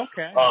us.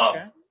 Okay.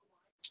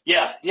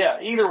 Yeah.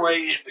 Either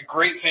way,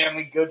 great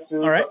family, good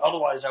food. Right. But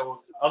otherwise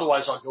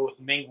I'll go with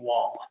Ming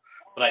Wall.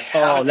 But I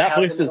haven't that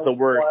place is the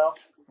worst.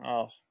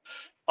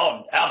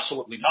 Oh,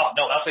 absolutely not.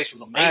 No, that place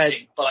was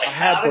amazing. But I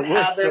haven't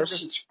had them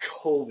since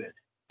COVID.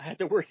 I had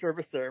the worst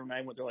service there when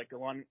I went there a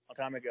long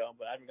time ago,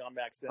 but I haven't gone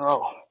back since.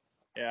 Oh.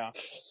 Yeah.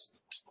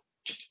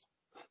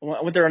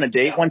 I went there on a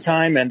date one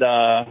time and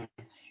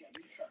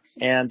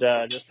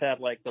just had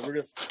like the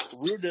rudest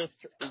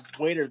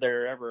waiter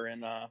there ever,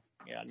 and not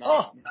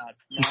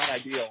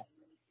ideal.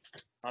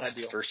 Not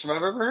ideal. First time I've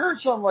ever heard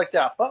something like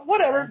that, but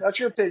whatever. That's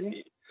your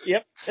opinion.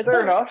 Yep,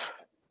 fair enough.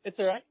 It's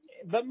all right.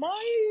 But my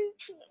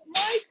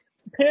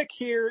pick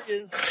here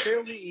is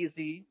fairly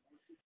easy.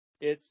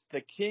 It's the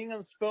King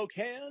of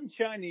Spokane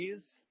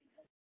Chinese.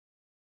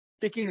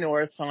 Peking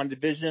North on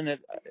Division.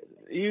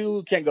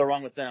 You can't go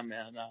wrong with them,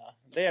 man.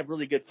 They have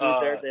really good food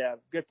there. They have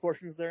good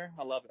portions there.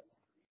 I love it.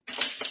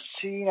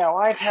 See, now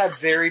I've had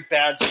very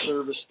bad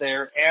service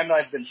there, and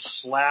I've been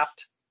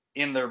slapped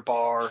in their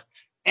bar,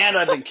 and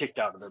I've been kicked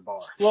out of their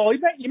bar. Well,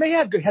 you may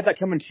have had that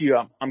coming to you,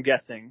 I'm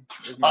guessing.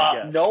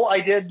 No,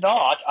 I did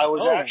not. I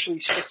was actually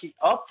sticking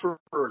up for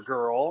a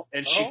girl,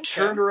 and she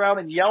turned around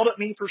and yelled at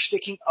me for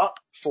sticking up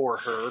for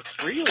her.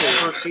 Really?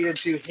 And proceeded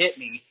to hit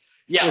me.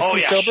 Yeah. Was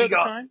she sober at the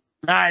time?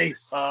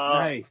 Nice.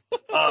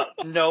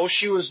 No,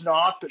 she was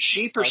not, but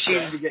she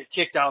proceeded to get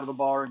kicked out of the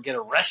bar and get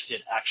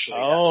arrested, actually.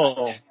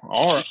 Oh,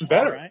 all right.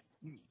 Better. Right.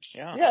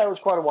 Yeah. Yeah, it was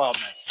quite a wild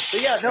night.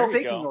 But yeah, no,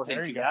 Peking North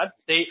ain't too bad.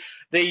 They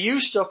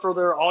used to, for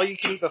their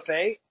all-you-can-eat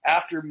buffet,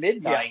 after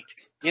midnight,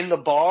 in the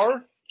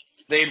bar,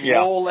 they'd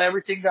roll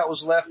everything that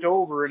was left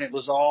over, and it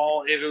was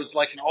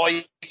like an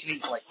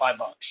all-you-can-eat for like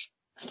 $5.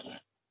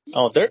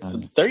 Oh,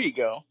 there you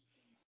go.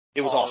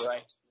 It was awesome.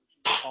 Right.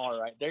 All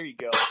right, there you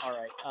go. All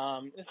right.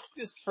 This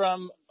is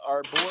from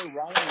our boy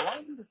Ryan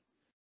Lund.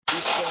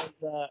 He says,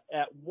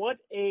 at what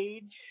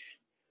age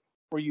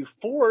were you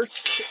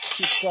forced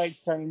to try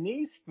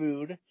Chinese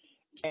food,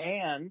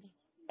 and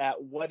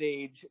at what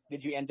age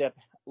did you end up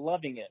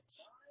loving it?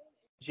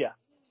 Jeff.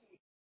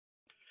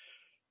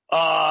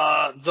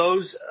 I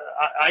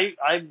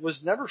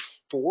was never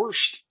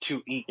forced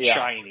to eat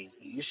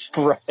Chinese.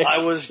 Right. I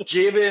was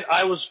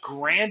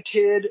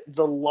granted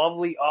the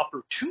lovely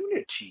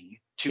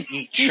opportunity to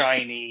eat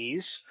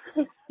Chinese.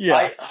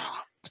 Yeah.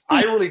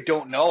 I really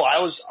don't know.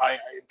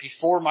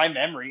 Before my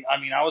memory, I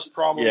was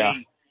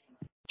probably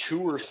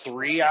 2 or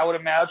 3, I would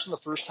imagine, the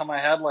first time I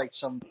had like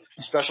some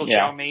special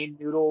chow mein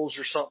noodles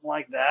or something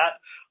like that.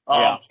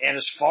 And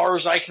as far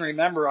as I can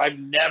remember, I've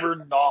never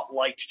not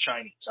liked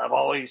Chinese. I've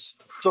always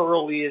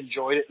thoroughly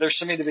enjoyed it. There's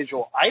some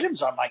individual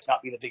items I might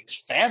not be the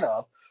biggest fan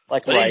of.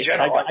 Like rice.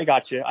 I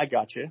got you.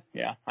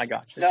 Yeah, I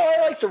got you. No,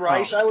 I like the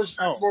rice. I was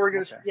more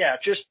good. Yeah,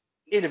 just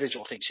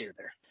individual things here and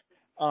there.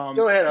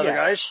 Go ahead, other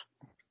guys.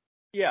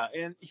 Yeah,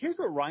 and here's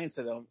what Ryan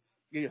said, though.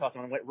 Get your thoughts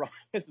on it.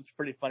 This is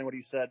pretty funny what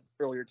he said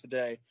earlier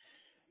today.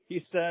 He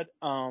said,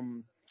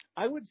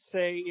 I would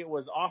say it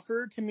was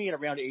offered to me at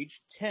around age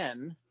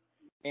 10,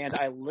 and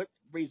I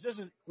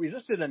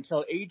resisted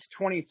until age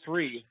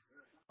 23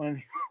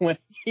 when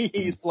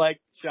he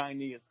liked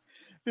Chinese.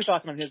 Your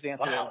thoughts on his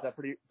answer? Wow. Is that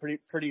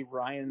pretty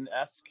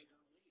Ryan-esque?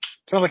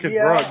 Sounds like a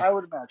drug. I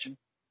would imagine.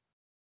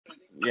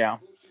 Yeah.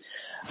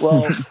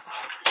 Well,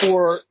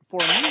 for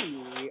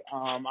me,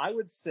 I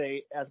would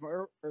say, as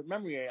my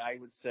memory, I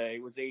would say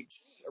was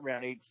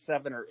around age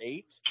 7 or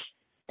 8.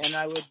 And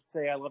I would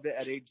say I loved it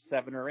at age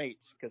 7 or 8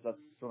 because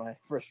that's when I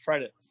first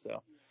tried it.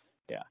 So,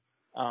 yeah.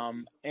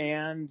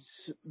 And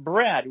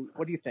Brad,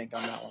 what do you think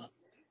on that one?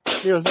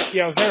 I was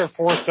never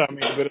forced on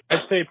me, but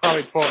I'd say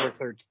probably 12 or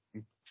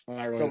 13. When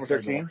I really 12 or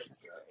 13?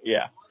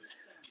 Yeah.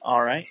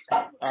 All right.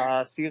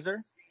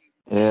 Caesar?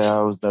 Yeah,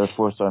 I was there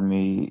forced on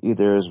me.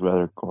 Either is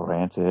rather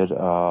granted.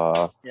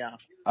 Yeah.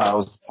 I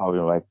was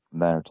probably like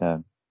 9 or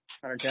 10.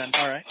 9 or 10.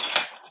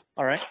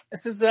 All right.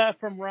 This is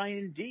from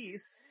Ryan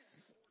Deese.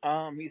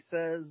 He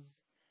says,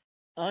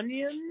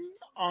 onion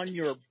on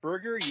your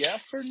burger,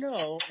 yes or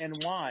no,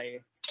 and why?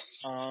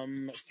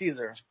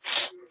 Caesar.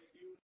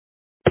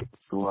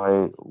 Do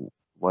I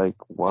like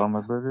what on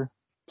my burger?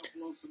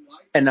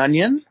 An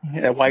onion?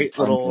 A white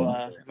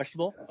little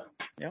vegetable?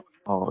 Yep.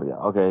 Oh, yeah.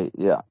 Okay,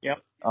 yeah. Yep.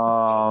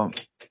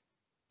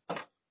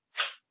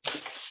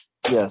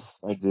 Yes,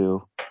 I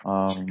do.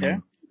 Okay.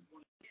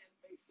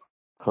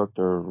 Cooked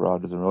or raw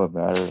doesn't really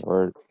matter.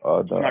 Or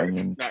the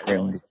onion not rings.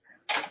 really.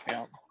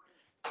 Yeah.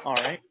 All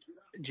right.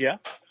 Jeff?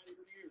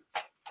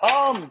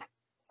 I'm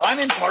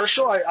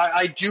impartial.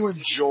 I do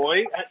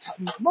enjoy,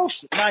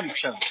 most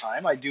 90% of the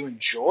time, I do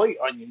enjoy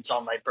onions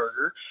on my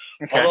burger.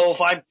 Okay.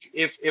 Although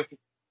if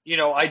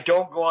I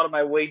don't go out of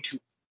my way to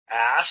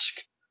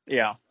ask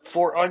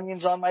for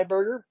onions on my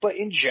burger, but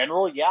in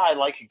general, yeah, I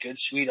like a good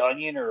sweet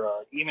onion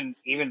or even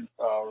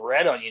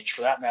red onions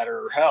for that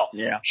matter, or hell,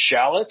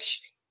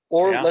 shallots.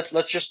 Or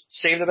let's just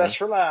save the best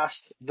for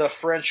last. The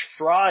French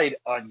fried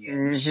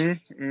onions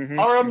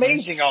are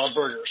amazing on a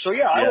burger. So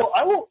yeah,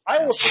 I will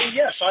say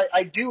yes.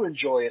 I do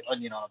enjoy an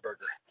onion on a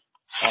burger.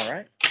 All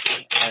right.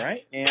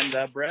 And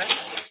Brett?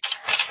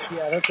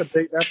 Yeah, that's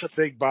a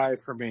big buy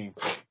for me.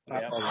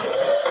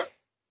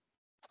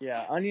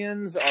 Yeah,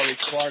 onions are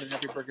required in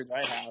every burger that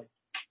I have.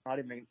 Not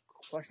even a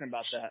question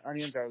about that.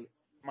 Onions are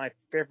my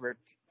favorite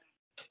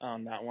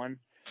on that one.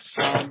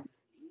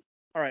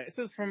 All right, this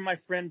is from my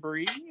friend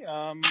Bree.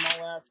 I'll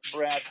ask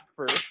Brad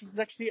first. This is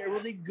actually a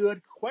really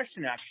good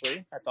question,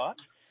 actually, I thought.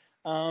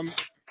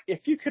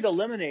 If you could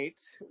eliminate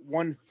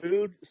one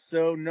food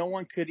so no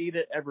one could eat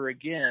it ever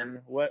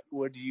again, what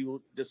would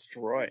you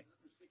destroy?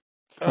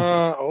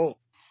 I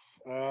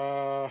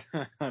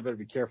better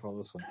be careful on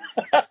this one.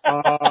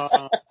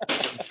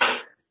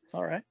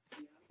 All right.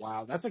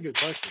 Wow, that's a good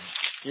question.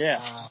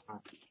 Yeah.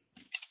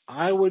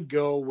 I would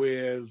go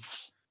with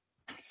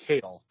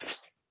kale.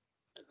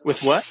 With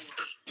what?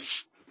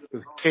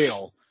 With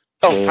kale.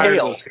 Oh,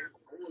 kale.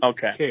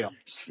 Okay. Kale.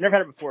 Never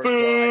had it before, so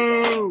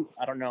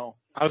I don't know.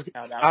 I was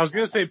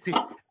gonna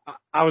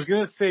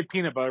say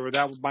peanut butter,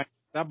 but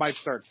that might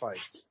start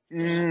fights.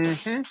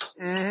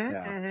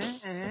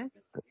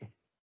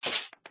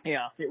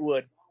 Yeah, it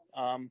would.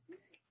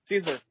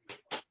 Caesar.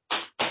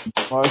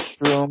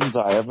 Mushrooms,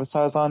 I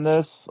emphasize on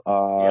this. It's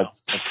a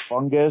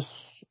fungus.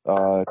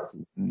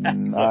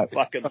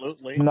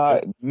 Absolutely. Not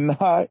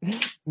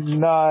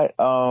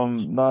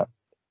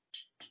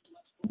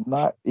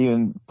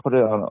even put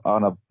it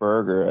on a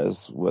burger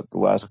as what the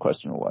last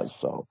question was.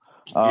 So,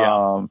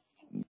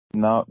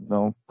 no,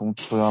 don't put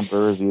it on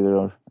burgers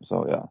either.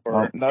 So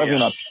not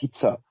even a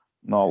pizza.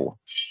 No.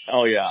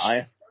 Oh yeah,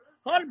 I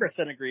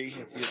 100% agree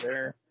with you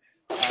there,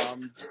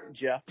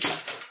 Jeff.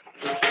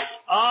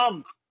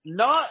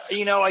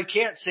 I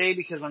can't say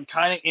because I'm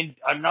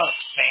not a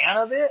fan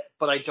of it,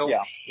 but I don't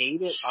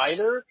hate it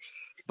either.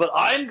 But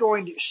I'm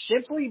going to,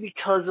 simply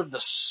because of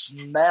the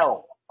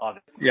smell of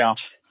it. Yeah.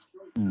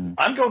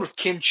 I'm going with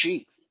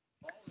kimchi.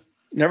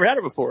 Never had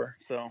it before,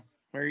 so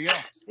there you go.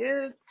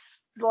 It's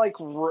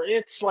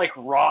like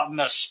rotten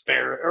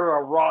asparagus or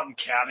a rotten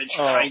cabbage,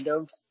 kind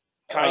of,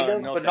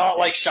 no, but not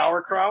like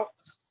sauerkraut.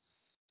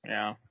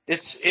 Yeah.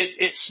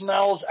 It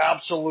smells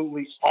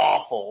absolutely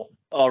awful.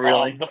 Oh,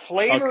 really? The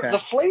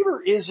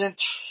flavor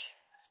isn't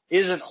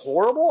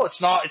horrible.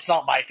 It's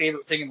not my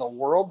favorite thing in the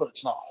world, but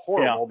it's not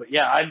horrible. But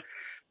yeah, I'm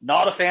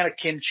not a fan of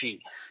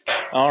kimchi.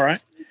 All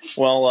right.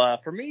 Well,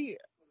 for me,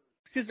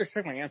 Caesar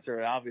took my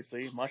answer,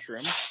 obviously,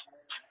 mushrooms.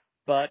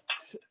 But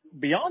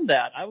beyond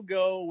that, I would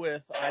go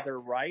with either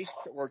rice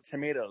or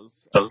tomatoes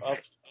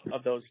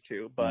of those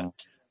two. But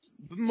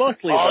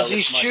mostly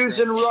Ozzy's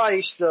choosing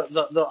rice,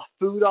 the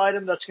food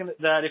item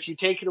that if you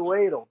take it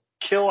away, it'll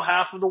kill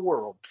half of the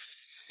world.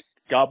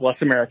 God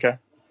bless America.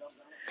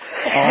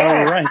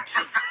 All right.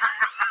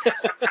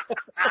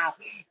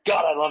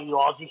 God, I love you,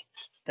 Ozzy.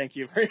 Thank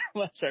you very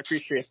much. I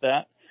appreciate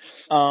that.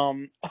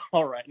 All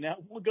right. Now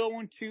we'll go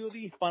into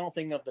the final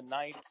thing of the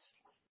night.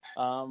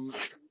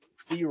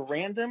 The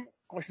random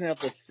question of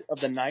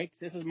the night.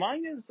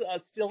 Mine is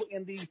still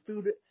in the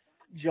food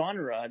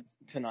genre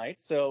tonight.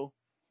 So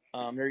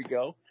there you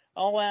go.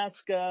 I'll ask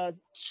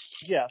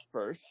Jeff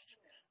first.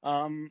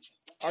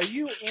 Are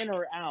you in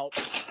or out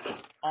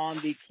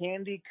on the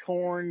candy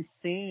corn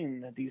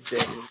scene these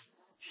days?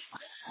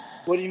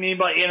 What do you mean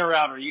by in or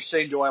out? Are you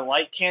saying, do I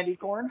like candy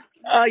corn?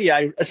 Yeah,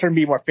 I was trying to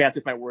be more fancy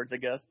with my words, I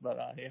guess, but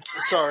yeah.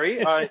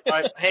 Sorry.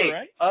 Hey,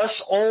 right.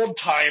 Us old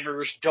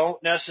timers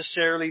don't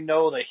necessarily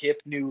know the hip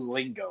new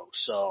lingo,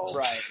 so.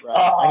 Right.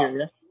 I hear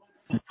you.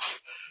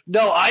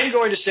 No, I'm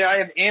going to say I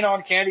am in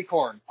on candy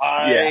corn.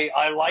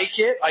 I like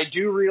it. I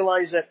do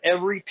realize that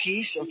every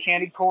piece of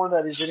candy corn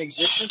that is in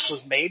existence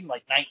was made in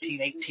like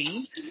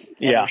 1918. And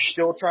they're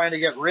still trying to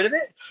get rid of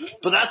it.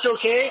 But that's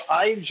okay.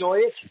 I enjoy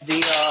it. To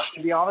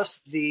be honest,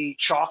 the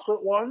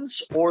chocolate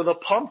ones or the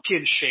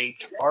pumpkin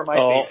shaped are my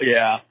favorite. Oh,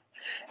 yeah.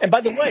 And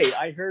by the way,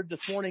 I heard this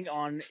morning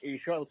on a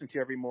show I listen to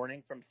every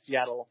morning from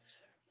Seattle,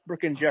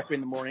 Brooke and Jeffrey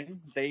in the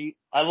morning.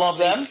 I love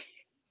them.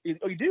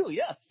 Oh, you do?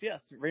 Yes,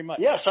 very much.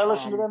 Yes, I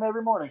listen to them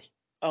every morning.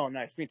 Oh,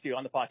 nice. Me too.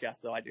 On the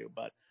podcast, though, I do,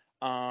 but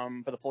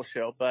for the full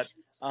show. But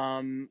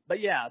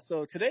yeah.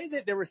 So today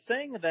they were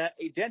saying that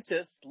a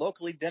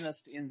locally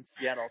dentist in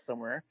Seattle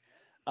somewhere,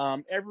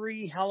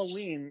 every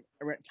Halloween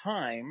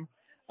time,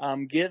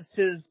 gives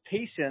his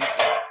patients,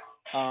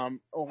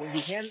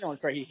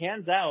 he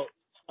hands out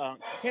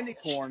candy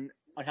corn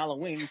on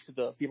Halloween to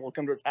the people who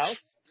come to his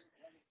house,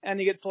 and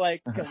he gets a lot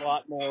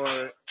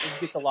more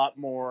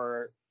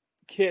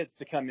kids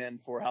to come in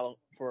to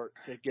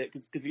get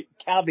because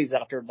cavities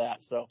after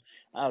that. So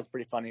that was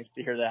pretty funny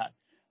to hear that.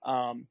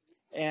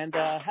 And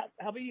how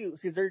about you,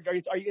 Caesar?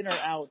 Are you in or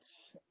out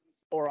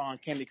or on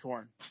candy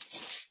corn?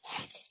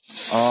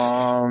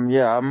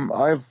 Yeah,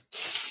 I've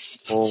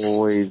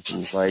always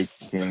liked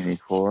candy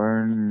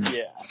corn.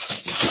 Yeah.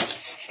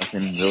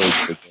 Nothing really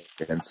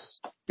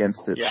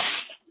against it. Yeah.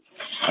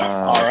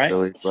 All right.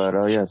 Really, but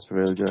yeah, it's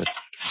really good.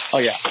 Oh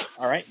yeah.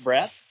 All right,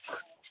 Brad.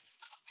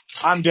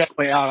 I'm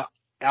definitely out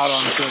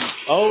on candy.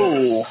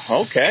 Oh,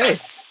 okay.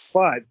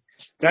 But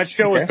that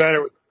show was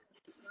better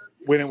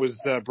when it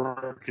was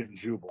Brooke and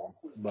Jubal.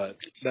 But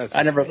that's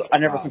I never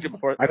seen it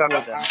before. I don't know.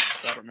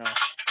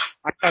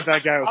 I thought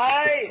that guy was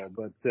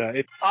but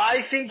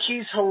I think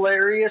he's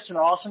hilarious and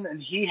awesome,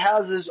 and he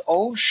has his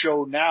own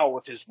show now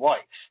with his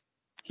wife.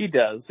 He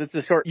does. It's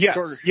a shorter show.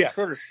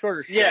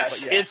 Yes,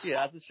 it's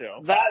a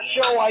show. That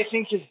show I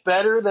think is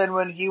better than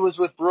when he was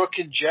with Brooke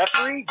and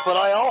Jeffrey. But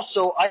I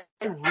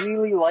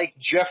really like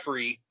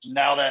Jeffrey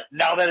now that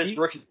it's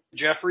Brooke and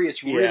Jeffrey.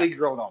 It's really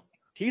grown on.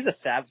 He's a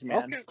savage,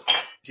 man. Okay.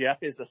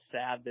 Jeff is a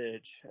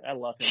savage. I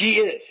love him. He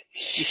is.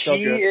 He's so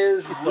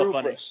good. He's so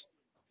funny.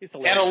 He's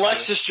hilarious. And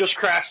Alexis just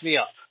cracks me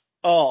up.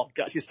 Oh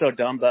God, she's so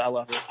dumb, but I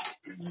love her.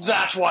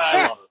 That's why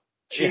I love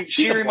her.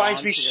 She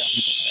reminds me.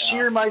 She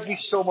reminds me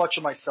so much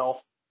of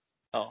myself.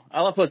 Oh,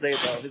 I love Jose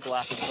though. His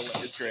laugh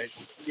is great.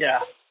 Yeah,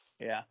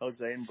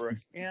 Jose and Brooke.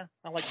 Yeah,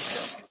 I like the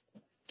show.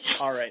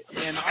 All right,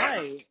 and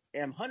I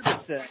am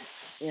 100%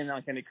 in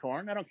on candy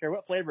corn. I don't care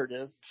what flavor it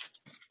is.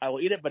 I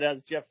will eat it, but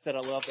as Jeff said, I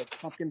love the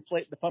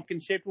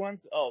pumpkin shaped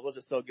ones. Oh, those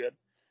are so good.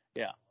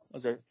 Yeah,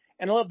 those are,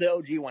 and I love the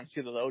OG ones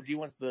too. The OG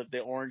ones, the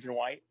orange and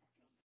white.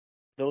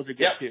 Those are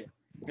good too.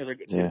 Those are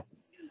good too. Yeah.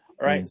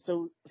 All right,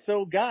 so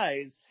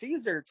guys,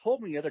 Caesar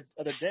told me the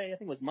other day, I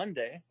think it was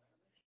Monday,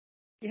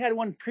 he had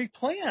one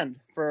pre-planned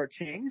for a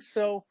change.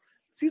 So,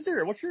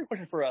 Caesar, what's your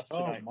question for us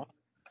tonight?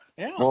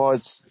 Yeah. Well,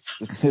 it's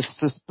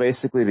just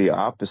basically the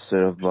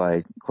opposite of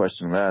my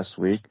question last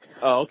week.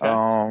 Oh,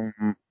 okay.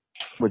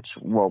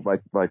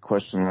 My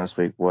question last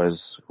week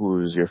was,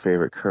 who's your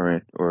favorite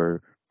current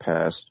or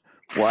past?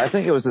 Well, I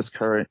think it was this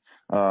current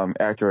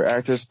actor or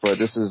actress, but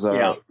this is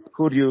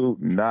who do you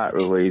not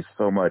really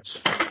so much?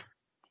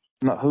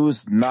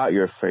 Who's not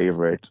your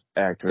favorite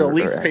actor? So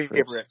least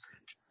favorite.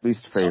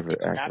 Least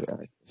favorite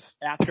actor.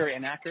 Actor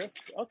and actress?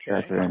 Okay.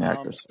 Actor and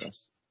actress,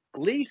 yes.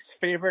 Least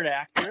favorite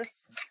actress?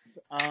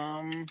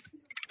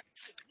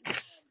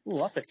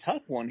 That's a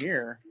tough one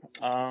here.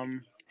 I'll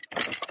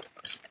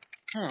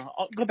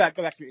go back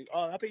to you.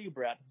 How about you,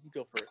 Brad? You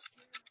go first.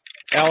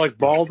 Alec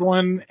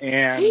Baldwin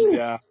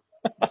and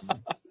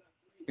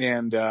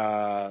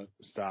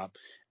stop.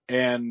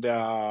 And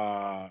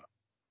I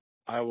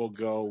will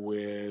go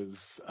with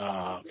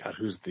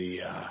who's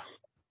the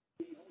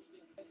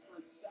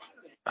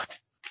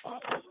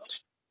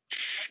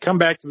come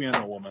back to me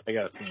on the woman. I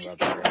got to think about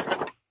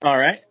that. All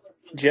right.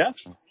 Jeff?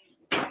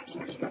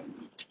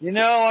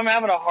 I'm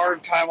having a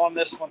hard time on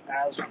this one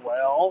as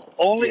well.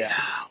 Only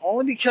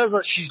because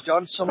she's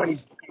done so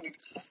many.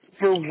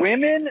 For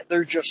women,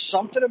 there's just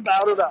something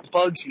about her that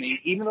bugs me,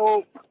 even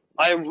though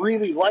I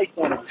really like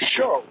one of her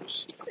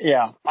shows.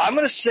 Yeah. I'm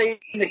going to say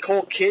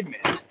Nicole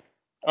Kidman.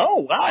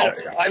 Oh, wow.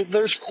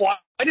 There's quite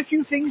a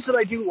few things that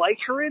I do like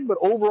her in, but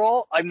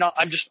overall, I'm not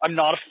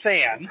a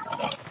fan.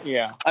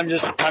 Yeah.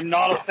 I'm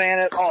not a fan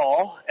at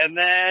all. And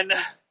then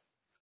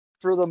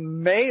for the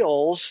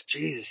males,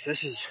 Jesus,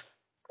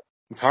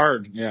 it's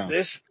hard. Yeah.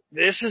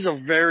 This is a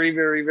very,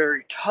 very,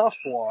 very tough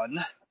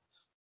one.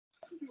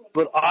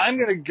 But I'm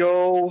going to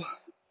go.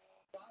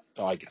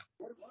 Oh, I got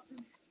it.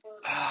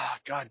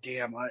 God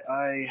damn.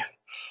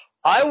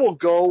 I will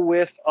go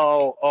with,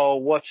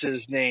 what's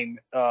his name?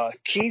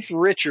 Keith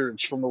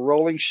Richards from the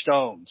Rolling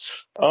Stones.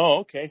 Oh,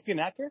 okay. Is he an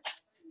actor?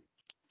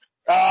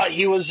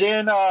 He was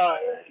in one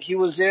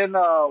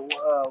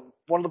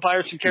of the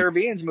Pirates of the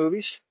Caribbean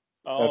movies.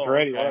 Oh, that's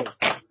right. He was.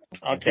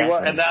 Okay.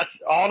 And that's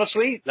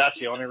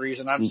the only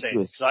reason I'm saying it,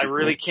 because I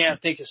really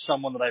can't think of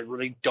someone that I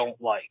really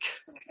don't like.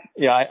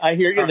 Yeah, I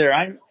hear you there.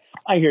 I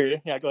hear you.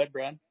 Yeah, go ahead,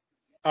 Brad.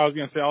 I was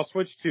going to say, I'll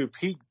switch to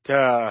Pete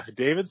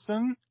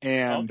Davidson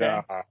and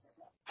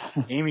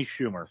Amy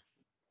Schumer.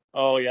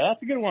 Oh, yeah,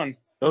 that's a good one.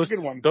 Those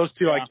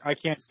two, yeah. I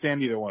can't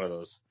stand either one of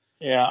those.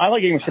 Yeah, I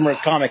like Amy Schumer as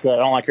a comic, but I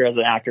don't like her as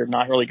an actor.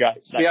 Not really got.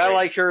 I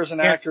like her as an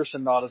actress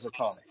and not as a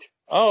comic.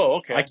 Oh,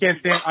 okay. I can't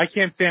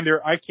stand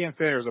her. I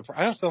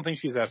just don't think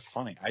she's that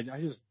funny. I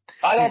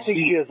don't think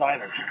she is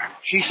either.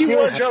 She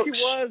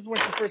was when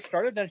she first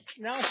started. Now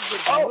she's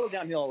like going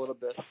downhill a little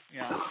bit.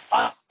 Yeah.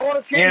 I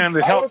want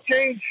to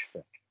change.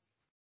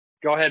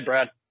 Go ahead,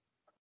 Brad.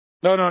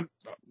 No,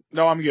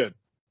 I'm good.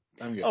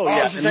 Oh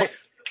yeah.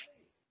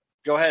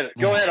 Go ahead,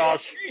 Oz.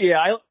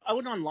 Yeah, I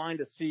went online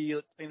to see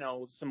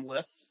some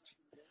lists.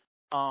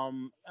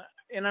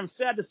 And I'm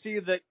sad to see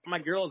that my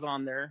girl is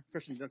on there.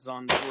 Kristen Dunst's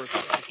on the worst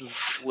actresses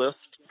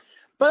list,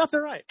 but that's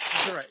all right.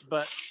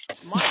 But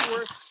my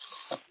worst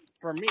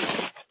for me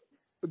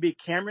would be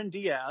Cameron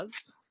Diaz.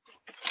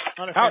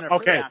 Not a fan of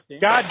her acting.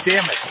 God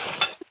damn it.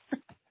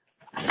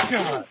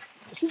 God.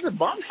 She's a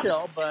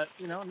bombshell, but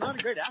not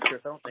a great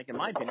actress. I don't think, in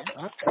my opinion.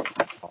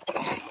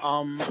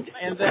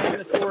 And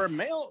then for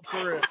an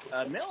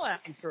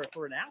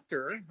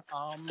actor,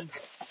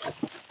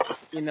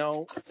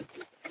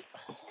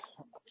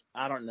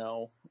 I don't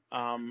know.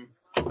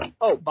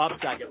 Bob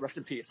Saget. Rest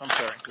in peace. I'm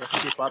sorry. Rest in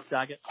peace, Bob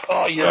Saget.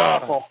 Oh, you're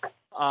awful.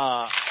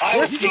 I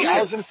was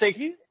going to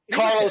say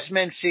Carlos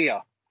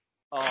Mencia.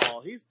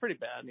 Oh, he's pretty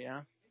bad.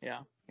 Yeah.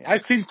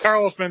 I've seen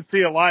Carlos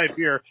Mencia live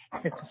here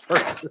in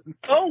person.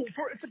 Oh,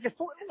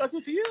 that's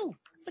with you.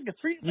 It's like a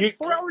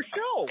 4-hour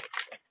show.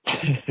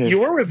 You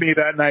were with me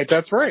that night.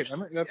 That's right. Oh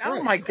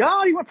my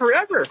God, you went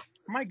forever.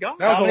 Oh my God.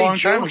 That was a long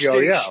time ago.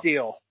 Yeah.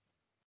 Steal?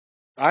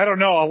 I don't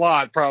know, a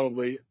lot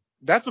probably.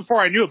 That's before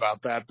I knew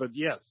about that, but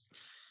yes.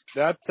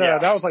 That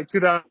was like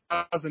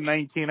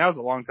 2019. That was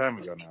a long time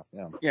ago now.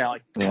 Yeah.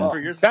 4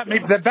 years that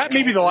ago. That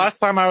may be the last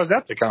time I was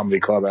at the comedy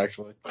club,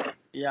 actually.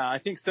 Yeah, I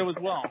think so as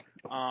well.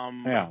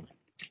 Yeah.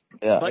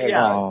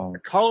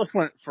 But Carlos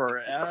went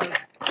forever.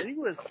 And he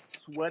was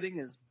sweating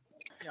his,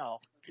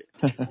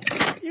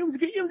 it was a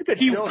good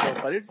show though,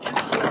 but it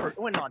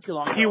went on too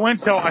long. I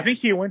think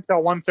he went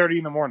till 1:30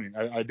 in the morning.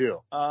 I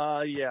do.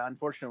 Yeah,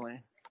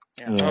 unfortunately.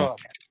 Yeah.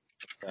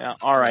 Yeah.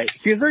 All right,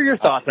 Caesar, your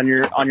thoughts on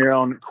your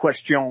own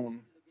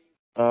question?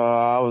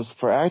 I was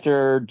for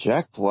actor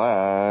Jack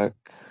Black.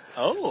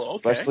 Oh,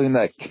 okay. Especially in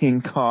that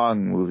King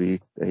Kong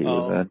movie that he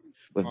was in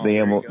with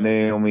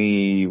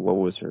Naomi. What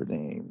was her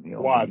name?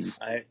 Watts.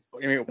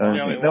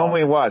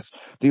 Naomi Watts.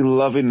 The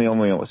loving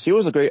Naomi Watts. She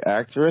was a great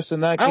actress in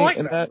that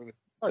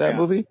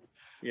movie.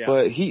 Yeah.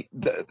 But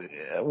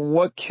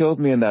what killed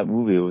me in that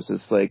movie was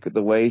just like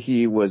the way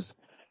he was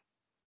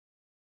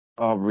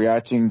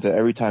reacting to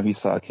every time he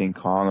saw King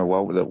Kong or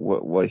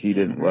what he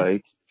didn't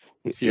like.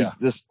 It's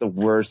just the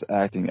worst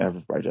acting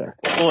ever by Jack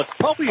Black. Well, it's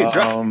probably a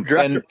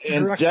director.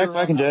 And Jack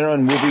Black in general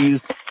in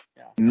movies,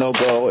 no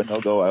go.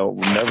 I will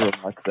never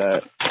watch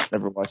that.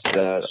 Never watched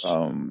that.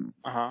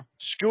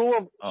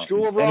 School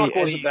of Rock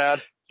wasn't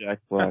bad. Jack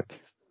Black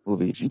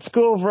movie.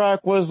 School of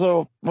Rock was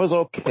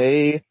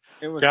okay.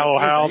 It was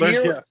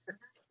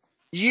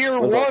year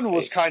one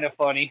was kind of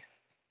funny.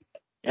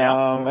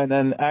 Yeah. And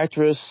then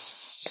actress.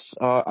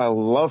 I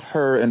love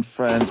her in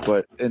Friends,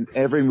 but in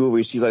every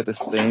movie she's like the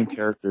same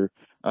character.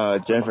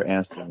 Jennifer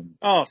Aniston.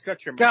 Oh,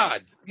 shut your mouth.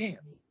 God damn.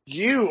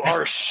 You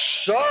are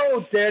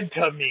so dead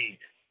to me.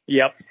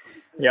 Yep.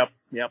 She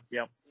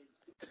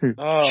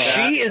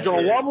is a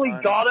lovely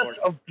goddess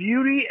of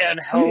beauty and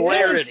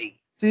hilarity.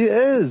 She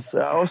is.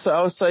 I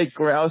was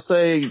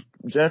saying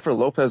Jennifer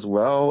Lopez as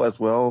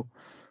well.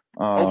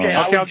 Okay,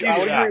 I would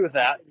agree with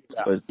that.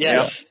 But,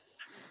 yes.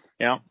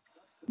 Yeah.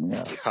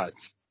 God.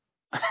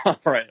 All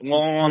right. Well,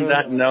 on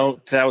that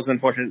note, that was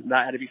unfortunate.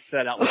 That had to be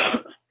said out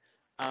loud.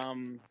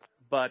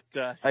 But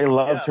I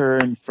loved her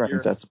in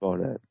Friends. That's about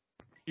it.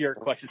 Your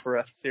question for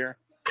us here.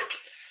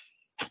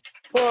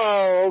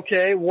 Oh,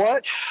 okay.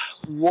 What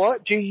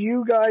do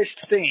you guys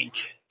think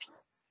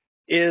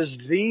is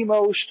the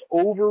most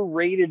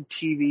overrated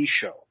TV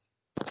show?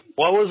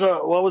 What was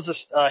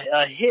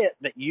a hit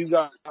that you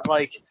got,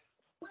 like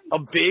a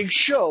big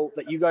show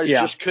that you guys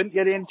just couldn't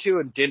get into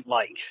and didn't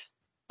like?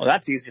 Well,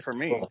 that's easy for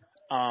me.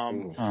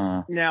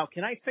 Now,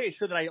 can I say a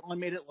show that I only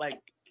made it like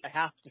a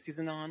half the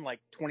season on, like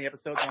 20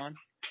 episodes on?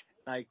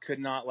 I could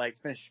not like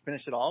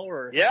finish it all,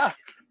 or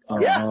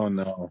Oh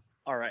no!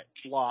 All right,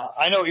 Lost.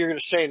 I know what you're going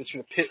to say. It's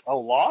going to pit. Oh,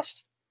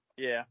 Lost?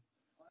 Yeah.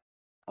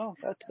 Oh,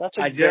 that's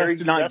a I just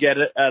did not get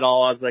it at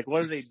all. I was like,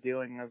 what are they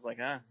doing? I was like,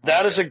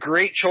 That is a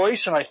great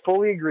choice, and I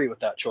fully agree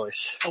with that choice.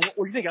 What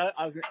do you think?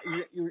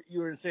 You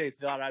were going to say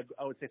thought I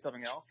would say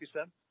something else. You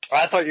said?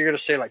 I thought you were going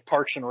to say like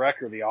Parks and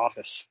Rec or The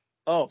Office.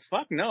 Oh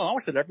fuck no! I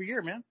watch it every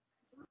year, man.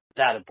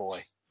 That a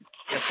boy.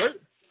 Yes, sir.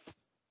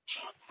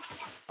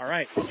 All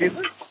right,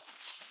 Caesar.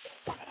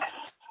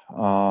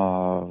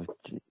 Oh,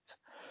 geez.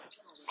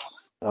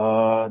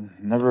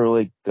 Never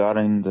really got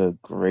into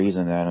Grey's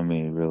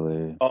Anatomy,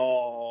 really.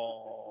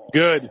 Oh.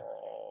 Good.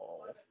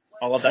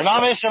 I love that. I'm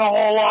not missing a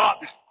whole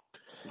lot.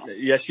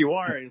 Yes, you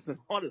are. It's a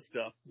lot of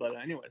stuff. But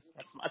anyways,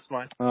 that's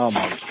fine. Oh,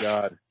 my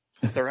God.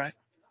 It's all right.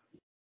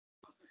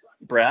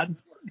 Brad?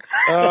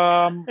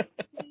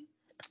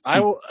 I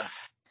will.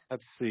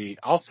 Let's see.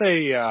 I'll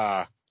say,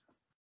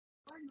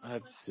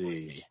 let's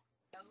see.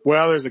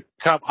 Well, there's a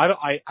couple.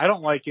 I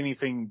don't like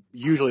anything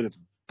usually that's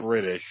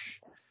British.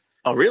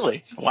 Oh,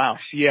 really? Wow.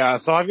 Yeah.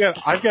 So I've got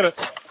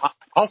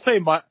I'll say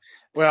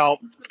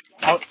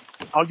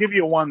I'll give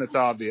you one that's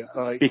obvious.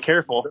 Be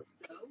careful.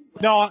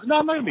 No, I'm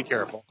not going to be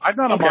careful. I'm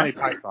not a Monty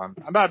Python.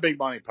 I'm not a big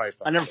Monty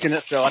Python. I've never seen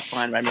it, so that's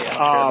fine by me. I don't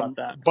care about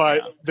that.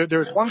 But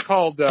there's one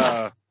called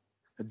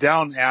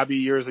Downton Abbey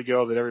years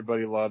ago that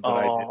everybody loved. That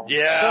I didn't.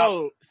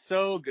 Yeah.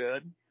 So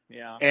good.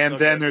 Yeah. And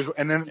then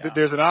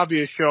there's an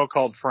obvious show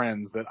called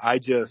Friends that I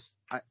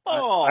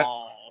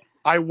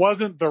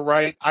wasn't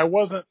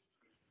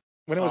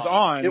when it was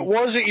on. It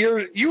wasn't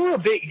you were a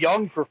bit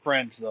young for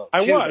Friends though.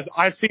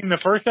 I've seen the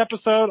first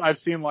episode. I've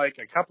seen like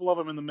a couple of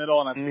them in the middle,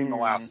 and I've seen the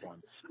last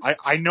one.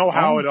 I know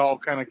how it all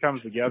kind of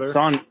comes together. It's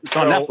on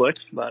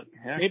Netflix, but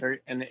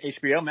and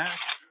HBO Max.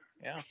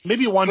 Yeah.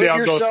 Maybe one day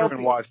I'll go through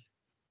and watch.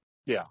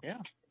 Yeah. Yeah.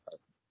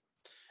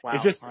 Wow.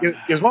 It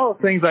was one of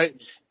those things.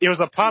 It was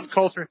a pop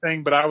culture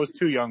thing, but I was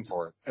too young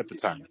for it at the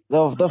time.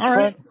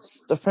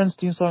 The Friends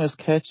theme song is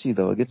catchy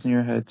though. It gets in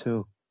your head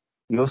too.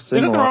 You'll sing.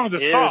 There's nothing wrong with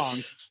the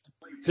song.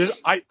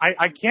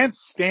 I can't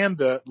stand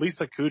the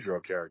Lisa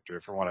Kudrow character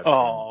from what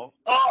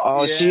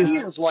I've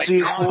seen.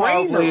 She's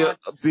probably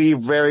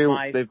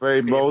the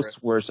very most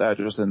worst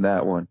actress in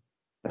that one.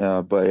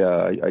 But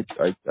I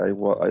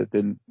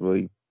didn't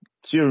really.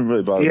 She didn't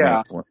really bother me.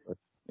 That one, but,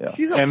 yeah.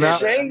 She's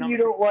saying you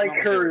don't like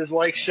her is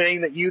like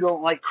saying that you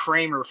don't like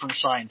Kramer from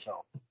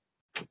Seinfeld.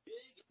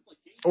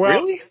 Well,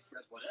 really?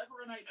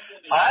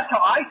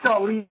 I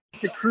thought Lisa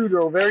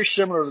Kudrow very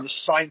similar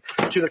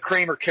to the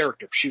Kramer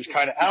character. She was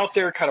kind of out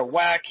there, kind of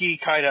wacky,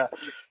 kind of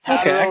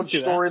had her own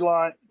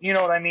storyline. You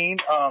know what I mean?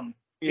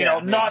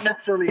 Not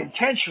necessarily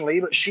intentionally,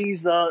 but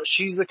she's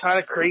the kind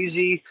of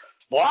crazy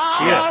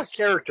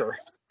character.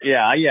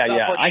 Yeah.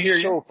 I hear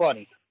you. So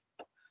funny.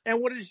 And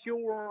what is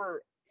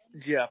your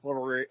Jeff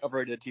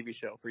overrated TV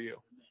show for you?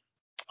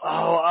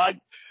 Oh,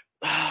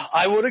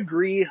 I would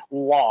agree.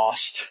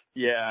 Lost.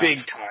 Yeah. Big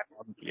time.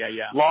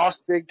 Yeah.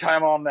 Lost big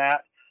time on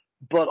that.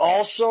 But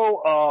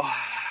also,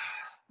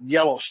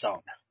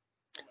 Yellowstone.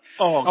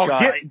 Oh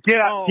God. Get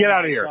out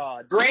of here.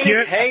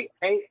 Granted,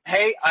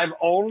 hey, I've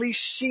only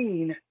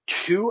seen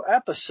 2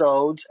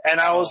 episodes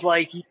and I was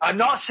like, I'm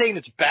not saying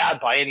it's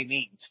bad by any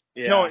means.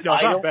 Yeah. No, it's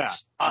not bad.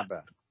 Not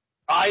bad.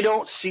 I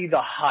don't see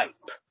the hype.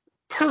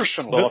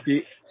 Personally. Well,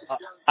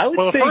 I would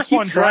say the first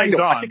one drags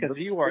on. Because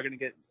you are going to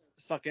get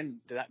sucked into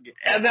that.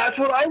 And that's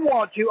what I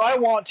want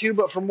to,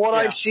 but from what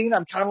I've seen,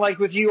 I'm kind of like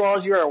with you,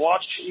 Ozzy, I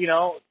watched, a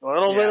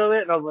little bit of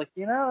it, and I was like,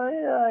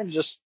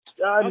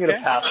 I'm going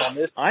to pass on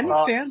this. I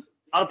understand.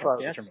 Not a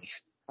problem for me.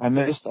 I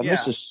missed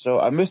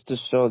the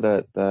show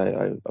that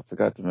I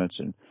forgot to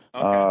mention.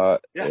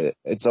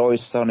 It's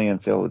Always Sunny in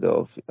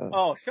Philadelphia.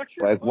 Oh, shut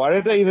your why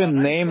did they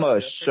even name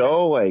a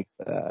show like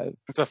that?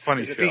 It's a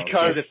funny show.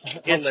 Because it's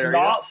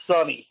not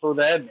sunny for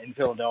them in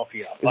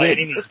Philadelphia by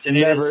any means.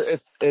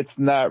 It's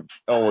not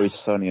always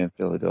sunny in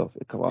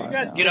Philadelphia. Come on.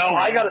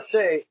 I gotta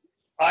say,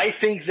 I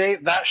think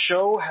that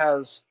show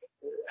has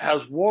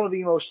one of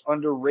the most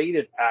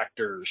underrated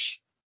actors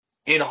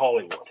in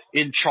Hollywood,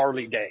 in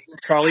Charlie Day.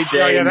 Charlie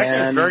Day, that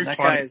guy's very funny.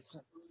 Guy is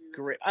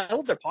great. I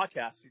love their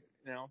podcast.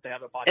 They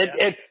have a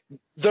podcast.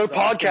 Their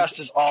podcast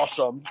is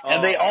awesome,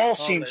 and they all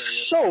seem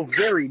so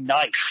very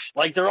nice.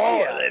 Like they're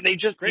all, they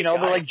just, they're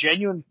like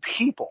genuine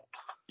people.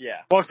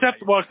 Yeah. Well, except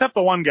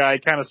the one guy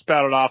kind of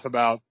spouted off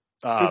about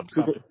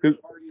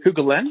who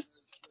Glenn?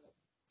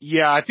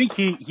 Yeah, I think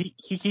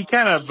he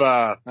kind of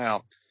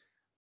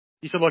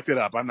you should look it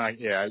up. I'm not.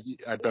 Yeah,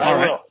 I bet. All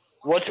right.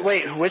 Which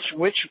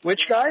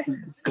guy?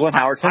 Glenn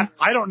Howerton?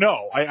 I don't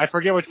know. I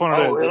forget which one it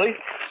is. Oh, really?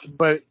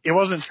 But it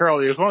wasn't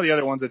Charlie. It was one of the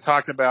other ones that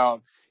talked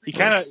about. He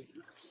kind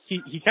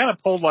of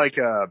pulled like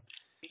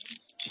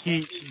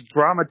he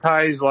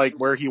dramatized like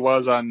where he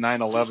was on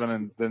 9/11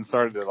 and then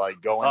started to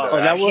like go into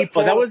that.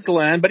 That was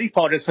Glenn, but he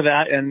apologized for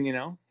that, and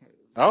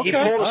Okay. He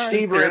pulled a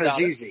Steve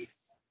Rannazzisi.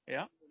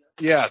 Yeah.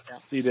 Yes,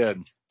 he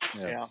did.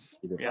 Yes,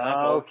 he did.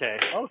 Okay.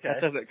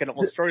 That's a kind of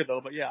old story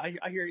though, but yeah,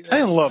 I hear you. I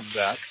didn't love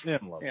that. Yeah.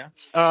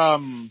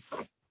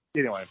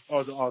 Anyway,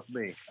 it's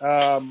me.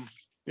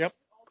 Yep.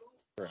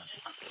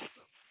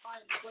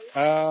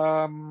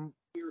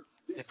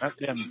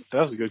 That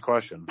was a good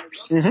question.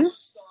 Mm-hmm.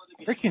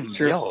 Freaking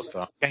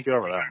Yellowstone. Can't get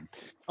over that.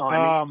 Oh,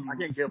 I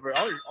can't get over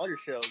all your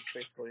shows,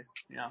 basically.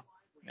 Yeah.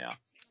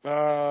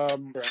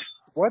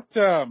 What?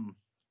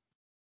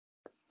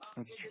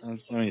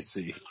 Let me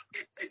see.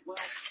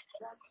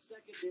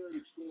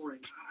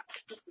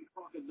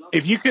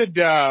 If you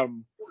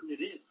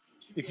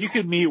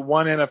could meet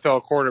one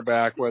NFL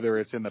quarterback, whether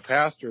it's in the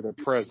past or the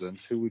present,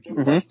 who would you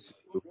like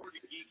to?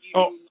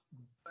 Oh,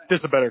 this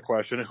is a better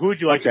question. Who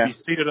would you like to be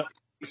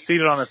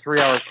seated on a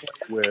 3-hour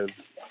flight with?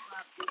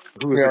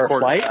 Who is a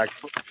quarterback,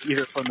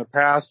 either from the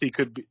past, he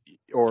could be,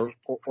 or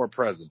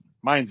present?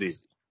 Mine's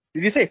easy.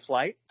 Did you say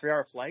flight?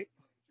 3-hour flight?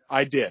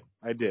 I did.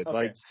 Okay.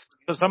 Like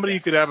somebody you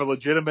could have a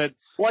legitimate,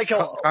 like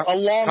a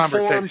long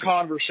form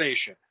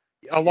conversation.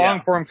 A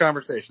long form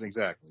conversation,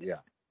 exactly. Yeah.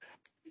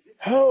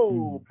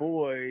 Oh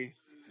boy,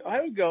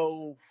 I would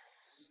go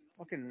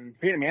fucking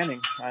Peyton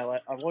Manning.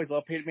 I've always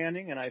loved Peyton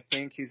Manning, and I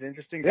think he's an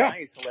interesting guy.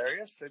 He's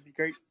hilarious. It'd be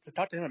great to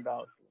talk to him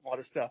about a lot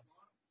of stuff.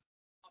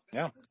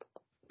 Yeah.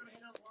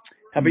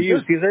 How about you,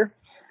 Caesar?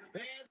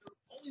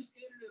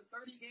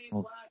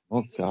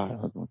 Oh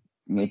God.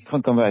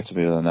 Come back to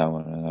me on that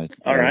one.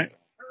 All right.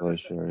 Really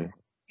sure.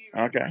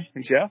 Okay.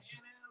 Jeff?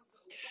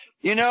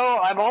 You know,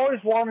 I've always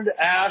wanted to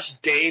ask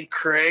Dave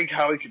Craig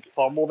how he could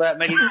fumble that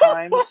many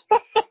times,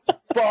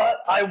 but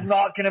I'm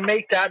not going to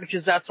make that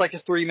because that's like a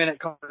 3-minute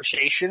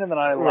conversation, and then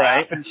I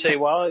laugh and say,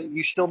 well,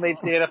 you still made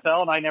the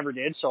NFL, and I never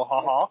did, so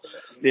ha-ha.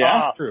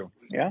 Yeah, true.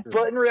 Yeah.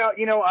 But in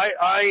reality, you know,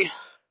 I'd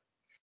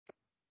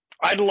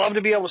love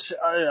to be able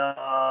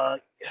to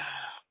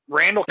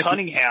Randall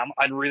Cunningham,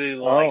 I'd really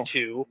like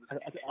to,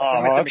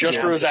 just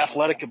for his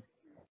athletic.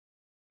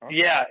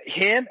 Yeah,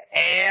 him,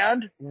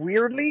 and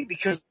weirdly,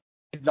 because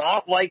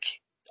I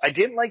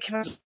didn't like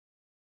him.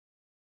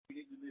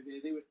 You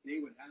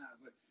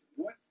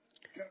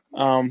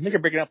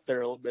can break it up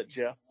there a little bit,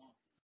 Jeff.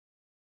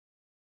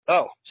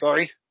 Oh,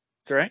 sorry.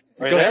 It's all right.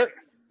 Go ahead.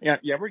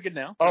 Yeah, we're good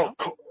now. Oh,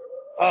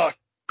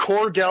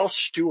 Cordell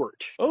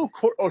Stewart. Oh,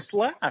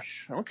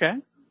 Slash. Okay.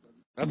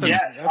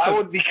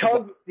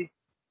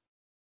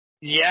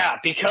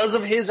 Because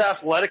of his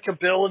athletic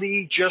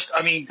ability,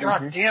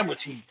 God damn,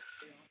 was he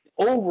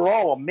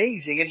overall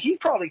amazing. And he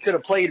probably could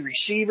have played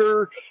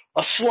receiver,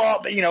 a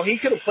slot, but, he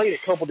could have played a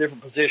couple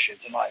different positions,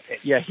 in my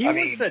opinion. Yeah, he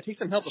wants to take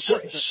some help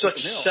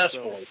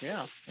successfully.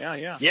 So,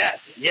 yeah. Yes.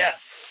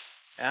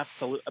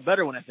 Absolutely. A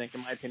better one, I think,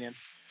 in my opinion.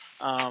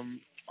 All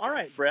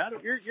right, Brad,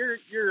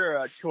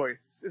 your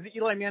choice. Is it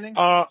Eli Manning?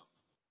 No,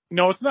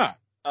 it's not.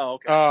 Oh,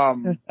 okay.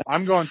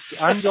 I'm going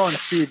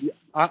Steve.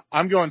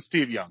 I'm going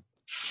Steve Young.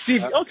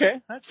 Steve,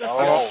 okay. That's I've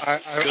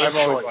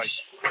always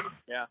liked.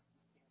 Yeah.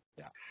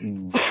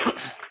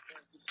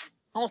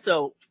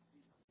 Also,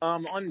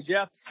 on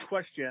Jeff's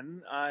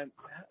question,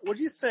 would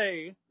you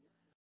say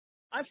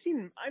I've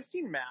seen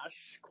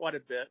MASH quite a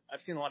bit.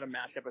 I've seen a lot of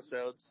MASH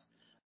episodes,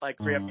 like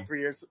 3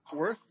 years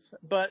worth,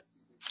 but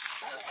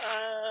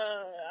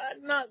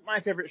not my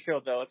favorite show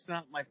though. It's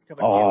not my cup of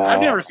tea. I've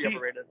never seen it.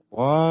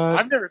 What?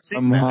 I've never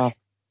seen MASH.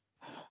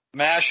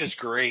 MASH is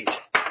great.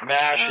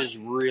 MASH is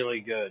really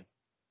good.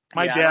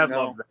 My dad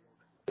loves it.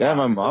 Yeah,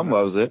 my mom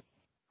loves it.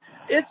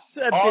 It's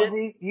a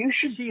bit. You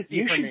should get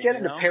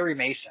into Perry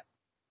Mason.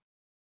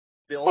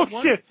 The old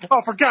one? Shit.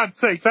 Oh, for God's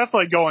sakes, that's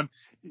like going.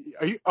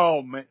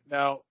 Oh man,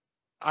 now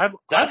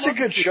that's a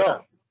good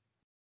show.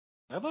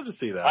 I'd love to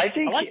see that. I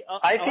think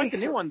the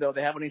new one though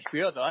they have on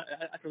HBO though.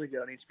 That's really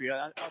good on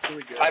HBO. That's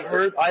really good.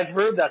 I've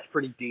heard that's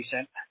pretty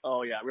decent.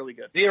 Oh yeah, really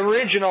good. The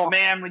original,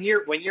 man, when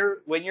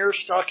you're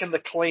stuck in the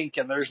clink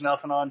and there's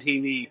nothing on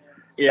TV.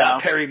 Yeah,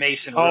 Perry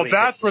Mason. Really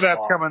that's where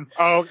that's coming.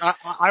 Oh,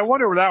 I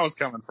wonder where that was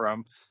coming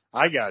from.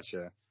 I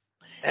gotcha.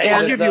 Hey,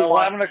 I'll give you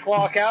 11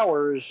 o'clock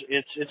hours.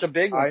 It's a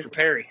big one for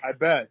Perry. I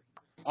bet.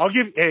 I'll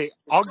give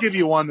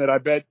you one that I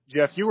bet,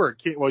 Jeff, you were a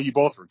kid. Well, you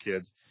both were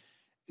kids.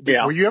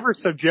 Yeah. Were you ever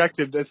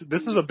subjected? This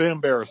is a bit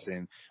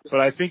embarrassing,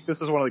 but I think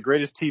this is one of the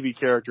greatest TV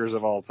characters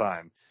of all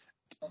time.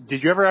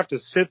 Did you ever have to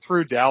sit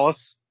through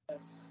Dallas?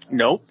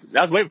 Nope.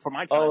 That was way before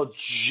my time. Oh,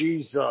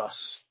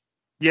 Jesus.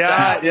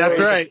 Yeah, that's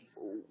right.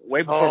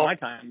 Way before my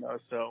time, though,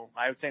 so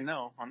I would say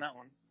no on that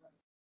one.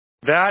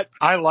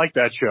 I like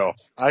that show.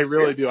 I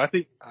really do. I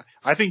think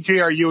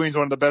J.R. Ewing's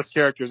one of the best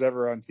characters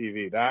ever on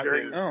TV. That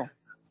is a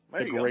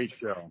great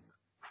show.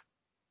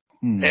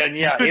 And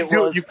it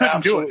was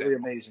absolutely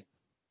amazing.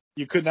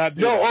 You could not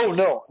do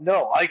that.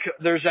 No.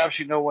 There's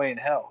absolutely no way in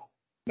hell.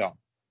 No.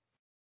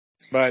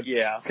 But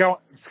it's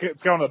got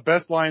one of the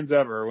best lines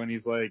ever when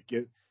he's like,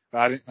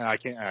 I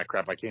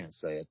can't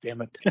say it.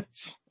 Damn it.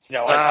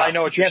 No, I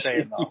know what you're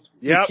saying though.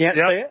 You can't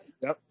say it?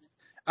 Yep.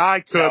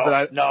 I could, but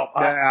I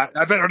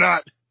better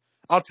not.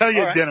 I'll tell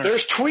you at dinner.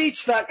 There's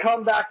tweets that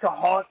come back to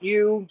haunt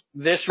you.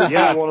 This would be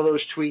one of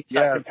those tweets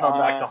that could come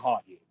back to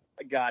haunt you.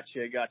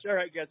 Gotcha. All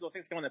right, guys. Well,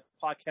 thanks for coming to the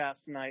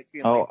podcast tonight. It's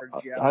getting late for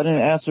Jeff. I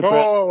didn't answer.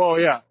 Oh,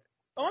 yeah.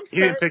 Oh, I'm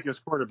sorry. He didn't pick his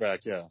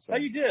quarterback. Yeah. So. Oh,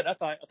 you did. I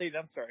thought you did.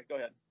 I'm sorry. Go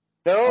ahead.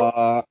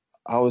 No.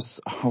 I was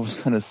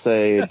gonna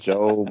say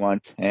Joe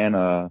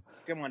Montana.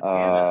 Joe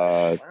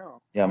Montana.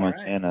 Wow. Yeah,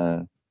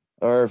 Montana.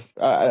 Right.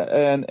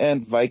 I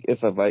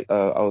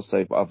would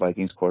say a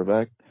Vikings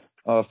quarterback,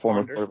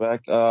 former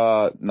quarterback.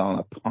 No,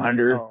 not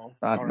Ponder.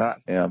 Not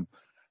him.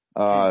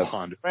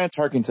 Fran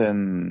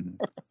Tarkenton.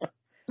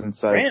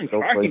 Fran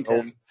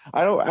Tarkenton.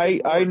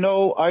 I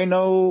know a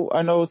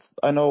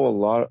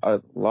lot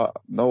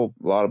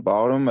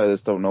about him. I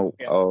just don't know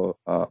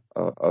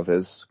of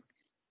his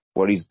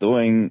what he's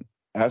doing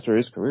after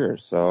his career.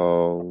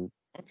 So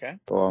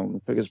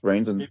pick his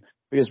brains on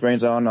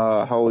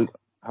how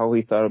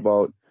he thought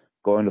about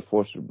going to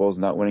 4 Super Bowls,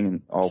 not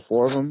winning all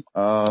 4 of them.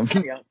 But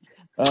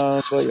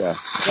yeah.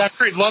 That's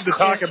great. Love to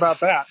talk about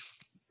that.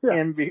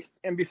 Yeah.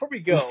 And before we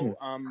go,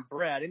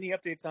 Brad, any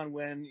updates on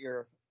when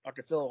your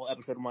Dr. Phil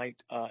episode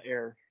might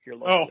air here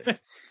locally?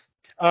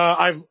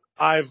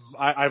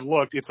 I've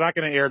looked. It's not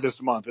going to air this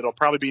month. It'll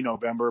probably be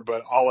November,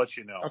 but I'll let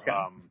you know. Okay.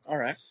 All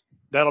right.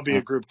 That'll be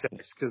a group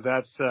text because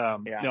that's I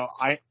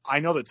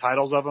know the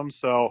titles of them,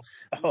 so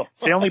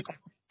they only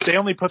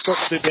put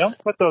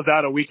those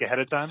out a week ahead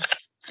of time.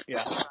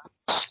 Yeah.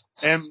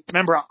 And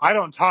remember, I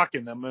don't talk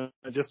in them,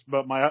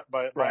 but my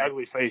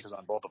ugly face is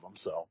on both of them.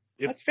 So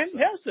that's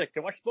fantastic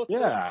to watch both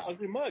those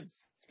ugly mugs.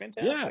 It's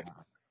fantastic. Yeah.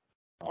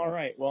 All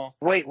right. Well,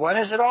 wait, when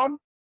is it on?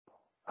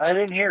 I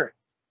didn't hear it.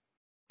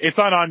 It's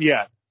not on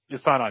yet.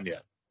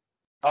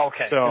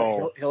 Okay.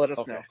 So he'll let us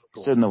know.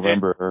 Cool. It's in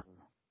November.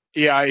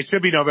 It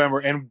should be November,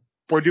 and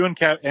we're doing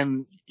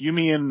and you,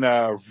 me, and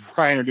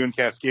Ryan are doing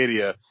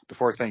Cascadia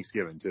before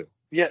Thanksgiving too.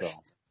 Yes. So.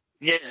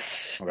 Yes.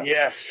 Okay.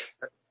 Yes.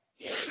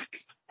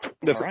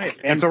 That's right.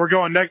 And so we're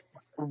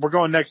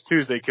going next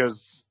Tuesday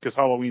because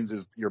Halloween's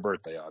is your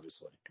birthday,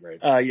 obviously,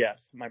 right?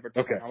 Yes, my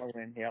birthday's on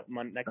Halloween. Yeah,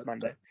 next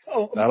Monday.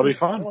 That'll be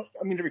fun.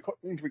 I mean,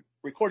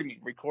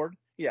 record.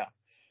 Yeah,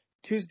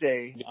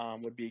 Tuesday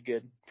would be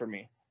good for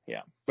me.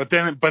 Yeah. But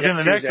then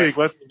the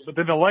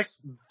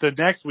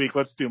next week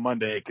let's do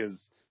Monday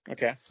because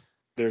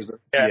there's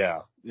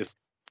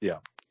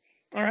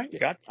All right,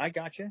 I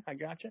got you.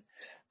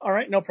 All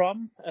right, no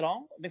problem at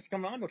all. Thanks for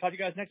coming on. We'll talk to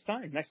you guys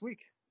next week.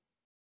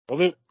 Will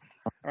do.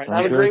 All right.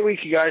 Have a great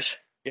week, you guys.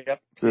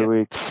 Yep. Good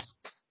week.